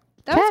really hard.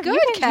 That was Kev, you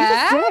good, just did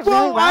Kev. it really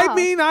Well, I well.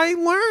 mean, I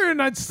learn.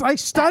 I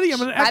study.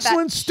 I'm an Bye,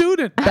 excellent batch.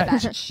 student. Bye,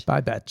 Batch. batch.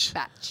 Bye, batch.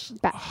 Batch.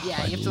 Batch. Yeah,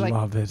 I you have to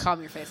love it. calm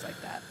your face like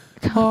that.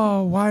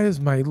 Oh, why does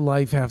my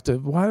life have to?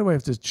 Why do I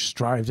have to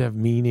strive to have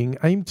meaning?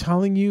 I'm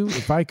telling you,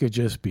 if I could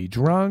just be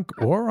drunk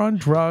or on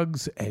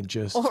drugs and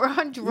just Or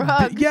on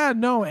drugs. yeah,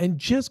 no, and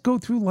just go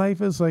through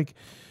life as like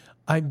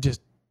I'm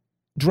just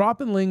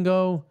dropping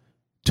lingo,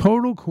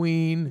 total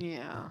queen,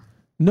 Yeah,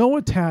 no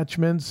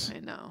attachments. I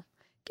know.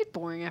 Get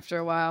boring after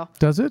a while.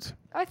 Does it?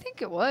 I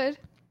think it would.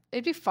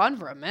 It'd be fun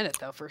for a minute,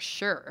 though, for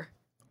sure.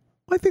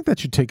 I think that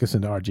should take us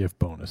into RGF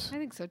bonus. I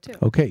think so, too.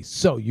 Okay,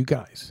 so you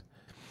guys,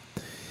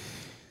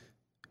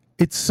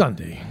 it's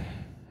Sunday,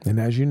 and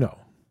as you know,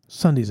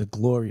 Sunday's a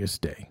glorious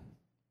day.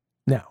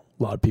 Now,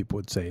 a lot of people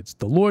would say it's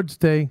the Lord's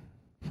Day.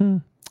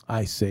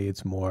 I say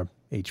it's more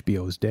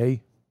HBO's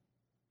day.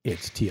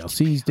 It's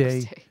TLC's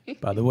day.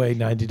 By the way,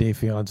 90 Day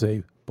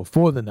Fiancé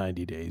before the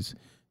 90 days.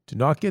 Do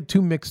not get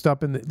too mixed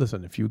up in the...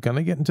 Listen, if you're going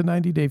to get into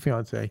 90 Day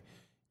Fiancé,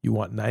 you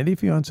want 90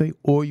 Day Fiancé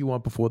or you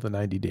want before the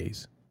 90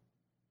 days.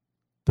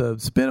 The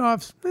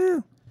spin-offs,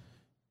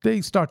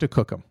 they start to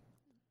cook them.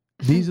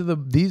 These are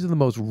the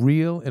most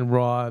real and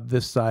raw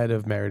this side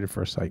of Married at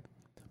First Sight.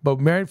 But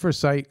Married at First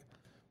Sight,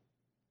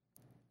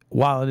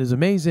 while it is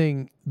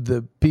amazing,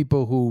 the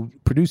people who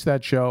produce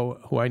that show,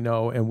 who I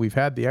know, and we've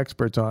had the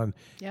experts on,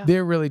 Yeah.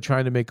 they're really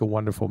trying to make a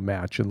wonderful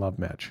match and love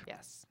match.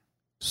 Yes.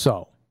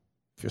 So,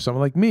 if you're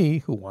someone like me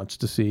who wants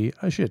to see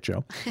a shit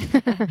show,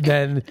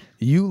 then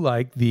you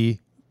like the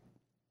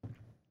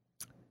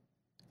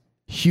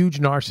huge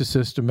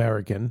narcissist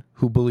American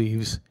who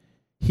believes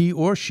he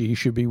or she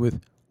should be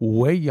with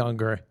way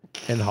younger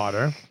and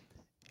hotter,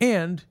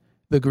 and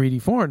the greedy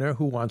foreigner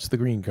who wants the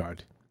green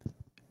card.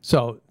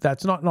 So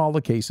that's not in all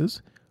the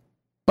cases,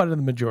 but in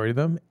the majority of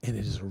them, and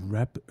it is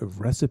a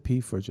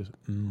recipe for just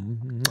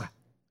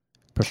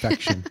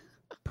perfection.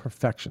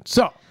 Perfection.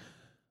 So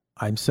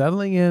I'm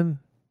settling in.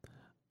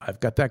 I've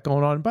got that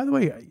going on. By the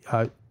way,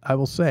 I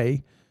will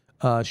say,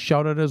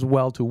 shout out as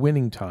well to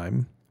Winning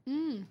Time,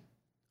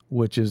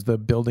 which is the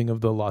building of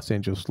the Los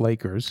Angeles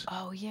Lakers.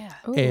 Oh, yeah.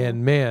 Ooh.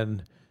 And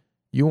man,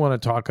 you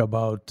want to talk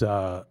about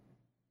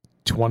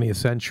 20th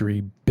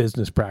century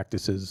business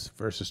practices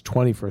versus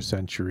 21st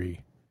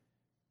century.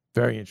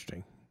 Very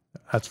interesting.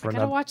 That's for I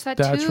gotta another. watch that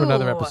That's too. for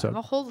another I have episode.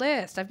 a whole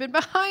list. I've been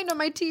behind on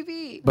my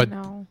TV. But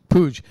No.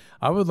 Pooj,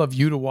 I would love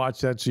you to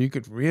watch that so you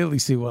could really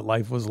see what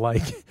life was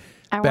like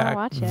I want to back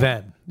watch it.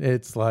 then.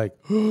 It's like,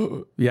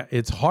 yeah,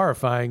 it's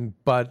horrifying.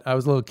 But I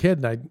was a little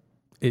kid, and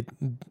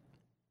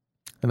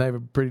I have a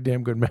pretty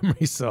damn good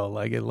memory. So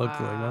like, it looked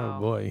like, oh Wow.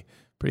 boy,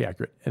 pretty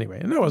accurate. Anyway,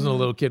 and I wasn't a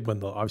little kid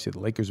when obviously the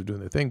Lakers were doing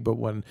their thing, but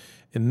when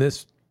in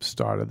this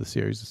start of the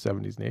series, the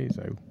 70s and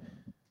 80s,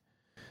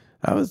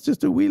 I was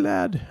just a wee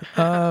lad.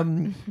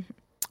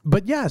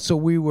 But yeah, so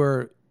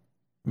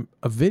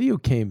a video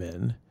came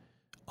in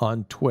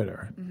on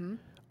Twitter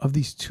of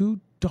these two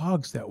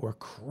dogs that were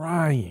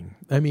crying.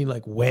 I mean,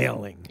 like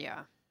wailing.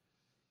 Yeah.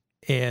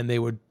 And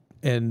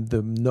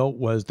the note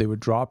was they were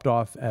dropped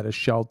off at a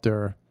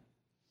shelter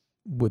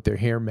with their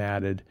hair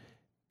matted,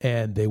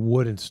 and they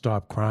wouldn't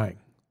stop crying.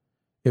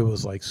 It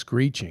was like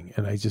screeching.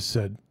 And I just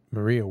said,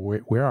 Maria,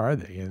 where are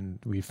they? And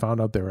we found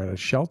out they were at a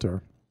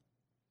shelter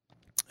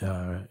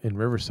in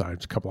Riverside,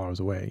 it's a couple hours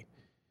away.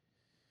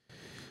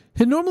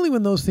 And normally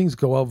when those things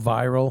go out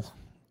viral,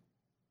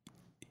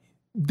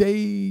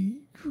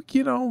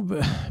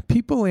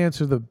 people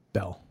answer the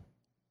bell.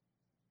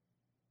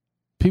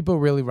 People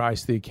really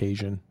rise to the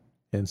occasion,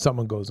 and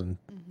someone goes and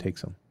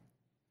takes them.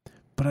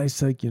 But I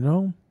was like,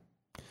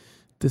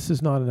 this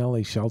is not an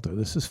LA shelter.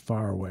 This is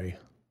far away.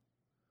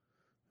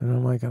 And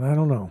I'm like, and I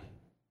don't know.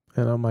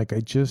 And I'm like, I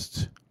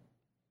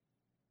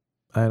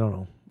don't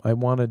know. I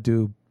want to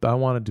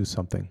do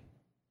something.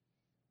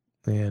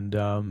 And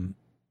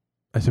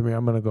I said,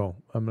 I'm going to go.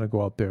 I'm going to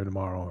go out there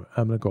tomorrow.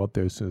 I'm going to go out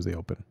there as soon as they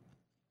open.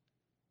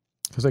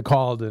 Because I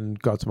called and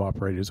got some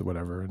operators or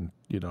whatever. And,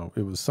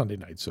 it was Sunday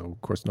night. So,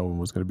 of course, no one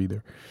was going to be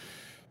there.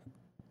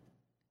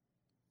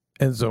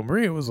 And so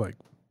Maria was like,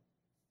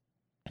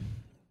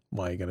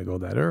 why are you going to go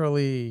that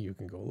early? You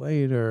can go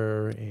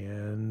later.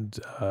 And,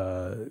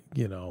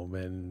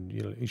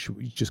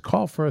 you just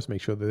call first,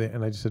 make sure that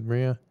and I just said,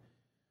 Maria,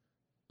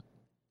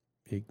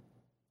 I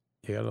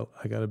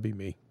got to be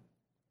me,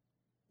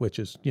 which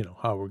is,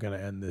 how we're going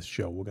to end this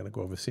show. We're going to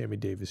go over Sammy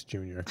Davis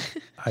Jr.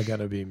 I got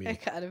to be me. I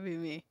gotta be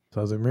me.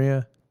 So I was like,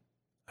 Maria,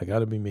 I got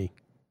to be me.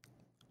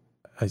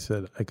 I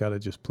said, I got to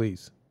just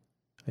please.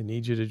 I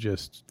need you to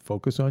just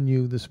focus on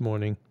you this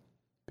morning.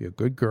 Be a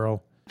good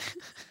girl.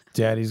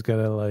 Daddy's got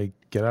to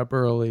get up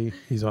early.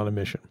 He's on a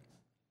mission.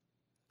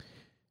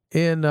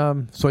 And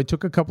so I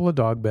took a couple of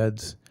dog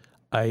beds.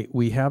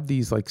 We have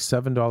these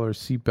 $7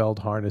 seatbelt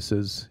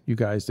harnesses. You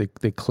guys,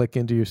 they click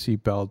into your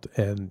seatbelt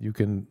and you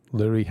can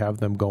literally have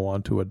them go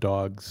onto a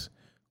dog's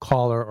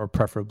collar or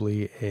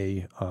preferably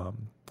a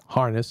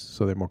harness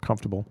so they're more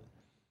comfortable.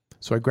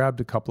 So I grabbed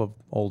a couple of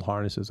old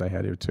harnesses I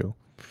had here too.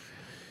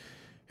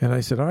 And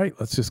I said, all right,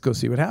 let's just go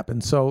see what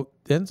happens. So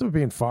it ends up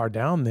being far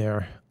down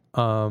there.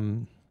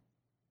 And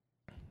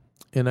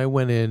I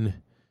went in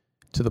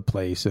to the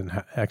place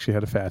and actually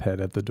had a fathead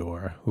at the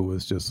door who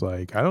was just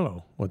like, I don't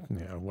know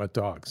what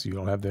dogs, you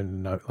don't have their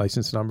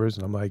license numbers.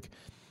 And I'm like,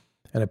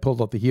 and I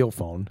pulled out the heel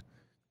phone,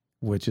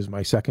 which is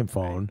my second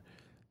phone,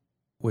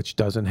 which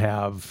didn't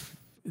have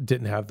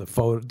the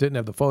photos, didn't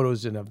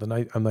have the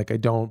night. I'm like, I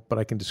don't, but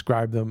I can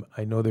describe them.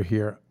 I know they're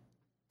here.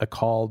 I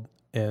called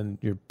and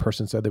your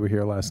person said they were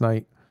here last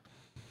night.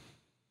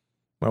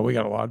 Well, we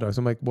got a lot of dogs.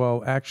 I'm like,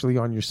 well, actually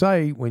on your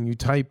site, when you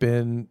type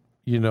in,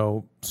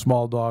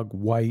 small dog,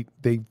 white,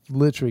 they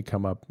literally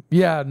come up.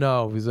 Yeah,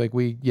 no. He's like,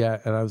 And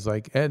I was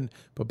like,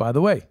 but by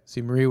the way,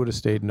 see, Maria would have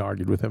stayed and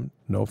argued with him.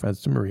 No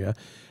offense to Maria.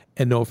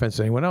 And no offense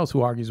to anyone else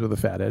who argues with a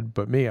fathead.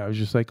 But me, I was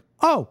just like,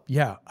 oh,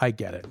 yeah, I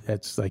get it.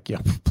 It's like, yeah,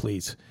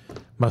 please.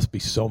 Must be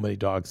so many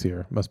dogs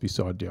here. Must be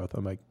so hard to deal with.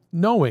 I'm like,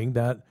 knowing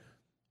that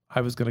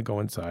I was going to go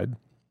inside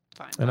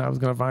and I was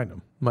going to find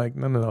him. I'm like,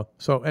 no.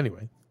 So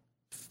anyway,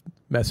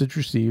 message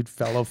received,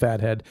 fellow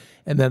fathead.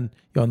 And then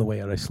on the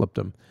way out, I slipped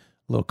him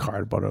a little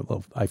card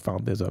about I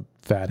found there's a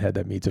fathead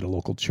that meets at a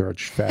local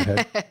church.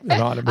 Fathead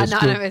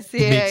anonymous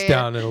meets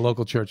down in a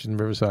local church in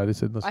Riverside. I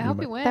said, listen, I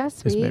hope you win.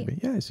 That's this sweet. maybe.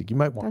 Yeah, I said, you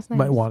might want, That's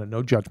nice. it.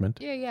 No judgment.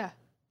 Yeah.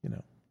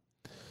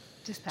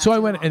 Just pass So I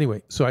it went along.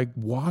 anyway. So I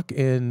walk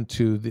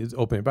into the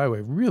opening. By the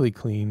way, really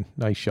clean,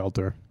 nice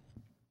shelter.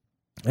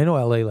 I know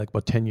LA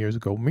about 10 years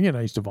ago. Me and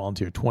I used to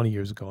volunteer 20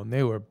 years ago, and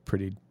they were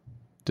pretty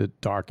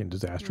dark and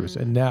disastrous.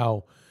 And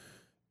now,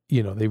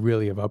 they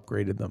really have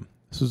upgraded them.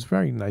 So it's a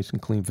very nice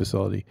and clean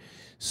facility.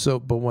 So,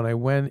 but when I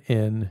went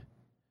in,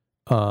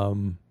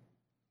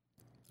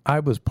 I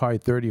was probably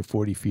 30 or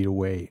 40 feet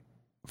away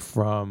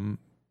from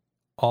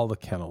all the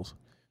kennels.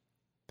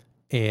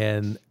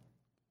 And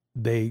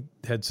they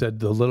had said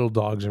the little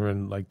dogs are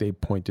in, they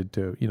pointed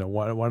to,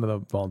 one of the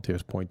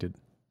volunteers pointed.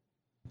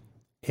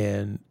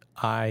 And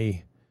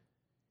I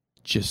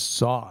just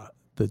saw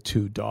the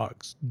two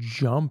dogs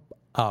jump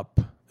up.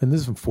 And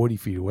this is from 40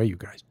 feet away, you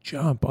guys.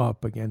 Jump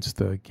up against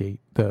the gate,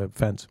 the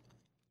fence,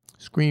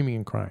 screaming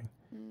and crying.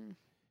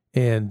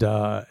 And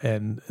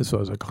so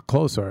as I got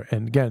closer,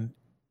 and again,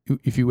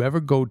 if you ever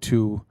go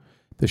to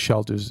the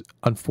shelters,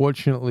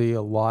 unfortunately,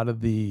 a lot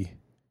of the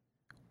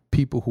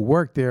people who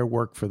work there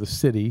work for the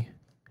city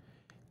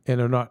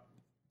and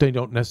they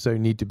don't necessarily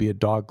need to be a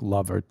dog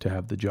lover to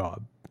have the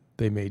job.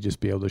 They may just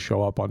be able to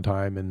show up on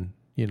time and,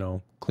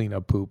 clean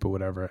up poop or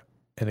whatever.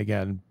 And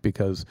again,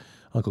 because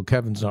Uncle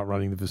Kevin's not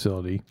running the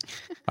facility,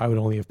 I would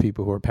only have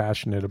people who are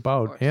passionate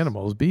about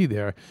animals be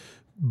there.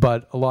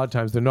 But a lot of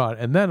times they're not.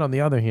 And then on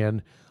the other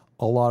hand,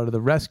 a lot of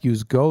the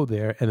rescues go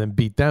there and then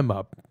beat them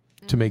up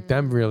to make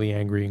them really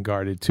angry and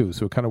guarded too.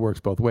 So it kind of works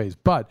both ways.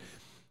 But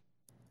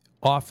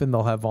often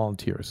they'll have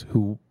volunteers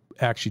who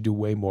actually do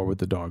way more with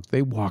the dogs.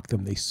 They walk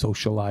them, they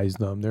socialize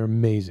them. They're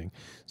amazing.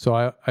 So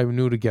I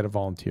knew to get a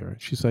volunteer.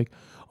 She's like,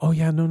 oh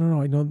yeah,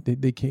 no. I know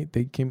they came.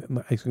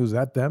 I said, was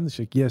that them? She's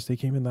like, yes, they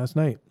came in last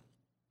night.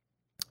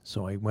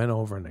 So I went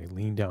over and I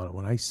leaned down. And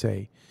when I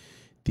say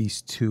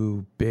these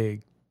two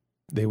big,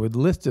 they were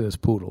listed as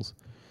poodles.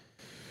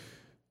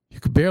 You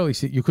could barely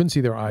see, you couldn't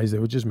see their eyes. They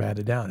were just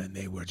matted down and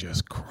they were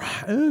just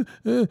crying,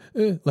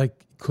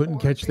 couldn't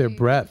catch their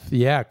breath.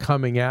 Yeah,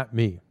 coming at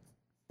me.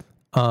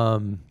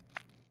 And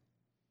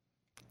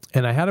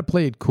I had to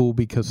play it cool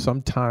because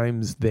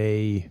sometimes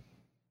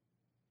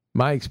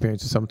my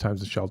experience is sometimes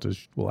the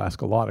shelters will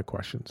ask a lot of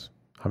questions.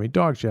 How many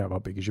dogs you have? How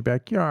big is your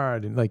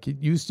backyard? And it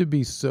used to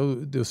be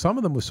some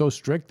of them were so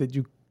strict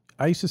that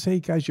I used to say,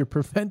 guys, you're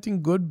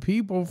preventing good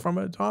people from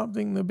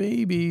adopting the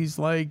babies.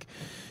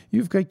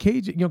 You've got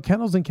cages,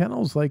 kennels and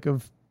kennels,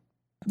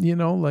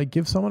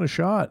 give someone a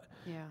shot.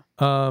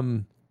 Yeah.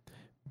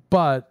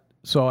 But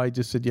so I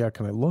just said, yeah,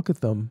 can I look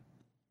at them?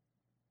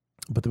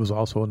 But there was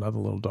also another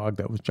little dog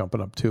that was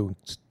jumping up too,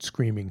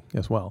 screaming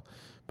as well.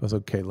 But I was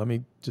okay, let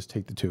me just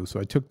take the two. So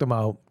I took them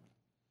out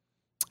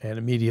and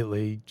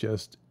immediately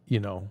just,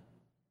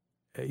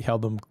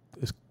 held them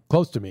as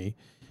close to me.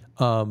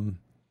 And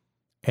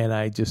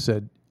I just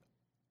said,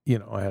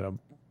 I had a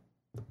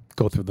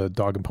go through the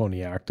dog and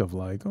pony act of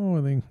like, oh,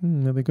 are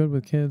they good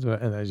with kids?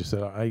 And I just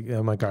said,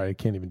 I'm like, all right, I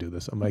can't even do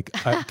this. I'm like,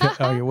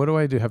 what do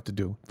I have to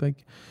do?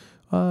 Like,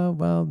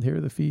 well, here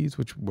are the fees,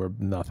 which were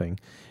nothing.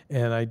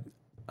 And I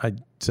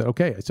said,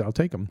 okay. I said, I'll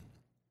take them.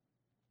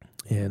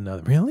 And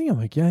really? I'm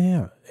like,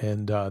 yeah.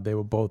 And they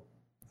were both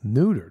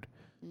neutered.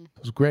 It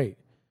was great.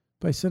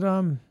 But I said,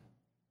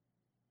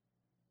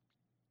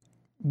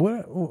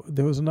 what? Oh,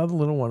 there was another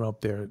little one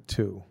up there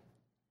too.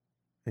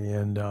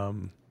 And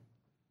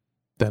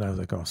then I was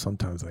like, oh,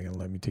 sometimes they're gonna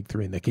let me take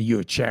 3. And they go,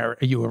 are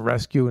you a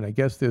rescue? And I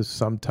guess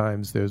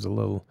sometimes there's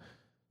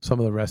some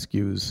of the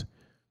rescues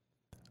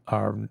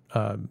are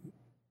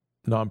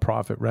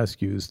nonprofit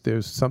rescues.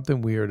 There's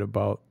something weird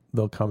about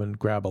they'll come and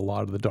grab a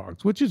lot of the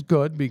dogs, which is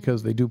good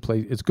because they do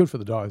play. It's good for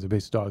the dogs, the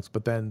base dogs.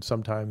 But then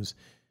sometimes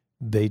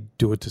they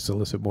do it to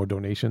solicit more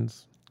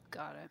donations.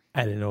 Got it.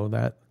 I didn't know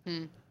that.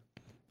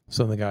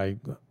 So the guy,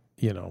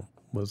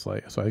 was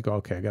like, so I go,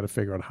 okay, I got to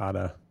figure out how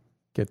to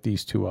get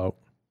these 2 out.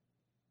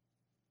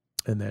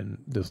 And then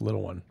this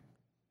little one.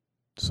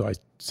 So I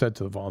said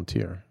to the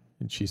volunteer,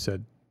 and she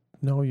said,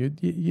 no, you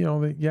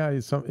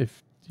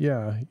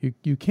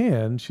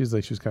can. She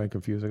was kind of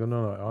confused. I go,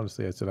 no,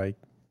 honestly, I said, I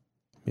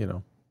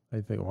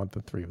think I want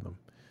the 3 of them.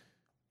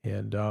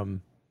 And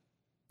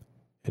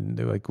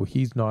they're like, well,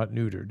 he's not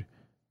neutered.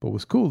 But it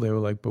was cool. They were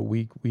like, but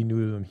we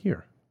neutered them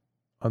here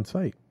on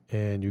site,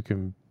 and you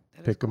can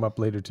pick them up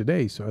later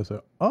today. So I said,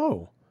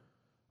 oh,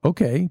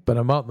 okay. But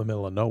I'm out in the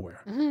middle of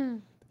nowhere.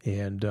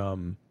 And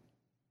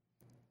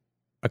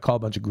I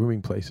called a bunch of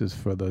grooming places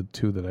for the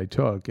 2 that I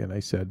took, and I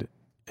said,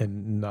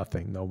 and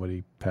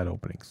nobody had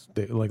openings.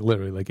 They, like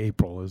literally, like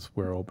April is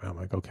where open. I'm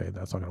like, okay,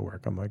 that's not gonna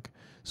work. I'm like,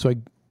 so I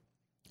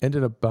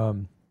ended up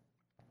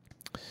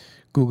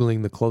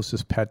Googling the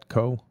closest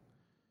Petco,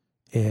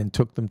 and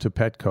took them to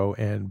Petco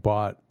and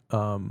bought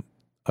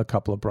a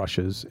couple of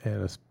brushes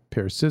and a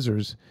pair of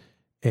scissors,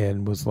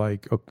 and was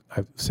like, okay,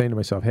 I'm saying to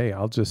myself, hey,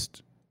 I'll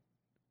just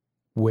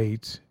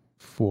wait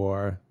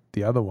for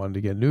the other one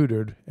to get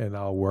neutered, and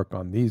I'll work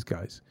on these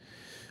guys.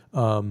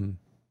 And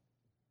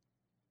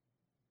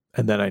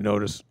then I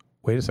noticed,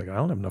 wait a second, I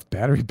don't have enough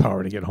battery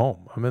power to get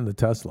home. I'm in the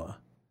Tesla.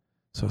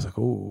 So I was like,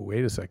 oh,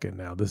 wait a second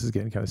now. This is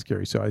getting kind of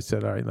scary. So I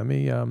said, all right, let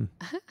me...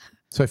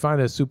 So I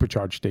found a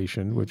supercharge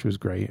station, which was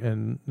great.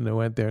 And I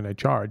went there and I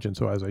charged. And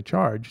so as I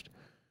charged,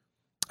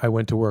 I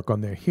went to work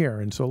on their hair.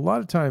 And so a lot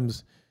of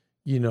times,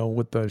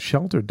 with the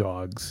shelter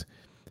dogs,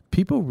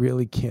 people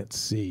really can't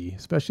see,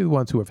 especially the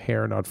ones who have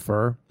hair, not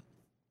fur,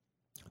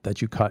 that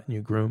you cut and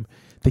you groom.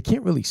 They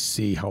can't really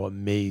see how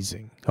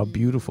amazing, how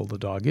beautiful the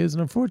dog is.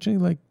 And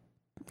unfortunately,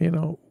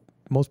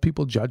 most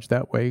people judge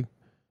that way.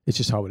 It's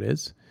just how it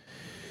is.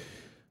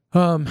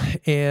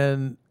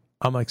 And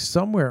I'm like,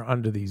 somewhere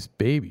under these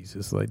babies,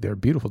 it's like they're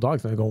beautiful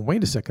dogs. And I go,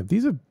 wait a second,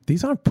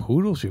 these aren't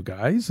poodles, you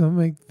guys. I'm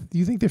like, do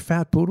you think they're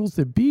fat poodles?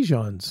 They're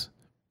Bijans.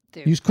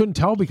 You just couldn't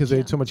tell because they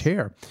had so much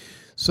hair.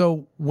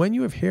 So when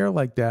you have hair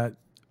like that,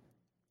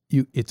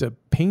 it's a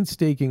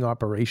painstaking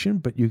operation,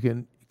 but you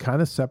can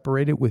kind of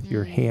separate it with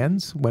your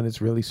hands when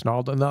it's really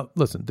snarled. And now,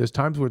 listen, there's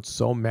times where it's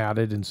so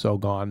matted and so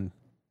gone.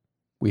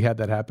 We had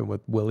that happen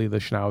with Willie the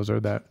Schnauzer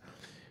that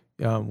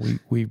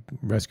we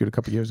rescued a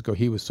couple years ago.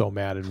 He was so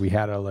matted, we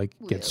had to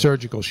get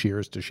surgical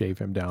shears to shave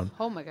him down.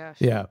 Oh my gosh.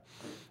 Yeah.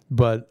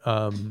 But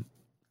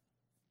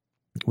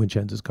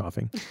Vincenzo's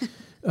coughing.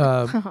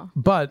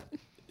 But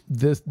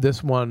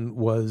this one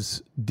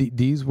was,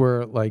 these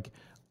were like,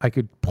 I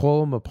could pull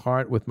them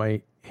apart with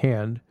my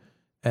hand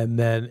and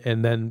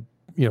then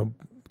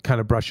kind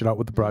of brush it out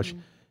with the brush.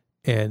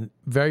 And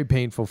very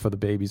painful for the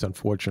babies,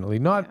 unfortunately.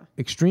 Not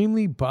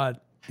extremely,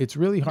 but it's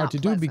really hard to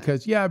do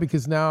because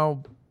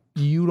now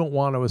you don't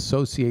want to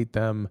associate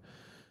them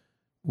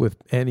with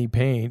any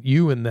pain,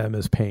 you and them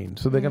as pain.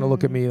 So they're going to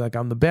look at me like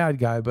I'm the bad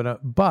guy.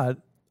 But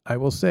I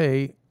will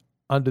say,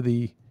 under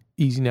the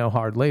Easy Now,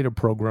 Hard Later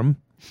program,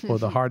 or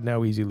the Hard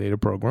Now, Easy Later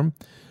program,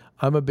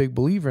 I'm a big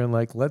believer in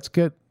let's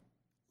get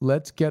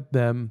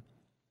them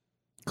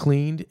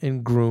cleaned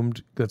and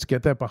groomed. Let's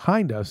get that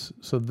behind us.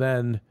 So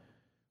then,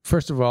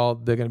 first of all,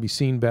 they're going to be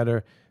seen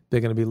better. They're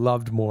going to be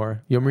loved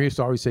more. Maria used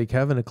to always say,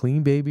 Kevin, a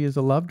clean baby is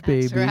a loved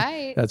baby. That's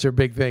right. That's her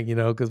big thing,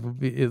 because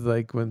it's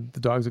like when the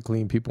dogs are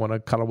clean, people want to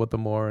cuddle with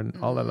them more and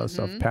all that other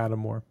stuff, pat them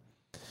more.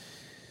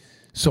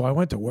 So I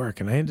went to work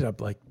and I ended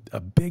up like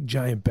a big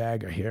giant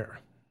bag of hair,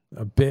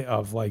 a bit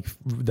of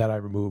that I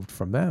removed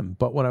from them.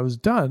 But when I was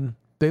done,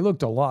 they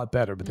looked a lot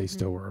better, but they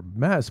still were a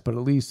mess, but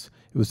at least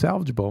it was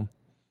salvageable.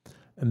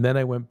 And then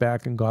I went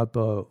back and got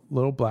the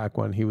little black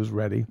one. He was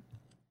ready.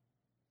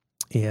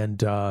 And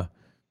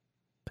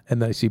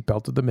then I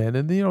belted them in.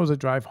 And then, as I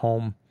drive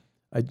home,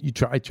 I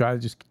try to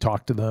just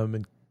talk to them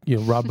and,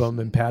 rub them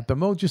and pat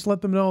them. Oh, just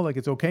let them know,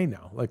 it's okay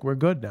now. We're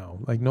good now.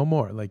 No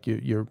more.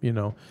 You're.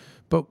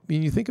 But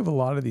when you think of a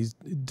lot of these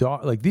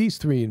dogs, these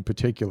 3 in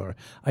particular,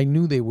 I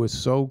knew they were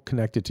so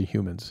connected to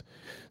humans.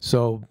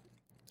 So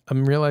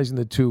I'm realizing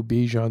the 2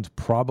 Bijans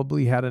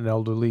probably had an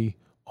elderly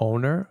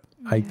owner.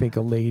 I think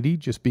a lady,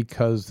 just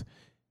because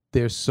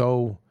they're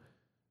so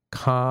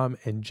calm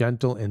and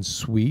gentle and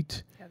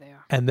sweet. Yeah, they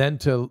are. and then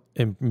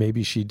and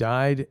maybe she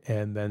died,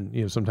 and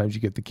then sometimes you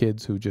get the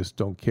kids who just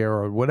don't care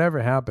or whatever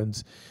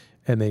happens,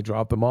 and they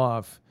drop them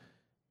off.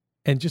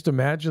 And just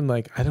imagine,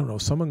 like, I don't know,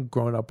 someone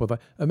growing up with,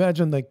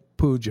 imagine like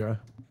Pooja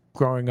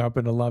growing up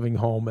in a loving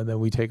home, and then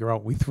we take her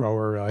out, we throw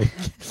her in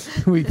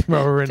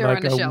Throw her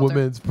like in a a shelter.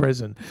 women's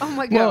prison. Oh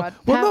my Well, God.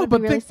 well, That no, would but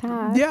be really think,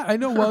 sad. yeah, I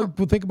know. Well,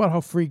 but think about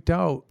how freaked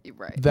out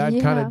Right. that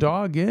kind Yeah. of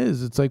dog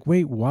is. It's like,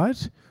 wait,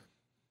 what?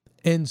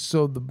 And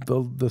so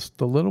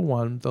the little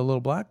one, the little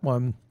black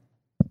one,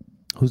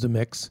 who's a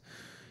mix,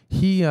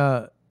 he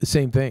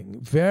same thing,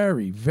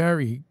 very,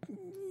 very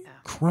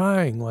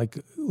crying,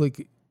 like,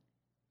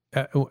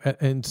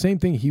 and same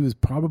thing. He was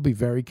probably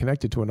very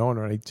connected to an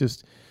owner, and I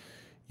just,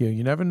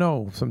 you never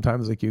know.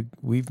 Sometimes, like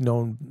we've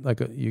known,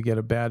 like you get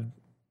a bad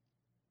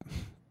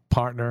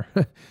partner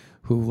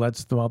who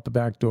lets them out the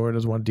back door,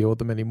 doesn't want to deal with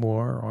them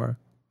anymore, or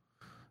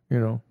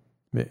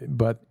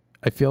but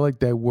I feel like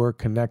they were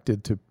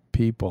connected to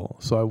people,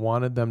 so I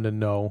wanted them to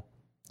know.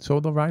 So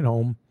they'll ride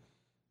home,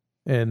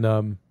 and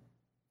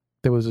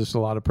there was just a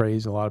lot of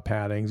praise and a lot of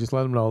patting. Just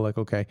let them know, like,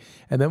 okay.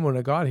 And then when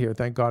I got here,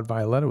 thank God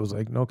Violetta was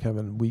like, no,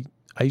 Kevin,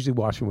 I usually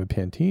wash them with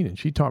Pantene, and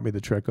she taught me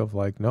the trick of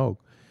like, no,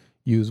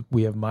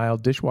 we have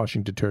mild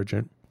dishwashing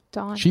detergent.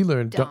 Dawn. She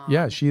learned,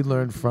 Dawn. she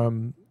learned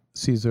from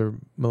Cesar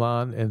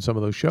Milan and some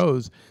of those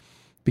shows,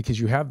 because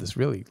you have this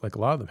really, like, a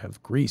lot of them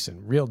have grease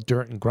and real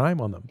dirt and grime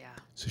on them. Yeah.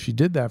 So she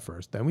did that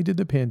first. Then we did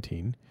the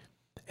Pantene,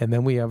 and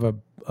then we have a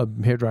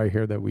hairdryer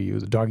here that we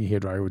use, a doggy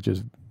hairdryer, which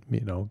is,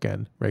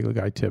 again, regular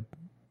guy tip,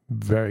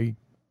 very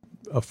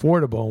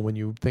affordable when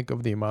you think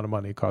of the amount of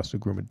money it costs to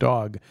groom a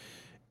dog.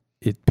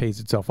 It pays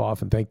itself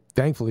off, and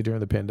thankfully during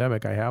the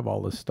pandemic, I have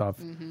all this stuff,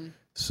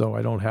 so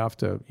I don't have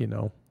to,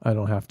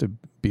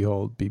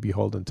 be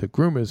beholden to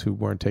groomers who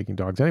weren't taking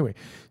dogs anyway.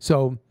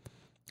 So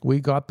we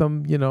got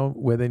them,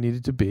 where they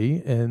needed to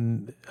be,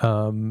 and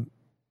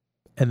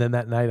then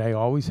that night I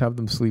always have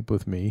them sleep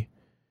with me.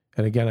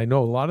 And again, I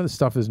know a lot of the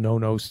stuff is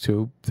no-nos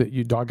too, that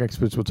you dog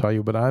experts will tell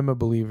you, but I'm a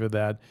believer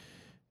that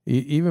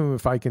even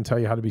if I can tell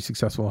you how to be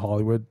successful in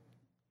Hollywood,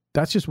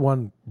 that's just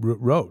one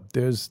road.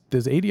 There's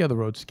 80 other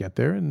roads to get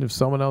there, and if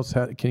someone else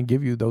can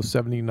give you those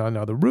 79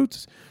 other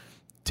routes,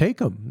 take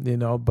them.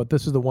 But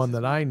this is the one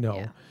that I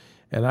know,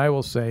 and I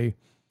will say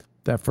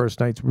that first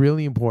night's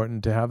really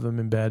important to have them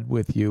in bed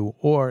with you,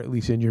 or at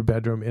least in your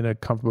bedroom in a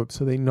comfortable,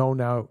 so they know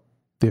now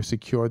they're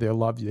secure, they're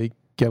loved, they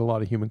get a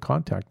lot of human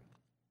contact.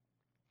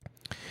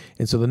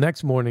 And so the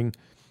next morning,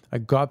 I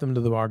got them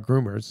to our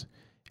groomers,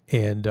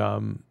 and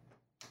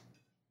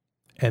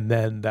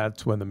then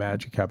that's when the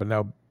magic happened.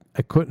 Now,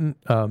 I couldn't,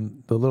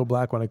 the little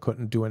black one, I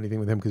couldn't do anything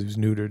with him because he was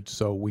neutered.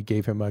 So we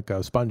gave him like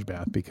a sponge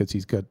bath because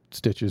he's got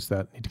stitches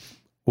that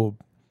will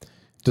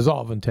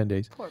dissolve in 10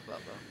 days. Poor Bobo.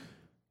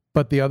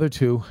 But the other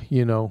two,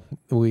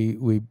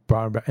 we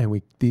brought them back,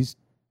 and these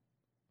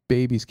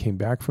babies came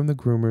back from the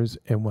groomers.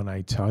 And when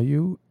I tell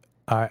you,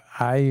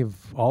 I've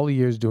all the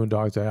years doing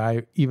dogs,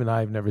 I've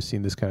never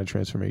seen this kind of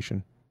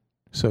transformation.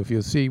 So if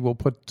you'll see, we'll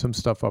put some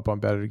stuff up on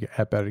Better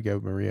to Get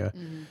with Maria,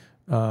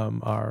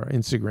 our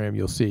Instagram.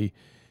 You'll see,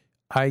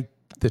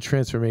 the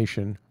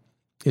transformation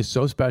is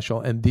so special,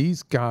 and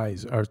these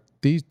guys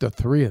the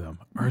three of them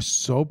are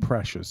so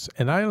precious.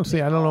 And I don't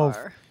know if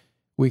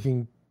we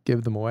can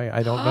give them away.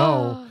 I don't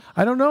know.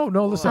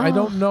 No, listen, I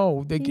don't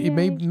know.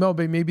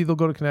 Maybe they'll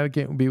go to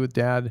Connecticut and be with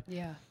Dad.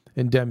 Yeah.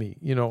 And Demi,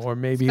 or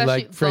maybe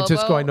Especially like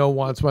Francisco, Bobo. I know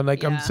wants one.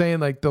 Like, I'm Yeah. saying,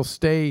 like, they'll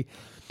stay,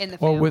 In the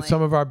or family. with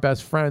some of our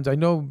best friends. I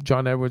know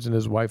John Edwards and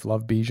his wife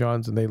love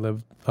Bijans, and they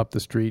live up the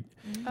street.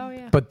 Oh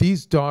yeah. But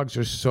these dogs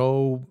are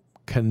so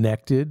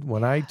connected.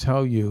 When I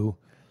tell you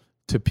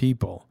to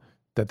people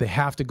that they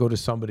have to go to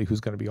somebody who's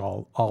going to be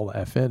all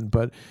F in,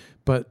 but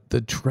the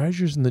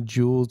treasures and the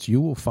jewels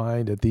you will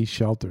find at these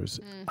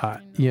shelters,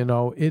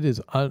 it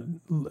is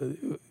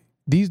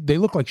they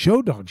look like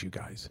show dogs, you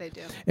guys. They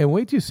do. And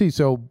wait till you see.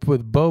 So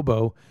with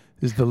Bobo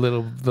is the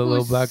little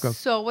Who's black one.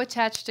 so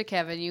attached to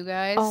Kevin, you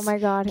guys. Oh my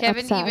God,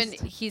 Kevin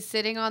obsessed. he's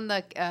sitting on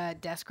the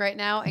desk right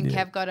now, and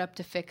Kev got up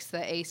to fix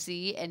the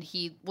AC, and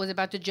he was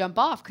about to jump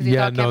off because he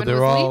thought Kevin they're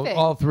was leaving.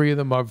 all three of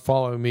them are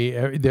following me.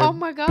 Oh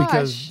my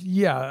Because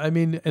gosh. I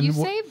mean, and You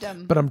saved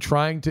 'em. But I'm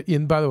trying to.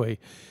 And by the way,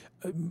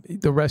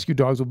 the rescue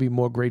dogs will be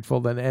more grateful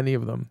than any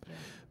of them.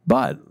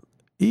 But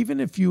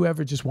even if you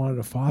ever just wanted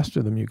to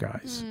foster them, you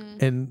guys,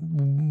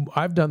 and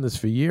I've done this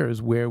for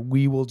years, where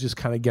we will just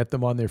kind of get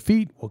them on their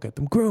feet. We'll get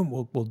them groomed.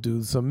 We'll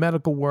do some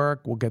medical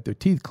work. We'll get their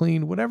teeth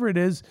cleaned, whatever it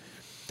is.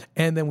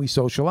 And then we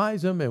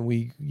socialize them, and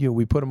we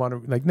put them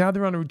on now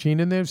they're on a routine,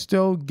 and they're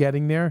still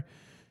getting there.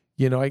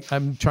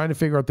 I'm trying to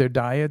figure out their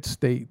diets.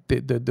 The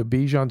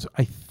Bijans,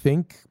 I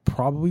think,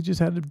 probably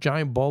just had a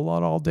giant bowl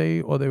all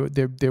day, or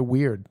they're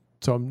weird.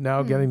 So I'm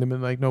now getting them in,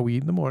 like, no, we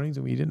eat in the mornings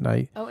and we eat at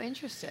night. Oh,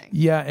 interesting.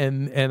 Yeah,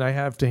 and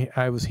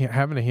I was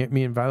having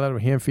me and Violet were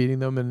hand feeding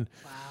them, and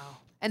Wow.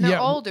 And they're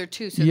Yeah. older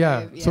too, so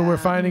so we're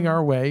finding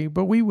our way,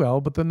 but we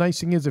will. But the nice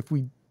thing is, if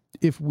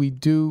we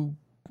do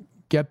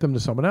get them to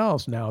someone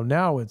else,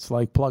 now it's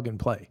like plug and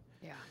play.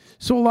 Yeah.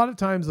 So a lot of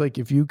times, like,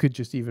 if you could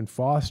just even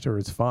foster,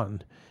 it's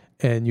fun,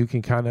 and you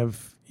can kind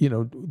of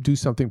do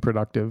something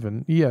productive.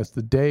 And yes,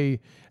 the day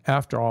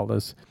after all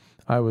this,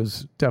 I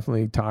was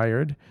definitely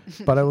tired,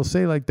 but I will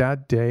say, like,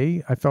 that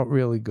day I felt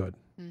really good.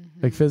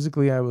 Like,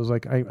 physically, I was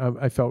like,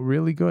 I felt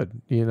really good.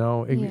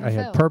 I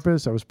had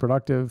purpose. I was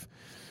productive.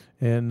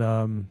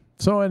 And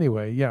so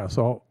anyway, yeah.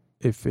 So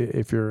if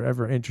you're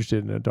ever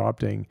interested in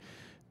adopting,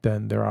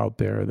 then they're out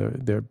there.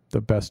 They're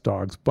the best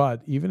dogs.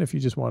 But even if you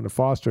just wanted to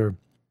foster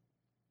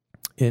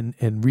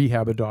and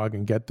rehab a dog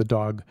and get the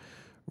dog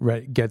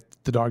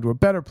to a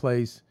better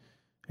place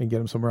and get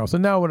him somewhere else.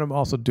 And now what I'm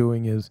also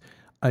doing is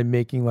I'm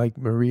making like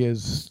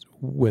Maria's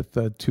with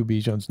the two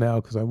Bichons now,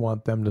 because I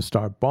want them to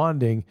start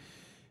bonding.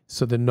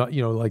 So they're not,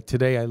 like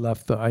today I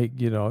left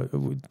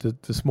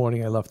this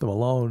morning I left them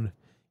alone,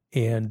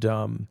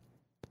 and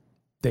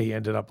they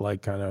ended up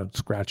like kind of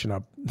scratching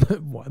up.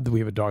 We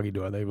have a doggy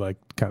door. They like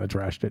kind of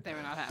trashed it. They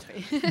were not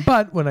happy.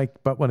 But when I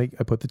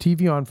put the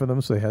TV on for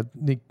them, so they had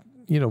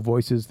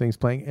voices, things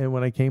playing, and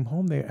when I came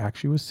home, they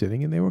actually were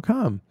sitting and they were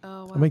calm.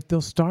 Oh, wow. I'm like, they'll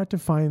start to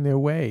find their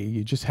way.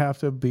 You just have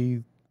to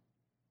be,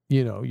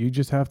 you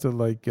just have to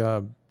like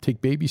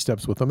take baby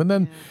steps with them. And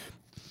then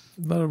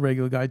another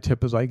regular guy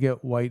tip is I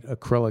get white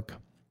acrylic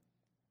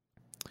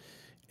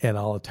and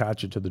I'll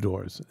attach it to the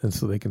doors, and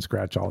so they can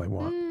scratch all they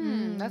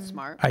want. That's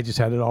smart. I just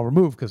had it all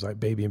removed because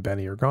Baby and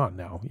Benny are gone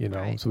now,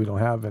 Right. so we don't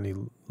have any,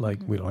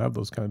 we don't have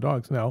those kind of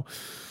dogs now.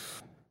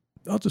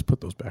 I'll just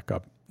put those back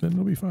up and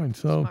it'll be fine.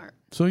 So, Smart.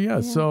 so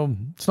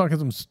it's not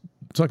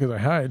because I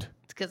hide.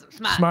 It's because I'm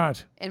smart.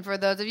 Smart. And for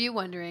those of you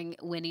wondering,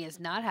 Winnie is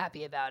not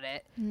happy about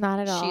it. Not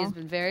at all. She has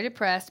been very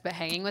depressed, but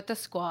hanging with the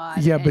squad.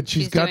 Yeah, and but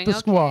she's got doing the okay.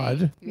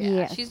 squad. Yeah,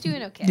 Yes. she's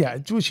doing okay. Yeah,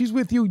 well, she's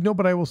with you. No,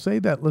 but I will say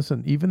that.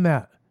 Listen, even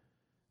that.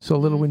 So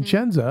little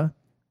Vincenza,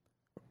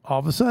 all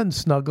of a sudden,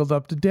 snuggled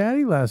up to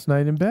Daddy last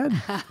night in bed.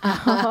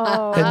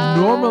 Oh. And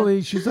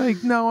normally she's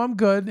like, "No, I'm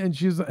good."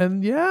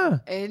 And yeah,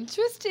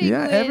 Interesting.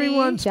 yeah. Winnie.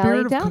 Everyone, Jelly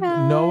spirit of no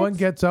donuts. one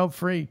gets out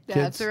free.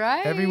 That's kids.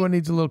 right. Everyone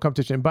needs a little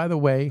competition. And by the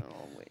way, Oh,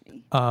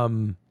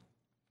 Winnie.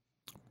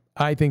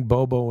 I think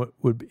Bobo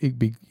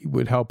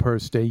would help her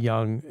stay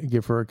young,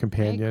 give her a I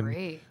companion.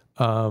 agree.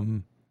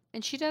 Um,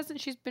 And she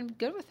doesn't. She's been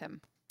good with him.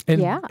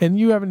 And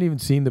you haven't even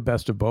seen the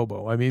best of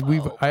Bobo. I mean,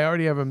 Oh. I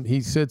already have him. He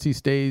sits, he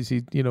stays.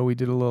 We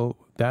did a little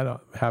that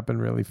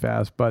happened really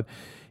fast, but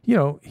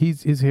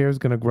his hair is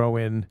going to grow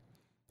in.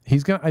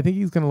 I think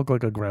he's going to look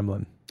like a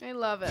gremlin. I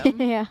love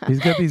him. Yeah. He's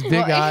got these big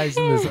Well, eyes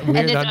and this weird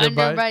And his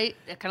underbite. underbite,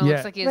 it kind of Yeah.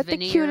 looks like he has But the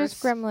veneers.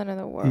 cutest gremlin in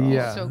the world.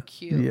 Yeah. So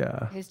cute.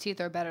 Yeah. His teeth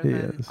are better He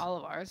than is. all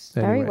of ours.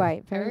 Very Anyway.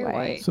 white. Very Very white.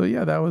 white. So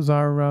yeah, that was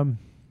our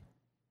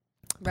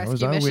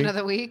Rescue our mission week. of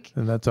the week.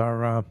 and that's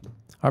our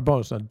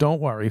bonus. Now, don't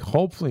worry.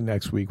 Hopefully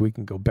next week we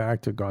can go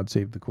back to God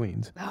Save the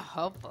Queens Oh,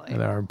 hopefully.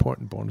 and our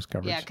important bonus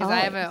coverage. Yeah, because I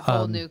have a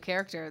whole new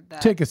character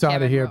that Take us out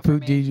Kevin of here, wrote for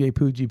me. DJ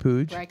Poogie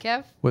Pooge. Right,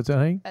 Kev? What's that,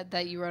 honey?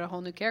 That you wrote a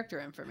whole new character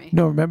in for me.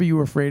 No, remember you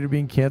were afraid of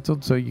being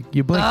canceled, so you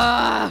blinked.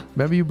 Ah,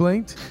 Remember you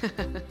blinked?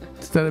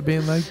 Instead of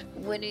being like,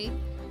 Winnie.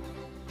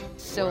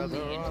 So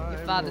mean. Your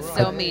father's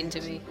so mean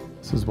to me.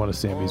 this is one of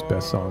Sammy's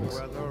best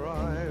songs.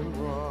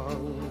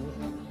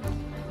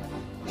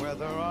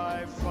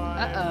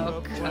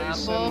 Uh-oh.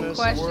 Couple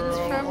questions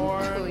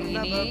from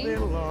Queenie.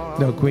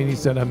 No, Queenie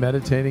said, I'm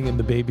meditating and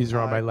the babies are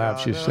on my lap.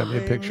 She sent me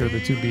a picture of the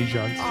two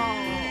Bichons.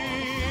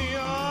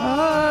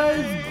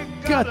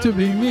 I've got to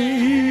be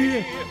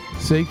me.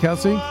 See,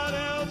 Kelsey?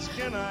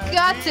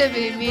 Got to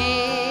be me.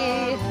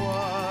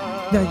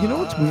 Now, you know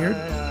what's weird?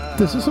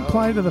 Does this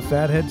apply to the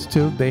fatheads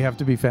too? They have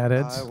to be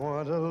fatheads?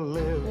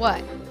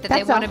 What? That That's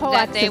they want a whole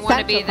that they want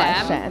to be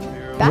existential them?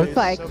 question. That's What-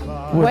 like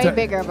what's way that?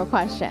 bigger of a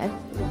question.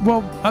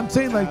 Well, I'm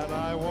saying like,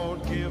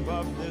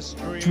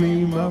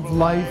 dream of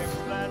life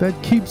that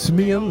keeps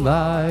me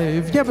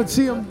alive. Yeah, but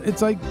see,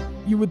 it's like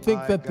you would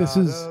think that this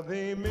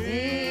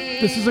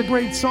is a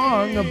great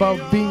song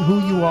about being who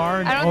you are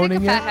and I don't think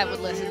owning a it. fathead would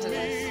listen to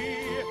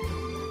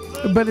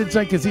this. But it's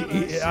like,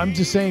 I'm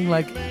just saying,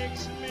 like,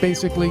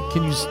 basically,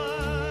 can you?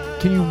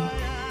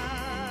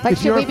 Like, If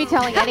should you're- we be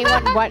telling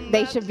anyone what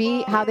they should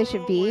be, how they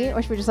should be,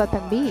 or should we just let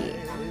them be?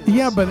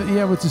 Yeah, but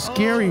it's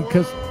scary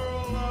because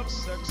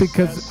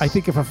I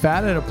think if a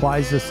fathead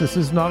applies this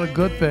is not a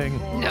good thing.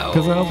 No.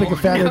 Because I don't think a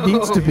fathead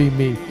needs to be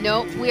me.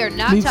 No, we are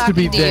not Needs to talking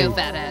be to you, they.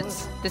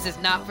 fatheads. This is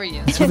not for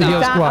you. It's for the heel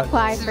Not squad.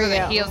 applying This is for for the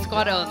you. heel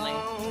squad only.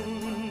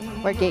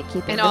 We're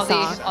gatekeeping And the all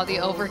song. the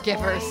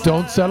overgivers.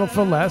 Don't settle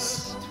for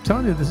less. I'm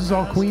telling you, this is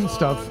all Queen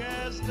stuff.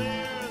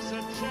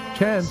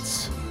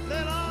 Kents.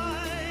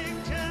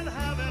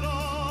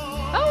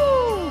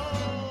 Oh!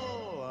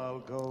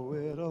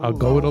 I'll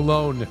go it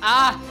alone.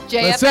 Ah,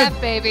 That's JFF,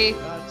 it. baby.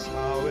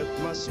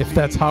 If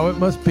that's how it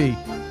must be.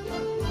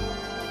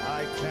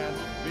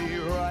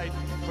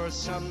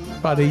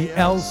 Somebody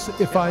else,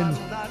 if I'm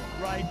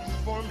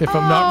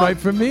not right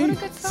for me.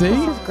 See?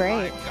 This is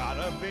great.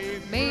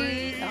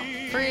 Me,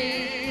 oh,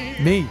 free.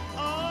 Me.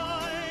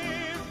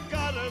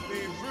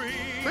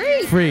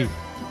 Free. Free.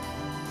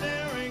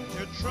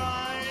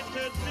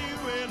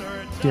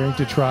 Daring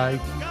to try.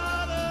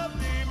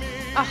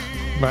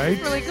 Right?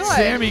 really good.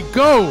 Sammy,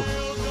 go!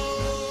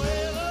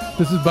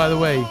 This is, by the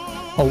way,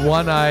 a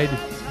one-eyed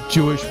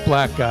Jewish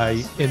black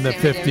guy in the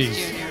Sammy Davis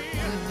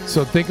 50s. Jr.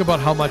 So think about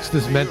how much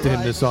this meant to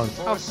him, this song.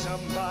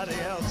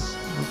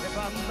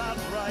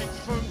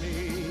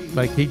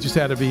 Like, he just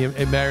had to be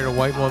married a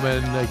white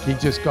woman. Like, he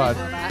just got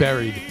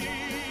buried.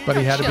 But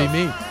he had to be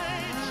me.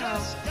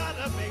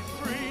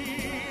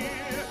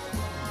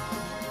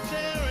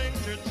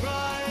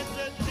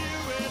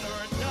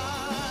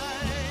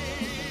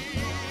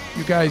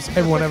 You guys,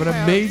 everyone, have an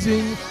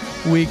amazing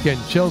weekend.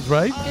 Chills,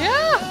 right? Yeah.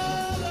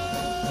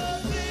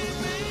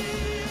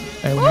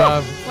 And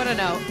What a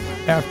note.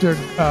 after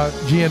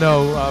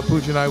GNO,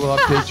 Pooja and I will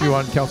update you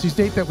on Kelsey's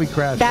date that we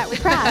crashed. That we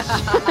crashed.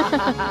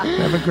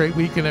 Have a great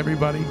weekend,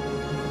 everybody.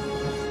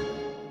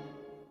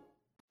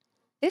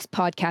 This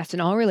podcast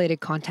and all related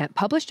content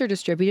published or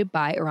distributed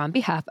by or on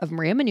behalf of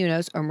Maria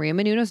Menounos or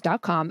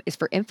mariamenounos.com is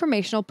for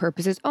informational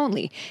purposes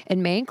only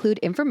and may include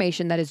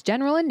information that is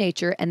general in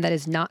nature and that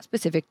is not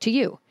specific to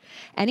you.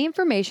 Any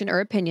information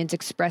or opinions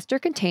expressed or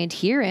contained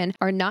herein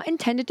are not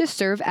intended to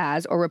serve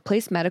as or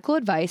replace medical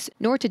advice,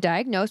 nor to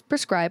diagnose,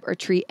 prescribe, or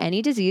treat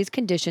any disease,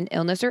 condition,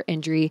 illness, or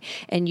injury,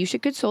 and you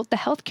should consult the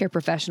healthcare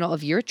professional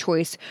of your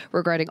choice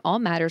regarding all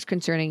matters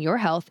concerning your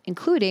health,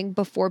 including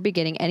before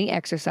beginning any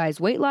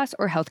exercise, weight loss,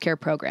 or healthcare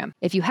program.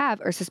 If you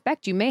have or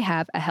suspect you may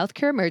have a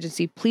healthcare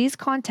emergency, please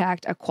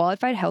contact a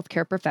qualified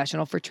healthcare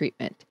professional for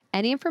treatment.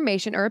 Any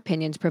information or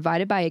opinions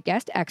provided by a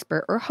guest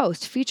expert or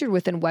host featured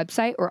within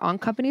website or on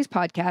company's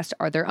podcast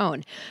are their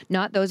own,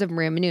 not those of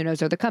Maria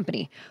Menounos or the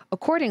company.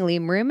 Accordingly,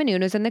 Maria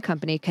Menounos and the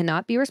company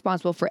cannot be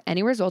responsible for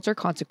any results or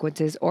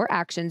consequences or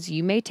actions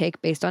you may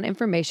take based on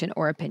information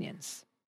or opinions.